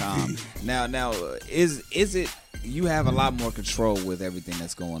 kcwavy.com. Now, is it? You have a lot more control with everything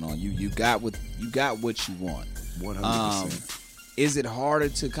that's going on. You got what you want. 100%. Is it harder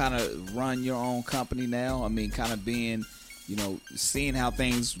to kind of run your own company now? I mean, kind of being, seeing how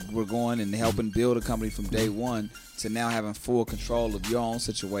things were going and helping build a company from day one to now having full control of your own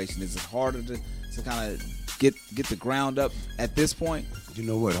situation. Is it harder to kind of get the ground up at this point? You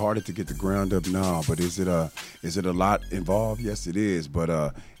know what? Harder to get the ground up now, but is it a lot involved? Yes, it is. But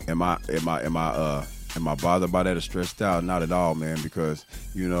am I bothered by that or stressed out? Not at all, man. Because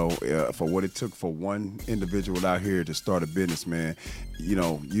for what it took for one individual out here to start a business, man, you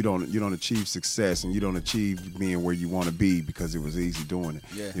don't achieve success and you don't achieve being where you want to be because it was easy doing it.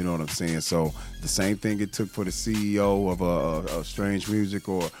 Yeah. You know what I'm saying? So the same thing it took for the CEO of a Strange Music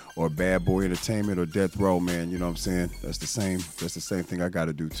or Bad Boy Entertainment or Death Row, man. You know what I'm saying? That's the same thing I got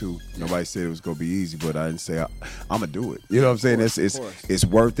to do too. Yeah. Nobody said it was gonna be easy, but I didn't say I'm gonna do it. You know what I'm saying? It's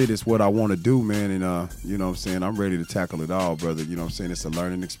worth it. It's what I want to do, man. And you know what I'm saying? I'm ready to tackle it all, brother. You know what I'm saying? It's a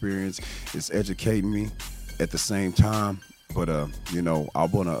learning experience. It's educating me at the same time. But I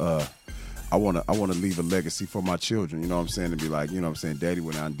wanna leave a legacy for my children, you know what I'm saying, to be like, you know what I'm saying, Daddy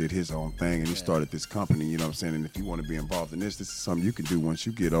went out and did his own thing and he started this company, you know what I'm saying, and if you want to be involved in this is something you can do once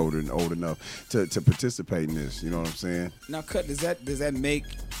you get older and old enough to participate in this, you know what I'm saying? Now, Cut, is that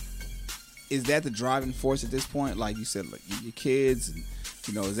the driving force at this point? Like you said, like your kids, and,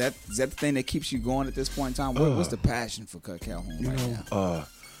 is that the thing that keeps you going at this point in time? What's the passion for Cut Calhoun now?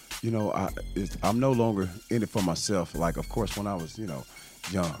 I'm no longer in it for myself. Like, of course, when I was,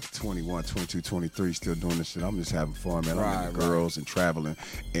 young, 21, 22, 23, still doing this shit. I'm just having fun, man. I'm into girls and traveling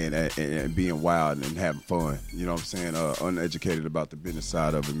and being wild and having fun. You know what I'm saying? Uneducated about the business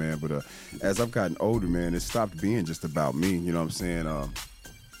side of it, man. But as I've gotten older, man, it stopped being just about me. You know what I'm saying?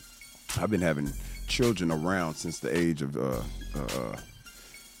 I've been having children around since the age of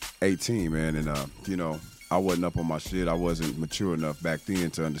 18, man. And, you know, I wasn't up on my shit. I wasn't mature enough back then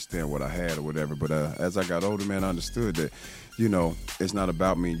to understand what I had or whatever. But as I got older, man, I understood that, you know, it's not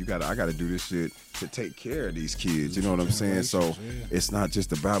about me. I got to do this shit to take care of these kids. You know what I'm saying? So it's not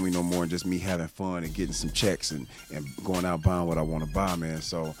just about me no more and just me having fun and getting some checks and going out buying what I want to buy, man.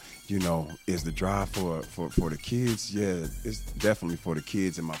 So, you know, is the drive for the kids? Yeah, it's definitely for the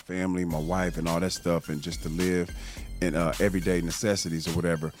kids and my family, my wife and all that stuff, and just to live in everyday necessities or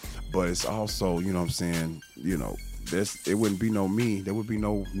whatever. But it's also, you know what I'm saying, you know, it wouldn't be no me. There would be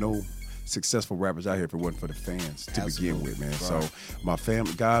no successful rappers out here if it wasn't for the fans to begin with, man. Right. So my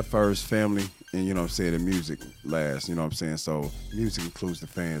family, God first, family, and you know what I'm saying, the music last, you know what I'm saying? So music includes the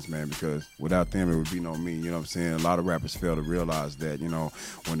fans, man, because without them it would be no me, you know what I'm saying? A lot of rappers fail to realize that, you know,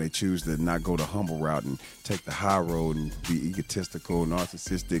 when they choose to not go the humble route and take the high road and be egotistical,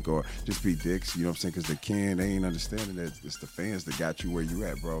 narcissistic, or just be dicks, you know what I'm saying? Because they ain't understanding that it's the fans that got you where you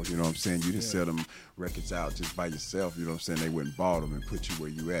at, bro. You know what I'm saying? You didn't sell them records out just by yourself, you know what I'm saying? They wouldn't bought them and put you where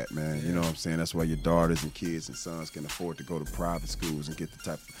you at, man. You know what I'm saying? That's why your daughters and kids and sons can afford to go to private schools and get the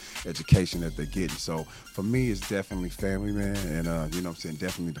type of education that they're getting. So for me, it's definitely family, man, and you know what I'm saying,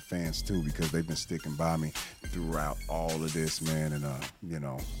 definitely the fans too, because they've been sticking by me throughout all of this, man, and you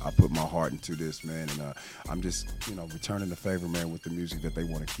know, I put my heart into this, man, and I'm just, you know, returning the favor, man, with the music that they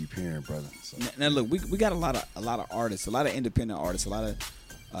want to keep hearing, brother. So. Now look, we got a lot of artists, a lot of independent artists, a lot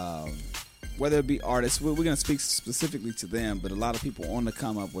of whether it be artists, we're going to speak specifically to them, but a lot of people on the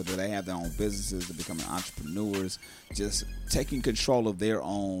come up, whether they have their own businesses, they're becoming entrepreneurs, just taking control of their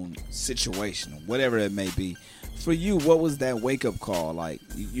own situation, whatever it may be. For you, what was that wake-up call? Like,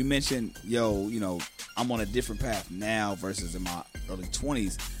 you mentioned, you know, I'm on a different path now versus in my early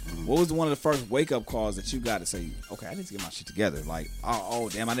 20s. Mm-hmm. What was one of the first wake-up calls that you got to say, okay, I need to get my shit together? Like, oh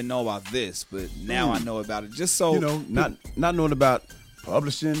damn, I didn't know about this, but now I know about it. Just so... You know, not knowing about...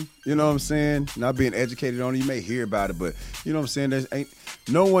 publishing, you know what I'm saying? Not being educated on it. You may hear about it, but you know what I'm saying? There's ain't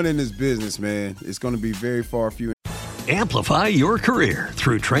no one in this business, man. It's going to be very far few. Amplify your career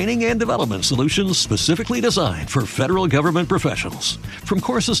through training and development solutions specifically designed for federal government professionals. From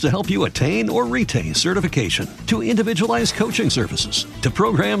courses to help you attain or retain certification, to individualized coaching services, to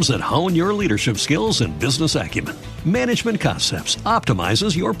programs that hone your leadership skills and business acumen, Management Concepts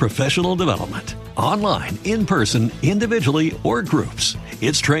optimizes your professional development. Online, in person, individually, or groups,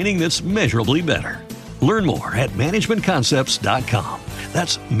 it's training that's measurably better. Learn more at managementconcepts.com.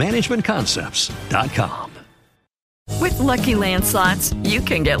 That's managementconcepts.com. With Lucky Land Slots, you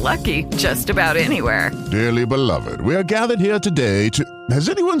can get lucky just about anywhere. Dearly beloved, we are gathered here today to... Has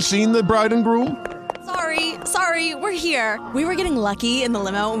anyone seen the bride and groom? Sorry, we're here. We were getting lucky in the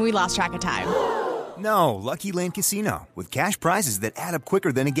limo and we lost track of time. No, Lucky Land Casino, with cash prizes that add up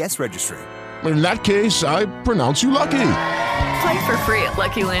quicker than a guest registry. In that case, I pronounce you lucky. Play for free at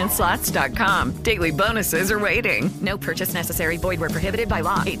LuckyLandSlots.com. Daily bonuses are waiting. No purchase necessary. Void where prohibited by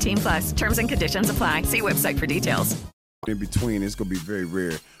law. 18+. Terms and conditions apply. See website for details. In between, it's going to be very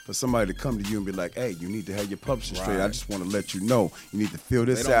rare for somebody to come to you and be like, hey, you need to have your publishing straight. I just want to let you know. You need to fill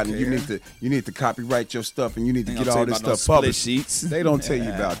this out, and you need to copyright your stuff, and you need to get all this stuff published. They don't tell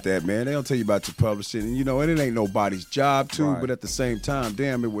you about that, man. They don't tell you about your publishing. And, you know, and it ain't nobody's job, too, but at the same time,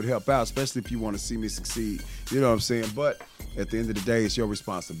 damn, it would help out, especially if you want to see me succeed. You know what I'm saying? But at the end of the day, it's your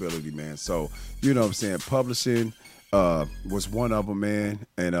responsibility, man. So, you know what I'm saying? Publishing was one of them, man.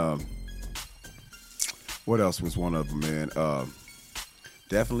 And what else was one of them, man?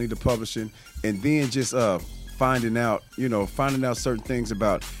 Definitely the publishing. And then just finding out certain things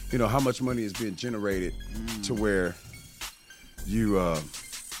about, you know, how much money is being generated to where you're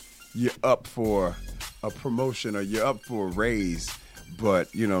up for a promotion or you're up for a raise,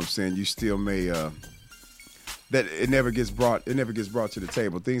 but, you know what I'm saying, you still may that it never gets brought to the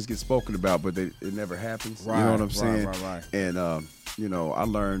table. Things get spoken about, but it never happens. Right, you know what I'm saying? Right. And you know, I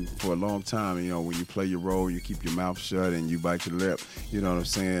learned for a long time, you know, when you play your role, you keep your mouth shut and you bite your lip, you know what I'm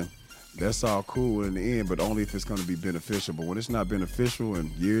saying? That's all cool in the end, but only if it's going to be beneficial. But when it's not beneficial and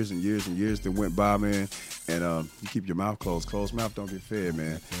years and years and years that went by, man, and you keep your mouth closed. Closed mouth don't get fed,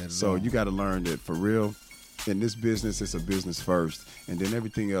 man. So you got to learn that for real, in this business, it's a business first, and then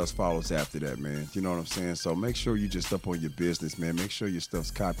everything else follows after that, man. You know what I'm saying? So make sure you just up on your business, man. Make sure your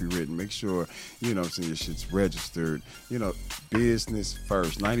stuff's copywritten. Make sure, you know what I'm saying, your shit's registered. You know, business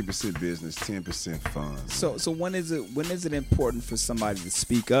first. 90% business, 10% fun. So when is it important for somebody to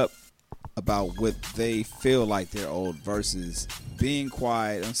speak up about what they feel like they're owed versus being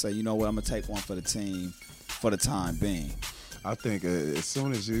quiet and say, you know what, I'm gonna take one for the team for the time being? I think as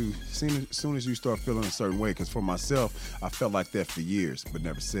soon as you start feeling a certain way, because for myself, I felt like that for years, but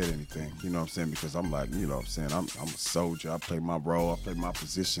never said anything. You know what I'm saying? Because I'm like, you know what I'm saying? I'm a soldier. I play my role. I play my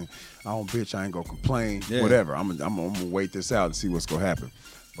position. I ain't gonna complain. Yeah. Whatever. I'm gonna wait this out and see what's gonna happen.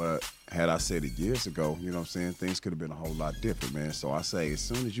 But had I said it years ago, you know what I'm saying, things could have been a whole lot different, man. So I say, as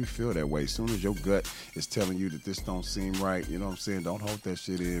soon as you feel that way, as soon as your gut is telling you that this don't seem right, you know what I'm saying, don't hold that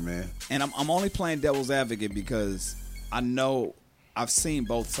shit in, man. And I'm only playing devil's advocate because I know I've seen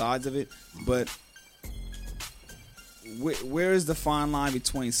both sides of it, but where is the fine line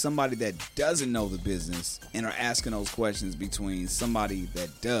between somebody that doesn't know the business and are asking those questions between somebody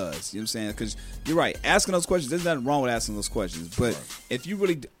that does? You know what I'm saying? Because you're right, asking those questions, there's nothing wrong with asking those questions. But if you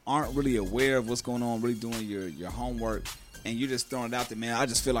really aren't really aware of what's going on, really doing your homework, and you're just throwing it out there, man, I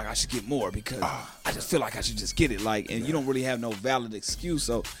just feel like I should get more because I just feel like I should just get it. And you don't really have no valid excuse.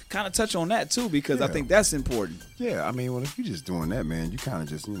 So kind of touch on that, too, because I think that's important. Yeah, I mean, well, if you're just doing that, man, you kind of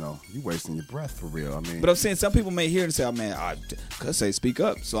just, you know, you wasting your breath for real. I mean, but I'm saying some people may hear it and say, oh, man, I could say speak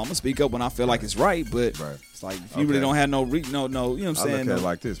up. So I'm going to speak up when I feel like it's right. But it's like if you really don't have no, you know what I'm saying? I look at it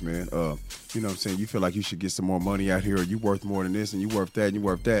like this, man. You know what I'm saying? You feel like you should get some more money out here, or you worth more than this, and you worth that, and you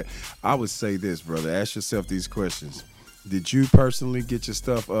worth that. I would say this, brother. Ask yourself these questions. Did you personally get your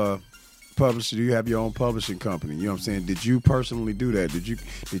stuff published? Do you have your own publishing company? You know what I'm saying? Did you personally do that?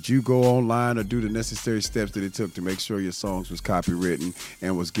 Did you go online or do the necessary steps that it took to make sure your songs was copywritten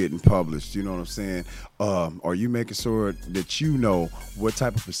and was getting published? You know what I'm saying? Are you making sure that you know what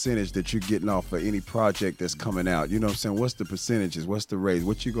type of percentage that you're getting off of any project that's coming out? You know what I'm saying? What's the percentages? What's the raise?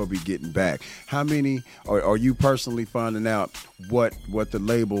 What you gonna be getting back? How many are you personally finding out what the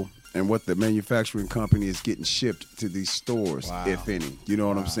label and what the manufacturing company is getting shipped to these stores, if any? You know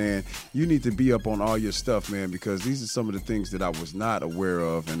what I'm saying? You need to be up on all your stuff, man, because these are some of the things that I was not aware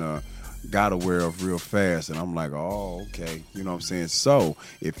of and got aware of real fast. And I'm like, oh, okay. You know what I'm saying? So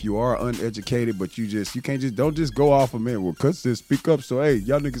if you are uneducated, but don't just go off of, man, well, Cuts just speak up. So, hey,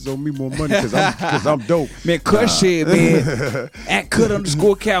 y'all niggas owe me more money because I'm dope. Man, Cut shit, man. At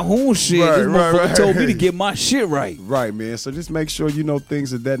Cut_Calhoun shit. This motherfucker told me to get my shit right. Right, man. So just make sure you know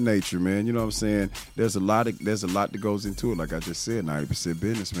things of that nature, man. You know what I'm saying? There's a lot that goes into it. Like I just said, 90%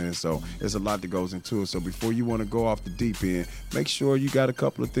 business, man. So there's a lot that goes into it. So before you want to go off the deep end, make sure you got a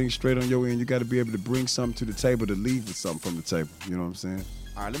couple of things straight on your end. You got to be able to bring something to the table to leave with something from the table. You know what I'm saying?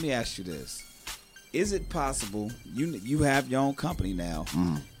 All right, let me ask you this. Is it possible, you have your own company now,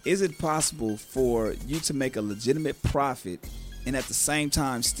 is it possible for you to make a legitimate profit and at the same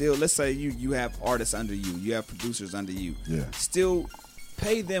time still, let's say you have artists under you, you have producers under you, still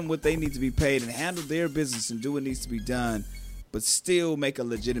pay them what they need to be paid and handle their business and do what needs to be done, but still make a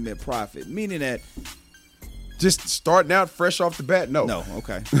legitimate profit? Meaning that just starting out fresh off the bat, no. No,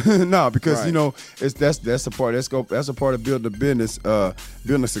 okay. No, because you know that's a part. That's a part of building a business.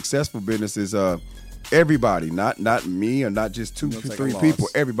 Building a successful business is everybody, not me, or not just two, three people.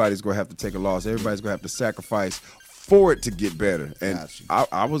 Everybody's gonna have to take a loss. Everybody's gonna have to sacrifice for it to get better. And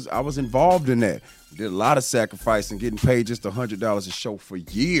I was involved in that. Did a lot of sacrifice and getting paid just $100 a show for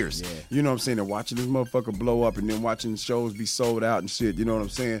years. Yeah. You know what I'm saying? And watching this motherfucker blow up, and then watching the shows be sold out and shit. You know what I'm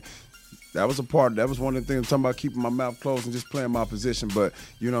saying? That was one of the things I'm talking about, keeping my mouth closed and just playing my position. But,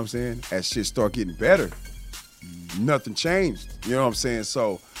 you know what I'm saying, as shit start getting better, nothing changed. You know what I'm saying?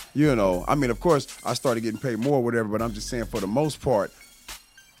 So, you know, I mean, of course, I started getting paid more or whatever, but I'm just saying for the most part,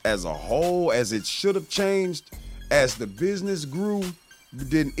 as a whole, as it should have changed, as the business grew,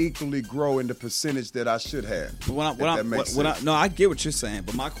 didn't equally grow in the percentage that I should have. But no, I get what you're saying,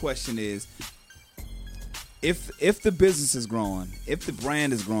 but my question is, if the business is growing, if the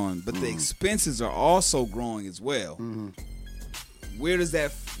brand is growing, but the expenses are also growing as well, where does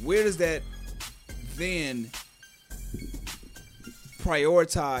that then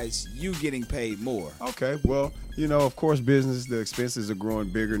prioritize you getting paid more? Okay, well, you know, of course, business, the expenses are growing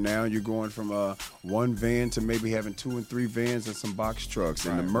bigger now. You're going from one van to maybe having 2 and 3 vans and some box trucks.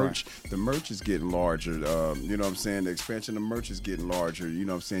 And the merch is getting larger. You know what I'm saying? The expansion of merch is getting larger. You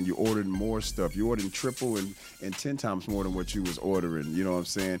know what I'm saying? You ordered more stuff. You ordered triple and 10 times more than what you was ordering. You know what I'm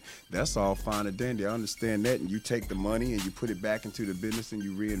saying? That's all fine and dandy. I understand that. And you take the money and you put it back into the business and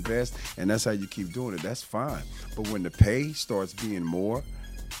you reinvest. And that's how you keep doing it. That's fine. But when the pay starts being more,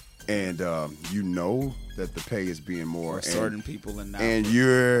 and you know that the pay is being more. For certain people and not and for-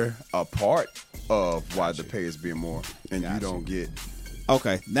 you're a part of why the pay is being more, and you don't get.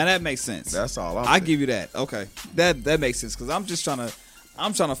 Okay, now that makes sense. That's all I'm I saying. give you that. Okay, that makes sense because I'm just trying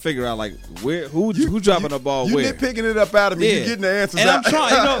to figure out like who dropping the ball You where. nitpicking it up out of me. Yeah. You're getting the answers and out. I'm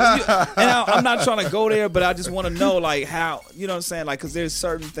trying, I'm not trying to go there, but I just want to know like how, you know what I'm saying, like because there's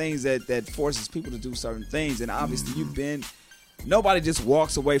certain things that forces people to do certain things, and obviously nobody just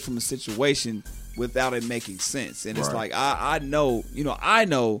walks away from a situation without it making sense, and it's Right. like I know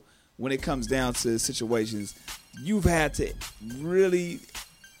when it comes down to situations, you've had to really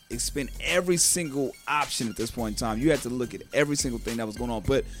expend every single option at this point in time. You had to look at every single thing that was going on.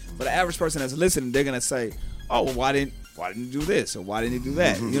 But for the average person that's listening, they're gonna say, "Oh, well, why didn't you do this or why didn't you do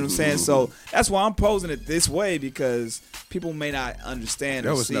that?" You know what I'm saying? So that's why I'm posing it this way, because people may not understand.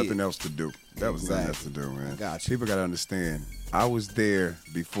 There or was see nothing it. else to do. That was nothing else to Exactly. do, man. Gotcha. People got to understand. I was there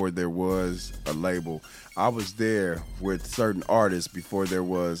before there was a label. I was there with certain artists before there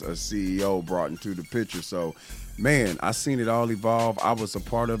was a CEO brought into the picture. So, man, I seen it all evolve. I was a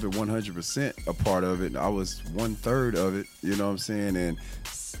part of it, 100% a part of it. I was 1/3 of it, you know what I'm saying? And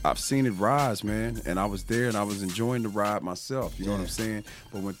I've seen it rise, man. And I was there and I was enjoying the ride myself, you know what I'm saying?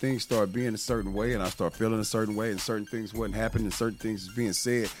 But when things start being a certain way and I start feeling a certain way and certain things wasn't happening and certain things was being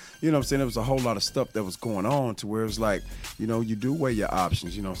said, you know what I'm saying? There was a whole lot of stuff that was going on to where it was like, you know, you do weigh your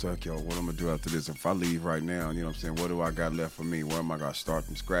options, you know, so like, yo, what I'm gonna do after this? If I leave right now, you know what I'm saying? What do I got left for me? Where am I gonna start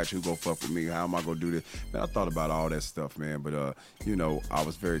from scratch? Who gonna fuck with me? How am I gonna do this? Man, I thought about all that stuff, man. But you know, I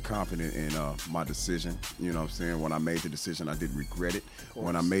was very confident in my decision. You know what I'm saying? When I made the decision, I didn't regret it.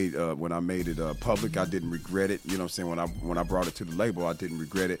 When I made it public, I didn't regret it. You know what I'm saying? When I brought it to the label, I didn't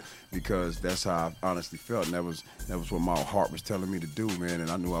regret it because that's how I honestly felt, and that was what my heart was telling me to do, man. And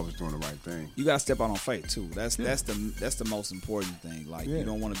I knew I was doing the right thing. You gotta step out on faith too. That's the most important thing. Like you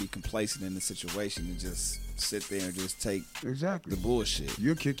don't want to be complacent in the situation and just sit there and just take the bullshit.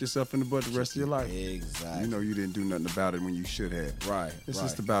 You'll kick yourself in the butt the rest of your life. Exactly. You know you didn't do nothing about it when you should have. Right. It's right.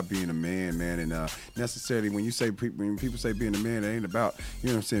 just about being a man, man, and necessarily when people say being a man, it ain't about, you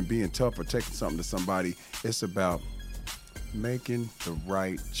know what I'm saying, being tough or taking something to somebody. It's about making the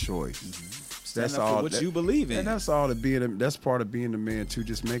right choice. Stand up for what you believe in. And that's all that's part of being a man too,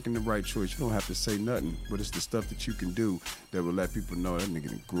 just making the right choice. You don't have to say nothing, but it's the stuff that you can do that will let people know that nigga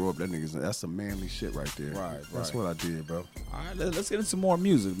didn't grow up. That's some manly shit right there. Right. That's what I did, bro. All right, let's get into some more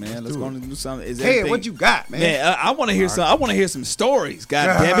music, man. Let's go and do something. Hey, what you got, man? Man, I want to hear some. I want to hear some stories. God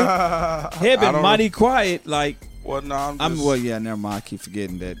damn it, Head been mighty quiet. Like, well, no, well, yeah, never mind. I keep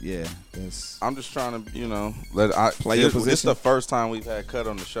forgetting that. Yeah, I'm just trying to, play your position. This is the first time we've had Cut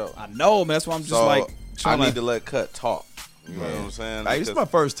on the show. I know, man. That's why I'm just I need to let Cut talk. You know what I'm saying? Hey, it's my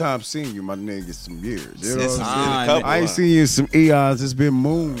first time seeing you, my nigga, some years. You know It's what I'm been saying? I ain't seen you in some eons. It's been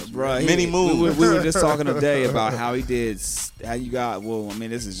moons, bro. Many moons. We were just talking today about how he did, how you got, well, I mean,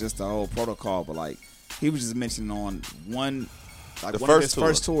 this is just the whole protocol, but like, he was just mentioning on one of his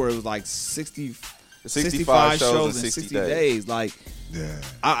first tour, it was like 65 shows in 60 days. Like,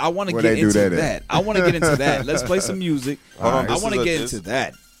 I want to get into that. I want to get into that. Let's play some music. I want to get into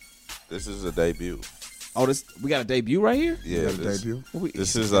that. This is a debut. Oh, we got a debut right here? Yeah, debut.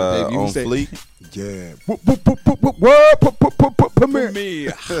 This is on Fleek. Yeah.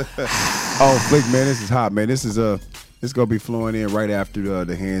 Premiere. Oh, Fleek, man, this is hot, man. This gonna be flowing in right after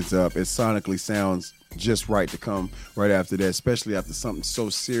the Hands Up. It sonically sounds just right to come right after that, especially after something so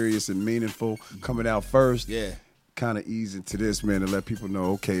serious and meaningful coming out first. Yeah. Kind of ease into this, man, and let people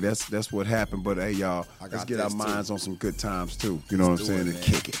know, okay, that's what happened. But hey, y'all, let's get our minds on some good times too. You know what I'm saying? And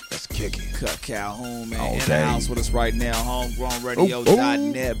kick it. Let's kick it. Cut Calhoun, man, All in the day. house with us right now.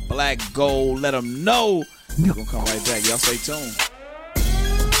 HomegrownRadio.net. Black Gold. Let them know. We're gonna come right back. Y'all stay tuned.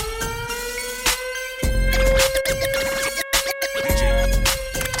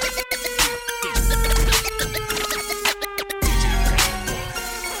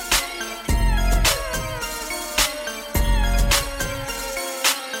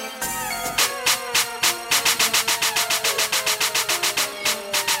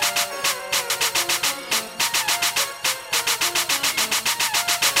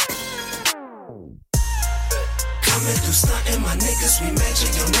 Coming through stunting, my niggas, we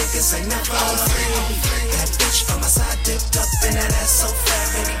magic, your niggas ain't never on free. That bitch from my side dipped up in that ass so fat,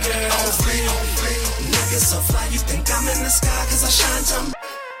 baby girl. On free. Niggas so fly, you think I'm in the sky, cause I shine some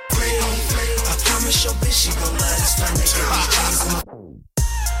free. I promise your bitch she gon' love this fly nigga.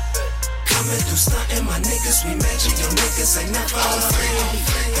 Coming through stunting, my niggas, we magic, your niggas ain't never on free.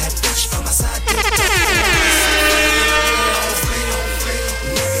 That bitch from my side dipped up in that ass so fat, baby girl.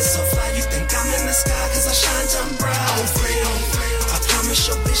 Niggas so fly, you think I'm in the sky, cause I shine some bright. I promise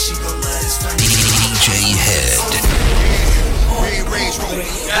your bitch she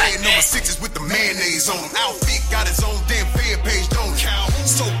mayonnaise on him. Outfit got his own damn fan page, don't count.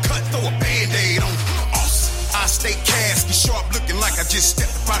 So cut, throw a band-aid on him. I stay casket sharp, looking like I just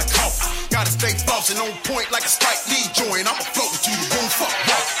stepped up out of coffin. Gotta stay bossing on point like a Spike Lee joint. I'ma float to the boom, fuck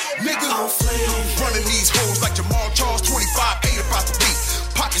rock. Nigga, running these hoes like Jamal Charles, 25-8 about the beat.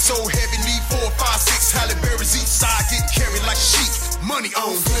 Pocket so heavy, need 4, 5, 6 Halle Berry's each side, get carried like a sheep. Money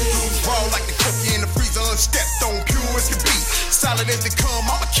on, raw like the coke in the freezer, unstepped on, pure as can be. Solid as they come,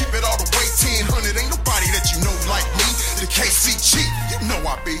 I'ma keep it all the way 1000. Ain't nobody that you know like me. The KC Chief, you know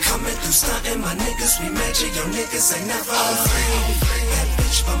I be coming through stunting, my niggas, we major. Your niggas ain't never on free. That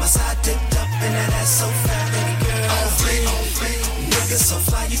bitch by my side dipped up in that ass so fat, baby girl. On free. Niggas so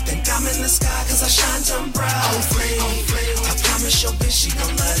fly, you think I'm in the sky, cause I shine dumb bright. On free. I promise your bitch she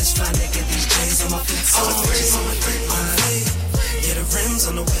gon' love this fly nigga. These J's on my feet, so the bitches on my feet. Yeah, the rims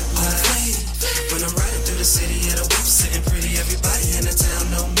on the whip line. When I'm riding through the city, yeah, the whip sitting pretty. Everybody in the town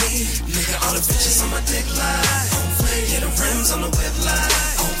know me. Nigga, all the bitches on my dick line. Yeah, the rims on the whip line.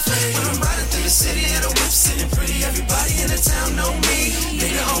 When I'm riding through the city, yeah, the whip sitting pretty. Everybody in the town know me.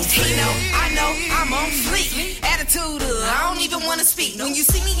 Nigga, on fleek. I know, I'm on fleek. Attitude, I don't even wanna speak. When you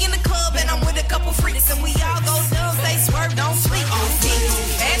see me in the club and I'm with a couple freaks and we all go dumb, they swerve, don't sleep.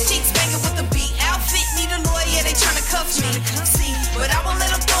 Ass cheeks banging with the beat. Outfit need a lawyer, yeah, they tryna cuff me. See, but I won't let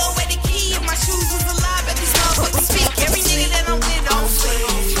them throw away the key. If my shoes was alive, at these motherfuckers speak. Every nigga that I'm with on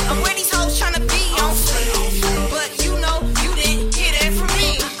fleek. I'm where these hoes tryna be on fleek. But you know, you didn't hear that from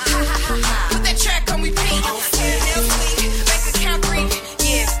me. Put that track on repeat. Nail sleep, make a count breathe.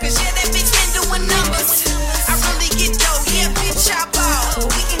 Yeah, cause yeah, that bitch been doing numbers. I really get dough, yeah, bitch, I ball.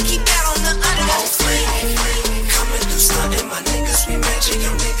 We can keep that on the under. On fleek. Coming through stunting, my niggas, we magic.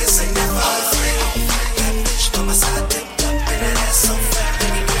 Your niggas ain't never on fleek. That bitch by my side dipped up in that ass so fat,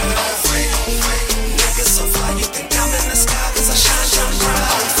 baby girl. On fleek. Niggas so fly, you think I'm in the sky, cause I shine dumb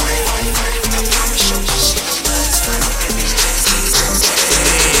bright. On fleek. I promise your bitch she gon' love this fly nigga. These J's.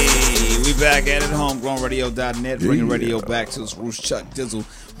 We back at it, homegrownradio.net, bringing radio back to us. Roosh, Chuck, Dizzle.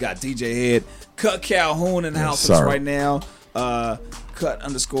 We got DJ Head, Cut Calhoun in the house with us right now.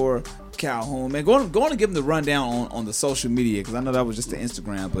 Cut_Calhoun. Man, go on and give them the rundown on the social media, because I know that was just the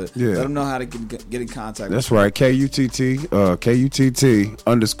Instagram, but let them know how to get in contact. That's right, KUTT _Calhoun,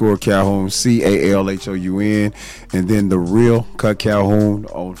 CALHOUN, and then the real Cut Calhoun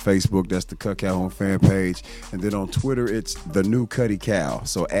on Facebook. That's the Cut Calhoun fan page, and then on Twitter it's the New Cuddy Cal.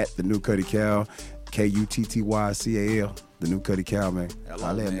 So at the New Cuddy Cal, KUTTYCAL. The New Cuddy Cal, man.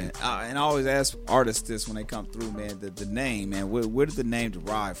 Hello, man. And I always ask artists this when they come through, man. The name, man. Where did the name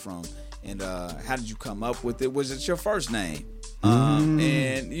derive from? And how did you come up with it? Was it your first name?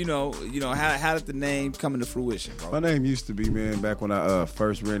 And you know, how did the name come into fruition, bro? My name used to be, man, back when I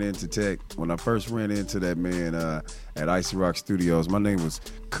first ran into tech. When I first ran into that, man, at Icy Rock Studios, my name was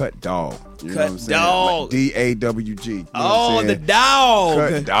Cut Dog. You know what I'm saying? Dog. Like DAWG. You know oh, the dog.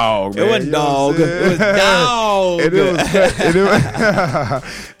 Cut Dog, man. It wasn't dog. It was dog.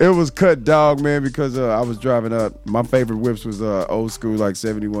 It was Cut Dog, man, because I was driving up. My favorite whips was old school, like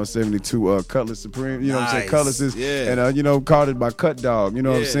 71, 72 Cutlass Supreme. You know what I'm saying? Cutlasses. Yeah. And, called it by Cut Dog. You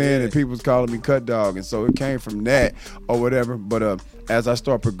know what I'm saying? And people was calling me Cut Dog. And so it came from that or whatever. But as I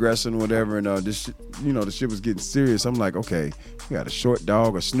start progressing, whatever, and the shit was getting serious, I'm like, okay, you got a Short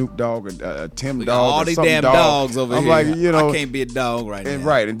Dog, a Snoop Dog, a Tim Dog, all these damn dog. Dogs over I'm here. like, I can't be a dog right now.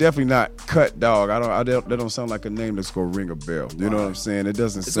 Right, and definitely not Cut Dog. That don't sound like a name that's gonna ring a bell. You know what I'm saying? It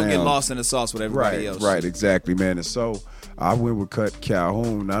doesn't sound. It's gonna get lost in the sauce with everybody else. Right, exactly, man. And so I went with Cut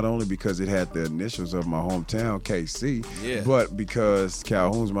Calhoun, not only because it had the initials of my hometown, KC, but because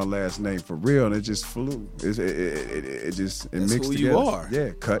Calhoun's my last name for real, and it just flew. It mixed who together. You are. Yeah,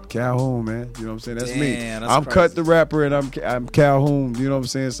 Cut Calhoun, man. You know what I'm saying? That's me. That's I'm crazy. Cut the rapper, and I'm Calhoun. You know what I'm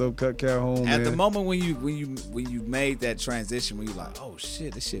saying? So Cut Calhoun. At man. the moment when you made that transition, when you like, oh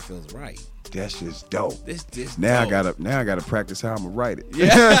shit, this shit feels right. That shit's dope. This now dope. I gotta practice how I'm gonna write it.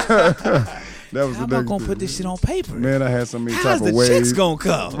 Yeah. That was how the am I gonna put this shit on paper? Man, I had so many How's type of the ways. chicks gonna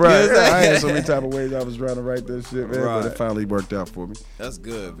come? Right. I had so many type of ways I was trying to write this shit, man. Right. But it finally worked out for me. That's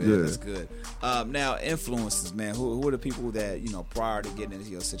good, man. Yeah. That's good. Now, influences, man. Who are the people that, prior to getting into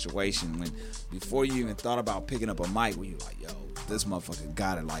your situation, before you even thought about picking up a mic, where you like, yo, this motherfucker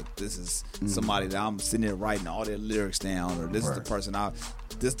got it. Like, this is somebody that I'm sitting there writing all their lyrics down, or this is the person what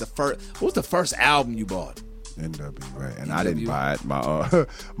was the first album you bought? NW, right. And I didn't buy it.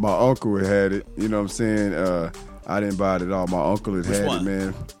 My uncle had it. You know what I'm saying? I didn't buy it at all. My uncle had it,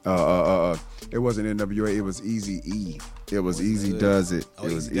 man. It wasn't NWA. It was Easy E. It was Easy Does It.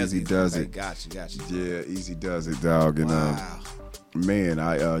 It was Easy Does It. Got you. Yeah, Easy Does It, dog. And man,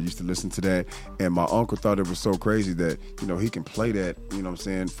 I used to listen to that, and my uncle thought it was so crazy that, you know, he can play that, you know what I'm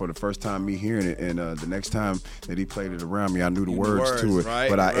saying, for the first time me hearing it, and the next time that he played it around me, I knew the words to it, right,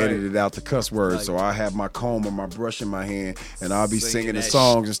 but I edited out the cuss words, so I have my comb or my brush in my hand, and I'll be singing the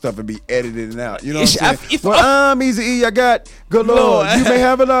songs and stuff and be editing out, you know what I'm saying? Well, I'm Easy E, I got good Lord, you may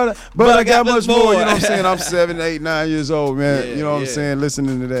have a lot, but I got much more, you know what I'm saying? I'm 7, 8, 9 years old, man, you know what I'm saying,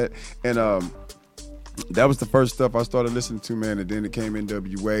 listening to that, and that was the first stuff I started listening to, man, and then it came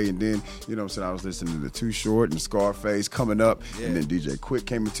NWA, and then, you know what I'm saying, I was listening to the Too Short and Scarface coming up, and then DJ Quick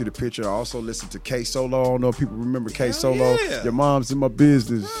came into the picture. I also listened to K Solo. I don't know if people remember K Solo. Your mom's in my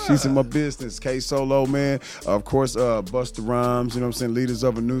business. She's in my business. K Solo, man. Of course, Busta Rhymes, you know what I'm saying, Leaders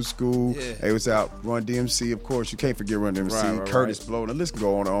of a New School. It was out. Run DMC, of course. You can't forget Run DMC. Curtis Blow. The list can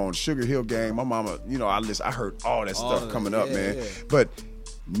go on and on. Sugar Hill Gang. My mama, you know, I heard all that stuff coming up, man. But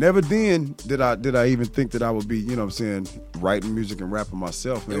never then did I even think that I would be, you know what I'm saying, writing music and rapping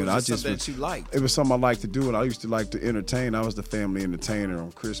myself, man. It was something that you liked. It was something I liked to do, and I used to like to entertain. I was the family entertainer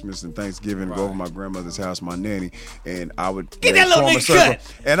on Christmas and Thanksgiving, go over to my grandmother's house, my nanny, and I would get that little nigga cut.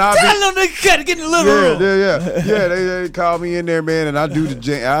 And Tell that little nigga cut, get in the living room. Yeah, they call me in there, man, and I'd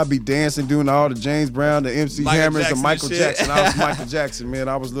be dancing, doing all the James Brown, the MC Hammers, the Michael Jackson. I was Michael Jackson, man.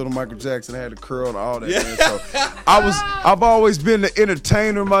 I was little Michael Jackson. I had a curl and all that, man. So I've always been the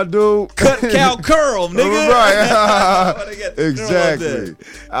entertainer, my dude. Cut, cow, curl, nigga. Right. Exactly.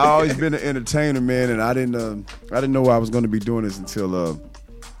 I always been an entertainer, man, and I didn't know I was going to be doing this until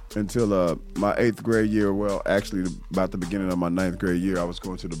my 8th grade year. Well, actually, about the beginning of my 9th grade year, I was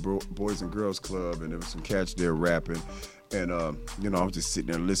going to the Boys and Girls Club, and there was some cats there rapping. And, you know, I was just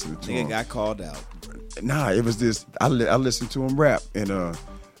sitting there listening to them. Nigga got called out. Nah, it was this. I listened to him rap, and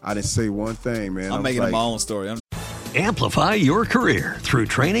I didn't say one thing, man. I'm making my own story. Amplify your career through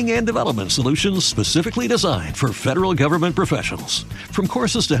training and development solutions specifically designed for federal government professionals. From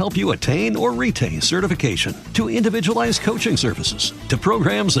courses to help you attain or retain certification, to individualized coaching services, to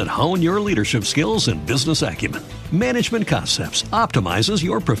programs that hone your leadership skills and business acumen, Management Concepts optimizes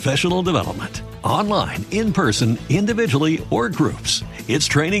your professional development. Online, in person, individually, or groups, it's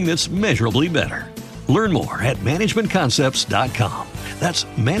training that's measurably better. Learn more at managementconcepts.com. That's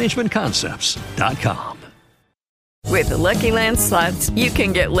managementconcepts.com. With the Lucky Land Slots, you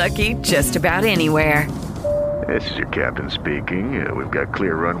can get lucky just about anywhere. This is your captain speaking. We've got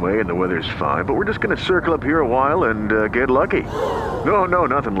clear runway and the weather's fine, but we're just going to circle up here a while and get lucky. No,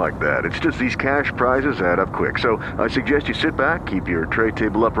 nothing like that. It's just these cash prizes add up quick. So I suggest you sit back, keep your tray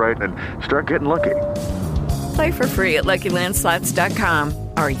table upright, and start getting lucky. Play for free at LuckyLandSlots.com.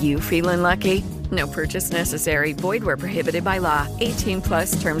 Are you feeling lucky? No purchase necessary. Void where prohibited by law.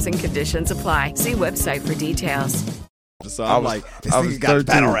 18+ terms and conditions apply. See website for details. So I'm like, this nigga got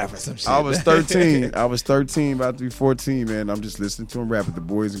battle rap or some shit. I was 13. I was 13, about to be 14, man. I'm just listening to him rap at the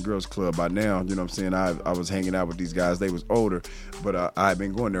Boys and Girls Club. By now, you know what I'm saying, I was hanging out with these guys. They was older, but I had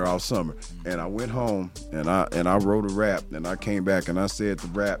been going there all summer. And I went home, and I wrote a rap, and I came back, and I said the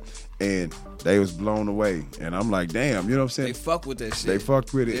rap, and they was blown away. And I'm like, damn, you know what I'm saying? They fuck with that shit. They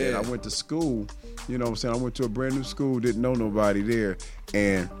fucked with it. Yeah. And I went to school, you know what I'm saying? I went to a brand new school, didn't know nobody there.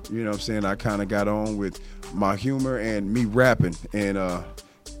 And, you know what I'm saying, I kind of got on with my humor and me rapping. And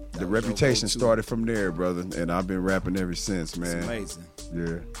the reputation started from there, brother. And I've been rapping ever since, man. That's amazing.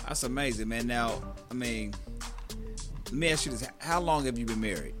 Yeah. That's amazing, man. Now, I mean, let me ask you this. How long have you been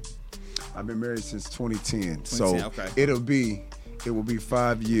married? I've been married since 2010. 2010, So okay. It will be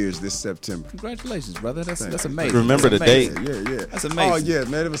 5 years this September. Congratulations, brother. That's amazing. Remember that's the amazing. date? Yeah. That's amazing. Oh, yeah,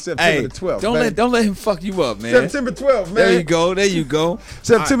 man. It was September the 12th. Don't let him fuck you up, man. September 12th, man. There you go.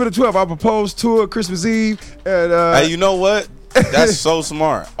 September the 12th. I proposed to her Christmas Eve. And, hey, you know what? That's so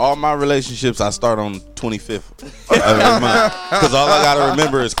smart. All my relationships, I start on 25th of every month. Because all I got to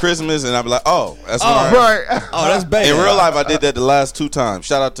remember is Christmas, and I'll be like, oh, that's smart. Right. Oh, that's bad. In real life, I did that the last 2 times.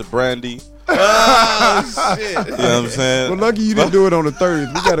 Shout out to Brandy. Oh, shit. You know what I'm saying? Well, lucky you didn't do it on the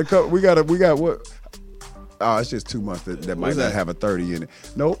 30th. We got what? Oh, it's just 2 months that might not have a 30 in it.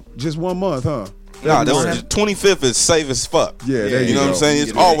 Nope, just 1 month, huh? Nah, 25th is safe as fuck. Yeah, there you know what I'm saying?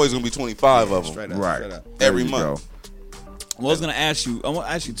 It's always gonna be 25 of them. Straight up, right. Straight up. Every month. Well, I was gonna ask you. I want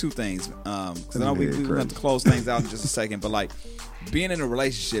to ask you 2 things. Because I know we have to close things out in just a second. But like being in a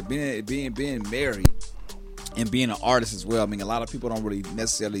relationship, being married, and being an artist as well. I mean, a lot of people don't really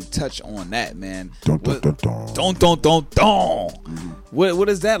necessarily touch on that, man. What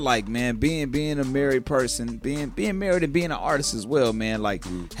is that like, man? Being a married person, being married and being an artist as well, man. Like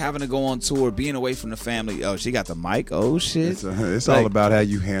having to go on tour, being away from the family. Oh, she got the mic. Oh shit. It's all about how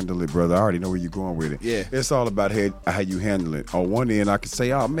you handle it, brother. I already know where you're going with it. Yeah. It's all about how you handle it. On one end, I can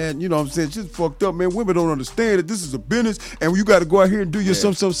say, oh man, you know what I'm saying? Just fucked up, man. Women don't understand that this is a business, and you got to go out here and do your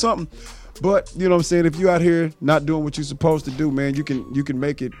something. But you know what I'm saying, if you out here not doing what you're supposed to do, man, you can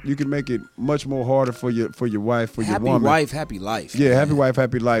make it much more harder for your wife, for your woman. Happy wife, happy life. Yeah, happy wife,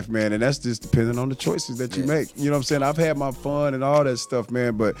 happy life, man. And that's just depending on the choices that you make. You know what I'm saying? I've had my fun and all that stuff,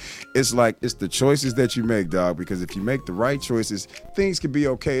 man, but it's the choices that you make, dog, because if you make the right choices, things can be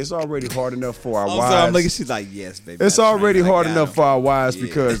okay. It's already hard enough for our wives. I'm looking, she's like, yes, baby. It's already hard enough for our wives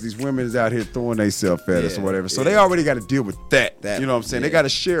because these women is out here throwing themselves at us or whatever. So they already got to deal with that. You know what I'm saying? They got to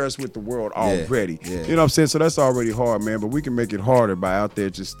share us with the world already. You know what I'm saying? So that's already hard, man. But we can make it harder by out there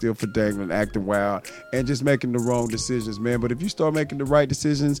just still for dangling, acting wild, and just making the wrong decisions, man. But if you start making the right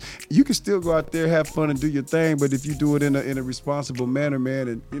decisions, you can still go out there, have fun, and do your thing. But if you do it in a responsible manner, man,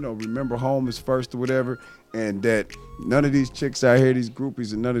 and remember home is first or whatever, and that none of these chicks out here, these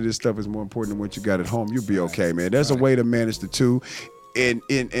groupies, and none of this stuff is more important than what you got at home, you'll be okay, man. There's a way to manage the two, and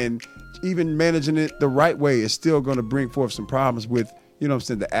even managing it the right way is still going to bring forth some problems with. You know what I'm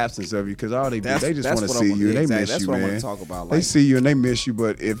saying? The absence of you, because all they do, they just want to see you. They miss you, man. I want to talk about. They see you and they miss you.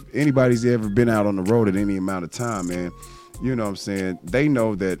 But if anybody's ever been out on the road at any amount of time, man, you know what I'm saying? They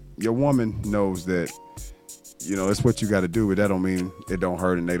know that your woman knows that. It's what you got to do, but that don't mean it don't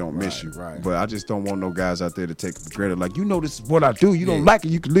hurt and they don't miss you. Right. But I just don't want no guys out there to take it for granted. Like, this is what I do. You don't like it,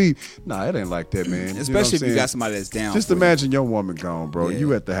 you can leave. Nah, it ain't like that, man. Especially if you got somebody that's down. Just imagine your woman gone, bro.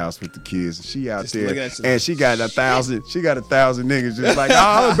 You at the house with the kids, and she out there, and she got 1,000. She got 1,000 niggas just like,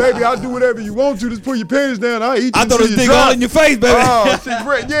 baby, I'll do whatever you want to. Just put your panties down. I'll eat you. I throw this thing all in your face,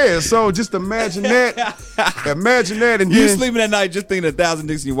 baby. Yeah. So just imagine that. Imagine that, and you then sleeping at night just thinking 1,000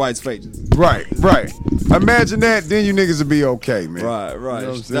 dicks in your wife's face. Right. Imagine that, then you niggas will be okay, man. Right. You know what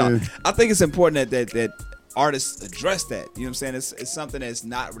I'm saying? I think it's important that artists address that. You know what I'm saying? It's something that's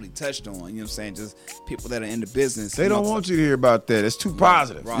not really touched on. You know what I'm saying? Just people that are in the business. They don't want you to hear about that. It's too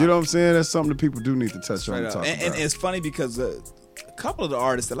positive. Right. You know what I'm saying? That's something that people do need to touch on and talk about. And it's funny because the last couple of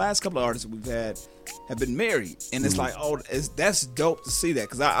artists that we've had have been married, and it's like, that's dope to see that,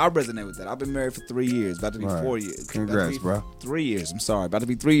 because I resonate with that. I've been married for 3 years, about to be 4 years. Congrats, bro. 3 years. I'm sorry, about to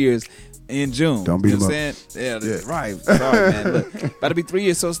be 3 years in June. Don't beat you know him what I'm up. saying? Yeah, right. Sorry, man. Look, about to be 3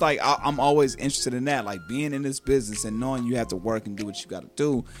 years, so it's like I'm always interested in that, like being in this business and knowing you have to work and do what you got to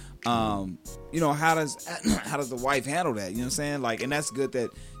do. How does the wife handle that? You know what I'm saying? Like, and that's good that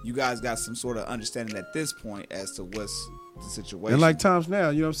you guys got some sort of understanding at this point as to what's the situation. And like times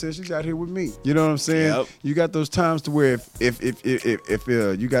now, you know what I'm saying? She's out here with me. You know what I'm saying? Yep. You got those times to where if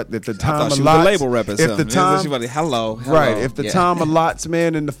you got the time allots, a label rep or if the time, like, hello, right? If the time allots,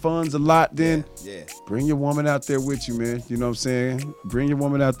 man, and the funds a lot, then yeah. Bring your woman out there with you, man. You know what I'm saying? Bring your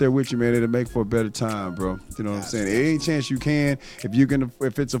woman out there with you, man. It'll make for a better time, bro. You know what I'm saying? Any chance you can,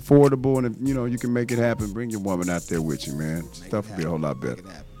 if it's affordable and if, you can make it happen, bring your woman out there with you, man. Stuff will be a whole lot better.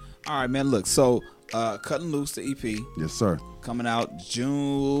 All right, man. Look, so Cutting Loose, the EP. Yes, sir. Coming out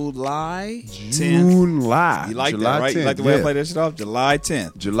July 10th. July. You like July that, right? 10th, You like the way I play that shit off? July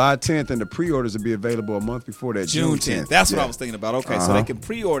 10th. July 10th, and the pre-orders will be available a month before that, June 10th. That's what I was thinking about. Okay, so they can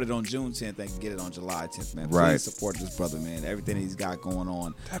pre-order it on June 10th. They can get it on July 10th, man. Please support this brother, man. Everything he's got going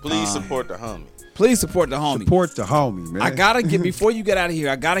on. Please support the homie. Please support the homie. Support the homie, man. I gotta get before you get out of here.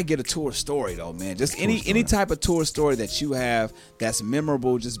 I gotta get a tour story though, man. Just any type of tour story that you have that's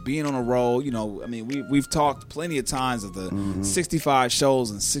memorable. Just being on a roll. I mean, we've talked plenty of times of the 65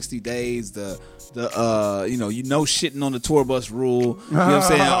 shows in 60 days. The shitting on the tour bus rule. You know what I'm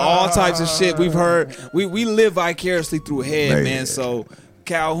saying? All types of shit we've heard. We live vicariously through head, man. So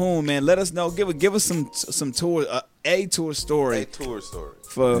Calhoun, man, let us know. Give us some tour. A tour story.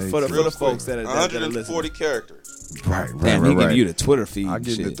 For the folks that are 140 characters. Right. Damn, he give you the Twitter feed. I'm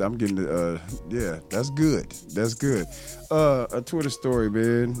getting that's good. That's good. A Twitter story,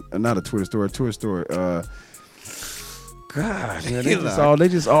 man. Not a Twitter story. A tour story. God, man, they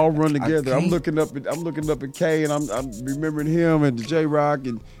just all run together. I'm looking up at Kay, and I'm remembering him and J-Rock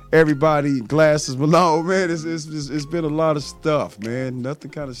and everybody. Glasses Malone, man. It's been a lot of stuff, man. Nothing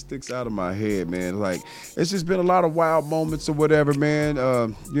kind of sticks out of my head, man. Like, it's just been a lot of wild moments or whatever, man.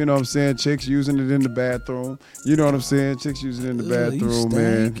 You know what I'm saying? Chicks using it in the bathroom. You know what I'm saying? Chicks using it in the bathroom,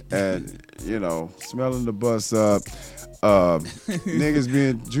 man. And smelling the bus up. Niggas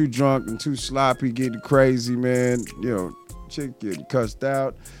being too drunk and too sloppy, getting crazy, man. Chick getting cussed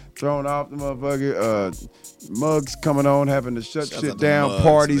out. thrown off the motherfucker. Mugs coming on, having to shut shit out to down. Muggs,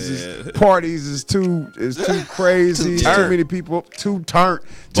 Parties is too crazy. Too many people. Too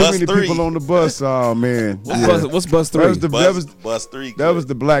many people on the bus. Oh man. What's bus 3? Bus 3. That was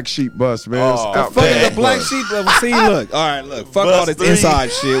the black sheep bus, man. The black sheep. See, look. All right, look. Fuck all this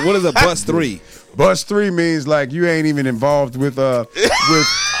inside shit. What is a bus 3? Bus 3 means like you ain't even involved with the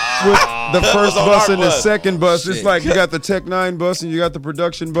first bus and the second bus. Shit. It's like you got the Tech 9 bus and you got the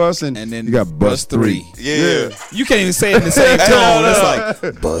production bus and then you got bus 3. Yeah. You can't even say it in the same tone. It's like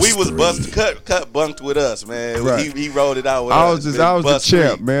bus we was 3. bust cut bunked with us, man. Right. He rolled it out with I us. was the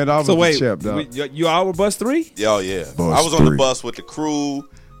champ, man. I was the champ, dog. You all were bus 3? Oh yeah. I was on the bus with the crew.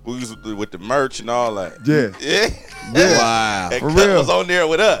 We was with the merch and all that. Yeah. Wow. And For Cut real. was on there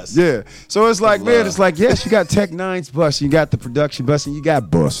with us. Yeah. So it's like, man, it's like, yes, you got Tech 9's bus, you got the production bus, and you got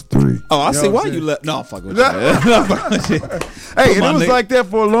bus 3. Oh, I see why you left. No, I'm fucking with you. Hey, and it was like that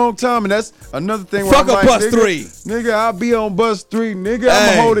for a long time, and that's another thing. Fuck where a I'm like, bus 3. Nigga, I'll be on bus 3. Nigga, I'm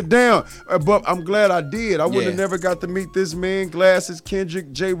going to hold it down. But I'm glad I did. I would have never got to meet this man, Glasses,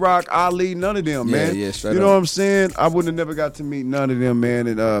 Kendrick, J-Rock, Ali, none of them, man. Yeah, straight You know up. what I'm saying? I wouldn't have never got to meet none of them, man.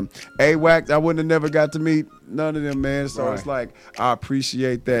 And AWAC, I wouldn't have never got to meet none of them, man. So it's like, I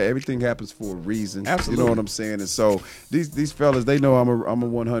appreciate that. Everything happens for a reason. Absolutely. You know what I'm saying? And so these fellas, they know I'm a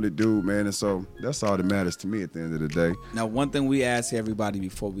 100 dude, man. And so that's all that matters to me at the end of the day. Now, one thing we ask everybody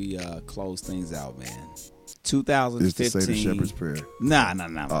before we close things out, man. 2015. Is to say the shepherd's prayer. Nah,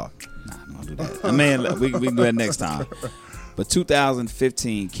 don't do that. Man, look, we can do that next time. But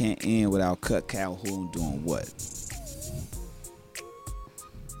 2015 can't end without Cut Calhoun doing what?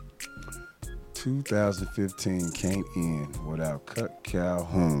 2015 can't end without Cut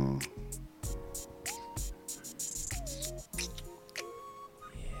Calhoun.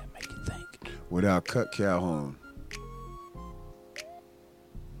 Yeah, make you think. Without Cut Calhoun.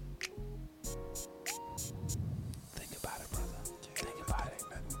 Think about it, brother. Think about it.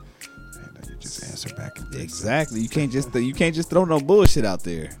 Man, you just answer back and Exactly. You can't just throw no bullshit out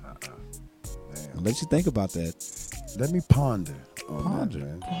there. I'll let you think about that. Let me ponder.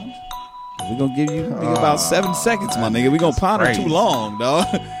 That, man. We're gonna give you about 7 seconds, my nigga. We're gonna ponder too long, dog.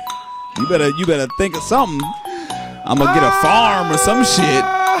 You better think of something. I'm gonna get a farm or some shit.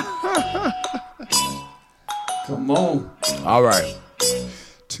 Come on. All right.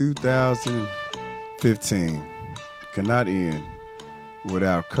 2015 cannot end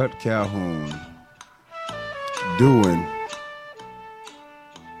without Cut Calhoun doing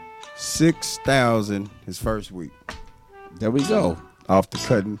 6,000 his first week. There we go. Off the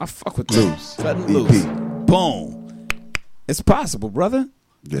Cutting I fuck with Loose. that. Cutting EP. Loose. Boom. It's possible, brother.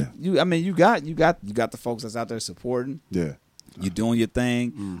 Yeah. You got the folks that's out there supporting. Yeah. You're doing your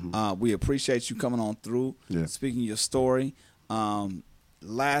thing. We appreciate you coming on through, speaking your story.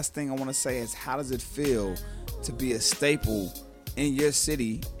 Last thing I want to say is, how does it feel to be a staple in your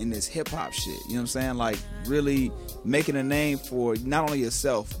city in this hip hop shit? You know what I'm saying? Like, really making a name for not only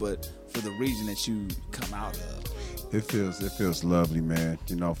yourself, but for the region that you come out of. It feels lovely, man.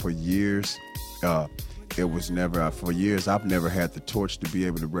 You know, for years, it was never. For years, I've never had the torch to be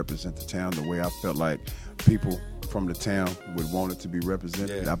able to represent the town the way I felt like people from the town would want it to be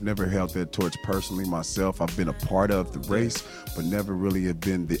represented. I've never held that torch personally myself. I've been a part of the race, but never really have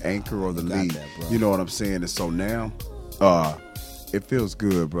been the anchor or the lead. You know what I'm saying? And so now, it feels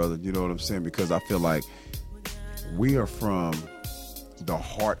good, brother. You know what I'm saying? Because I feel like we are from the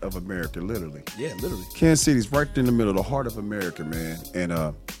heart of America, literally. Yeah, literally. Kansas City's right in the middle, the heart of America, man. And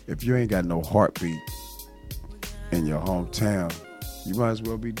if you ain't got no heartbeat in your hometown, you might as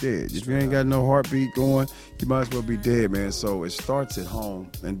well be dead. If you ain't got no heartbeat going, you might as well be dead, man. So it starts at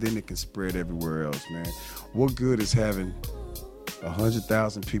home, and then it can spread everywhere else, man. What good is having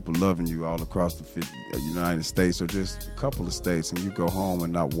 100,000 people loving you all across the United States, or just a couple of states, and you go home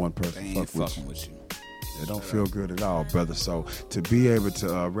and not one person fucking with you? It don't feel good at all, brother. So to be able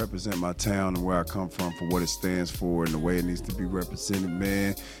to represent my town and where I come from for what it stands for and the way it needs to be represented,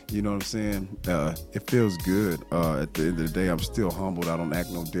 man, you know what I'm saying? It feels good. At the end of the day, I'm still humbled. I don't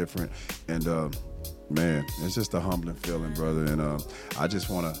act no different. And man, it's just a humbling feeling, brother. And I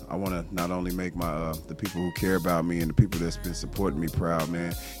want to not only make my the people who care about me and the people that's been supporting me proud,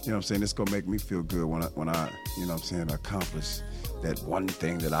 man. You know what I'm saying? It's gonna make me feel good when I you know what I'm saying, accomplish that one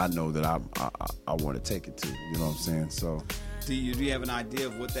thing that I know that I want to take it to. You know what I'm saying? So, do you have an idea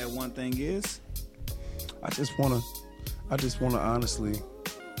of what that one thing is? I just want to honestly,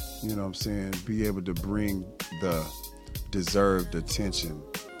 you know what I'm saying, be able to bring the deserved attention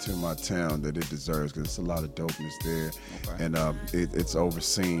to my town that it deserves, because it's a lot of dopeness there. Okay. And it's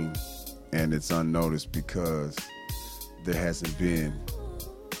overseen and it's unnoticed because there hasn't been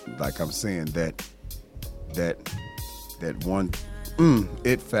like I'm saying, that one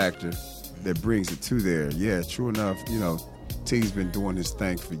it factor that brings it to there. Yeah, true enough, you know, T's been doing his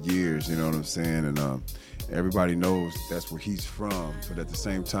thing for years, you know what I'm saying? And everybody knows that's where he's from. But at the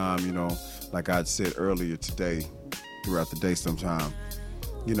same time, you know, like I said earlier today, throughout the day sometime,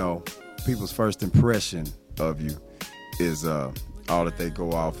 you know, people's first impression of you is all that they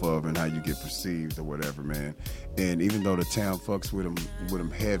go off of and how you get perceived or whatever, man. And even though the town fucks with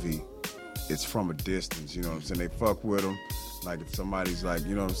them heavy, it's from a distance, you know what I'm saying? They fuck with them. Like if somebody's like,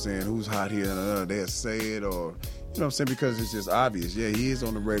 you know what I'm saying, who's hot here, they'll say it, or, you know what I'm saying, because it's just obvious. Yeah, he is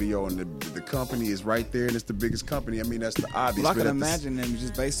on the radio, and the company is right there, and it's the biggest company. I mean, that's the obvious. Well, I can imagine them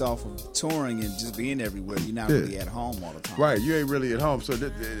just based off of touring and just being everywhere. You're not really at home all the time. Right, you ain't really at home, so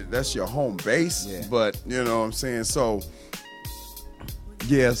that's your home base. Yeah. But, you know what I'm saying, so,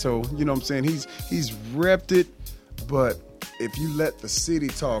 yeah, so, you know what I'm saying, he's repped it, but if you let the city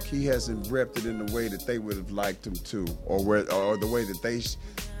talk, he hasn't repped it in the way that they would have liked him to, or the way that they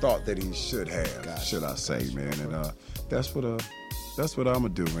thought that he should have, should I say, man. And that's what I'm gonna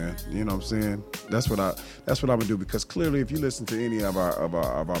do, man. You know what I'm saying? That's what I'm gonna do, because clearly, if you listen to any of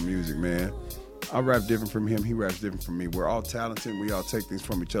our music, man, I rap different from him. He raps different from me. We're all talented. We all take things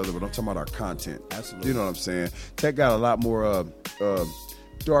from each other, but I'm talking about our content. Absolutely. You know what I'm saying? Tech got a lot more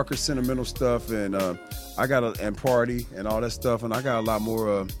darker, sentimental stuff, and I got and party and all that stuff, and I got a lot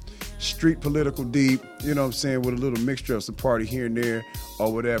more street political deep, you know what I'm saying, with a little mixture of some party here and there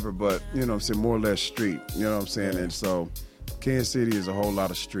or whatever, but, you know what I'm saying, more or less street, you know what I'm saying, and so Kansas City is a whole lot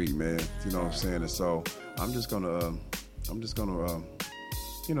of street, man, you know what I'm saying, and so I'm just gonna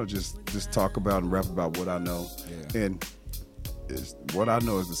you know, just talk about and rap about what I know, and what I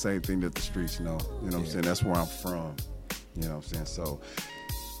know is the same thing that the streets know, you know what I'm saying, that's where I'm from, you know what I'm saying, so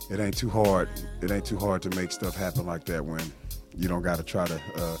it ain't too hard to make stuff happen like that when you don't got to try to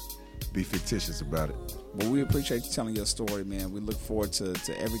be fictitious about it. Well, we appreciate you telling your story, man. We look forward to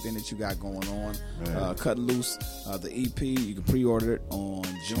everything that you got going on. Cut Loose, the EP, you can pre-order it on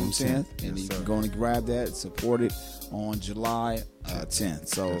June 10th, and you can go and grab that, support it on July 10th.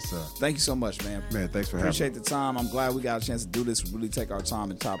 So thank you so much, man. Man, thanks for having me. Appreciate the time. I'm glad we got a chance to do this. Really take our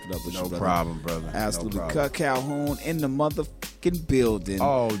time and top it up with you, brother. No problem, brother. Absolutely. No problem. Cut Calhoun in the motherfucking building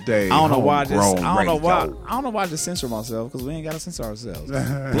all day. I don't know why I just censor myself, because we ain't got to censor ourselves.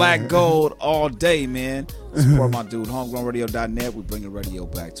 Black Gold all day, man. Support my dude, homegrownradio.net. We bring the radio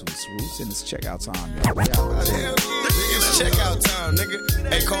back to its roots, and it's checkout time, y'all. It's checkout time, nigga.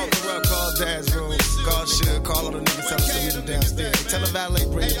 Hey, call Corrupt, call Dad's room, call Suge, call all the niggas, tell us to meet them downstairs. Tell the valet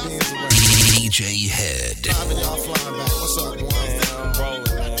bring the beans around. DJ Head. Driving y'all flying back. What's up, man? I'm rolling,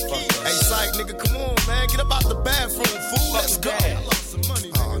 man. Fuck that. Hey, psych, nigga, come on, man. Get up out the bathroom, fool. Let's go. I love some money.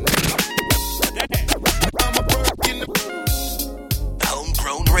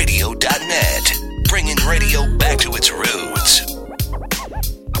 HomegrownRadio.net. Bringing radio back to its roots.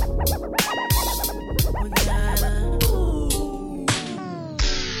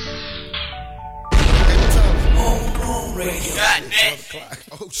 HomegrownRadio.net.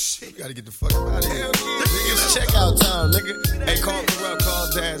 Oh shit, gotta get the fuck out of here. Nigga, it's checkout time, nigga. Hey, call Corrupt, call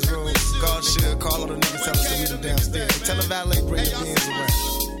Dad's room, call Suge, call all the niggas, tell us to meet them downstairs. Tell the valet bring the beans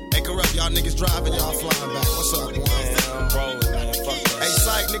around. Hey, Corrupt, y'all niggas driving, y'all flying back. What's up, man? I'm rolling, man. Fuck that. Hey,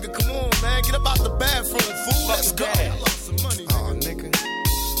 psych, nigga, come on, man. Get up out the bathroom, fool. Let's go. I love some money, man. Nigga.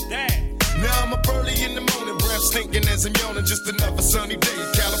 Now I'm up early in the morning, breath stinking as I'm yawning. Just another sunny day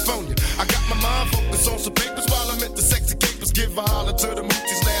in California. I got my mind focused on some papers while I'm at the sexy capers. Give a holler to the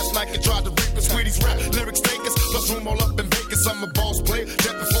moochies last night and tried to rape us. Sweeties rap, lyrics take us. Plus room all up in Vegas. I'm a boss player.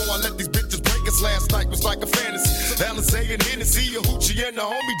 That before I let these bitches break us. Last night was like a fantasy. Alizé and Hennessy, a hoochie and a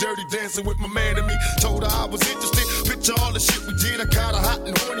homie dirty dancing with my man and me. Told her I was interested. Picture all the shit we did. I got her hot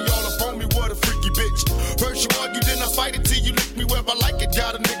and horny all up on me. What a freaky bitch. First you argue, then I fight it till you lick me where I like it.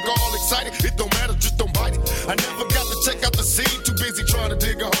 Got a nigga all excited. It don't matter, just don't bite it. I never got to check out the scene. Too busy trying to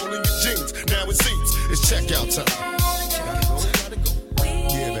dig a hole in your jeans. Now it seems it's checkout time. Gotta go.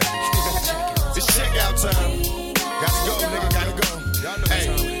 Yeah, baby. It's checkout time. Gotta go, nigga. Gotta go.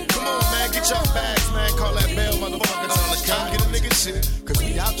 Hey, come on, man. Get your bags, man. Call that bell, motherfucker. Come get a nigga shit. Cause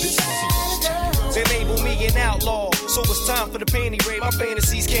we out this motherfucker. They label me an outlaw, so it's time for the panty raid. My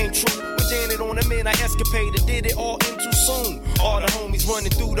fantasies came true. With Janet on them in, I escapaded, did it all in too soon. All the homies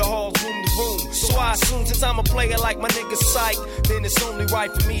running through the halls, room to room. So I assume since I'm a player like my nigga Psych, then it's only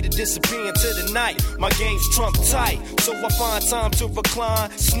right for me to disappear into the night. My game's trump tight, so I find time to recline.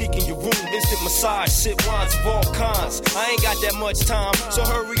 Sneak in your room, instant massage, sip wines of all kinds. I ain't got that much time, so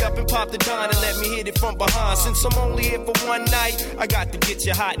hurry up and pop the dime and let me hit it from behind. Since I'm only here for one night, I got to get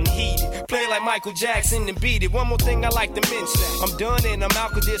you hot and heated. Play like Michael Jackson and beat it. One more thing I like to mention, I'm done and I'm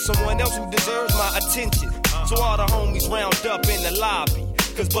out 'cause there's someone else who deserves my attention. So all the homies round up in the lobby,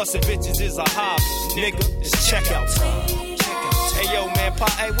 'cause busting bitches is a hobby. Nigga, it's checkout time. Hey yo man,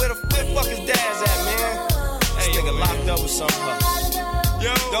 hey where the fuck is Daz at, man? Hey, nigga locked up with something.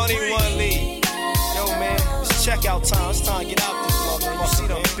 Yo, don't even wanna leave. Yo man, it's checkout time. It's time to get out this motherfucker. You see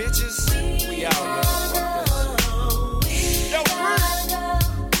them bitches? We out, man.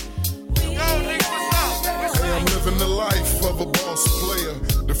 Yo, nigga, what's up? Hey, I'm living the life of a boss player.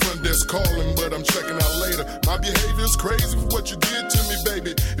 The front desk calling, but I'm checking out later. My behavior's crazy for what you did to me,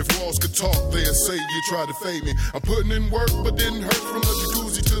 baby. If walls could talk, they'd say you tried to fade me. I'm putting in work, but didn't hurt from the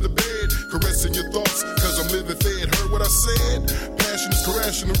jacuzzi to the bed. Caressing your thoughts, 'cause I'm living fed. Heard what I said? Passion is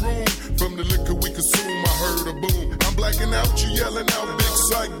crashing the room. From the liquor we consume, I heard a boom. I'm blacking out, you yelling out, big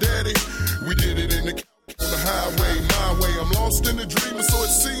psych daddy. We did it in the on the highway, my way. I'm lost in the dream, and so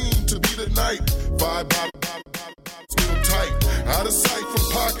it seemed to be the night. 5 bottles still tight, out of sight from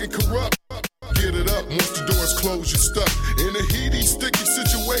pocket corrupt. Get it up, once the doors close, you're stuck in a heady, sticky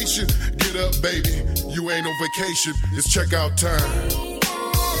situation. Get up, baby, you ain't on vacation. It's checkout time.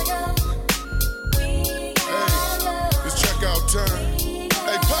 Hey, it's checkout time.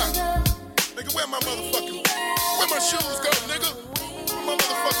 Hey, Pop, nigga, where my shoes go, nigga? Where my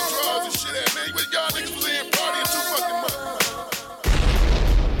motherfucking drawers and shit at, man? Y'all niggas was in partying too fucking much.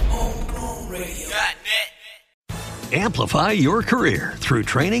 Homegrown Radio.net. Amplify your career through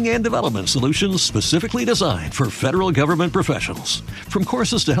training and development solutions specifically designed for federal government professionals. From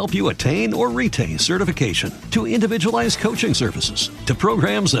courses to help you attain or retain certification, to individualized coaching services, to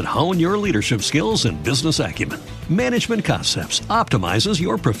programs that hone your leadership skills and business acumen, Management Concepts optimizes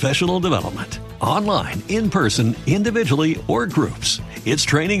your professional development. Online, in person, individually, or groups, it's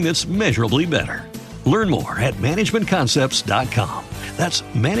training that's measurably better. Learn more at managementconcepts.com. That's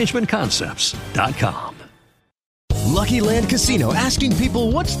managementconcepts.com. Lucky Land Casino, asking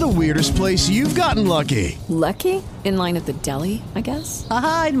people, what's the weirdest place you've gotten lucky? Lucky? In line at the deli, I guess?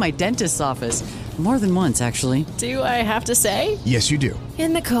 Aha, in my dentist's office. More than once, actually. Do I have to say? Yes, you do.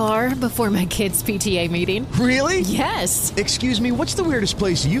 In the car before my kids' PTA meeting. Really? Yes. Excuse me, what's the weirdest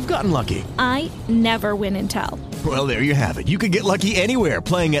place you've gotten lucky? I never win and tell. Well, there you have it. You can get lucky anywhere,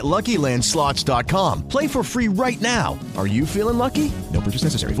 playing at LuckyLandSlots.com. Play for free right now. Are you feeling lucky? No purchase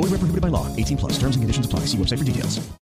necessary. Void where prohibited by law. 18+. Terms and conditions apply. See website for details.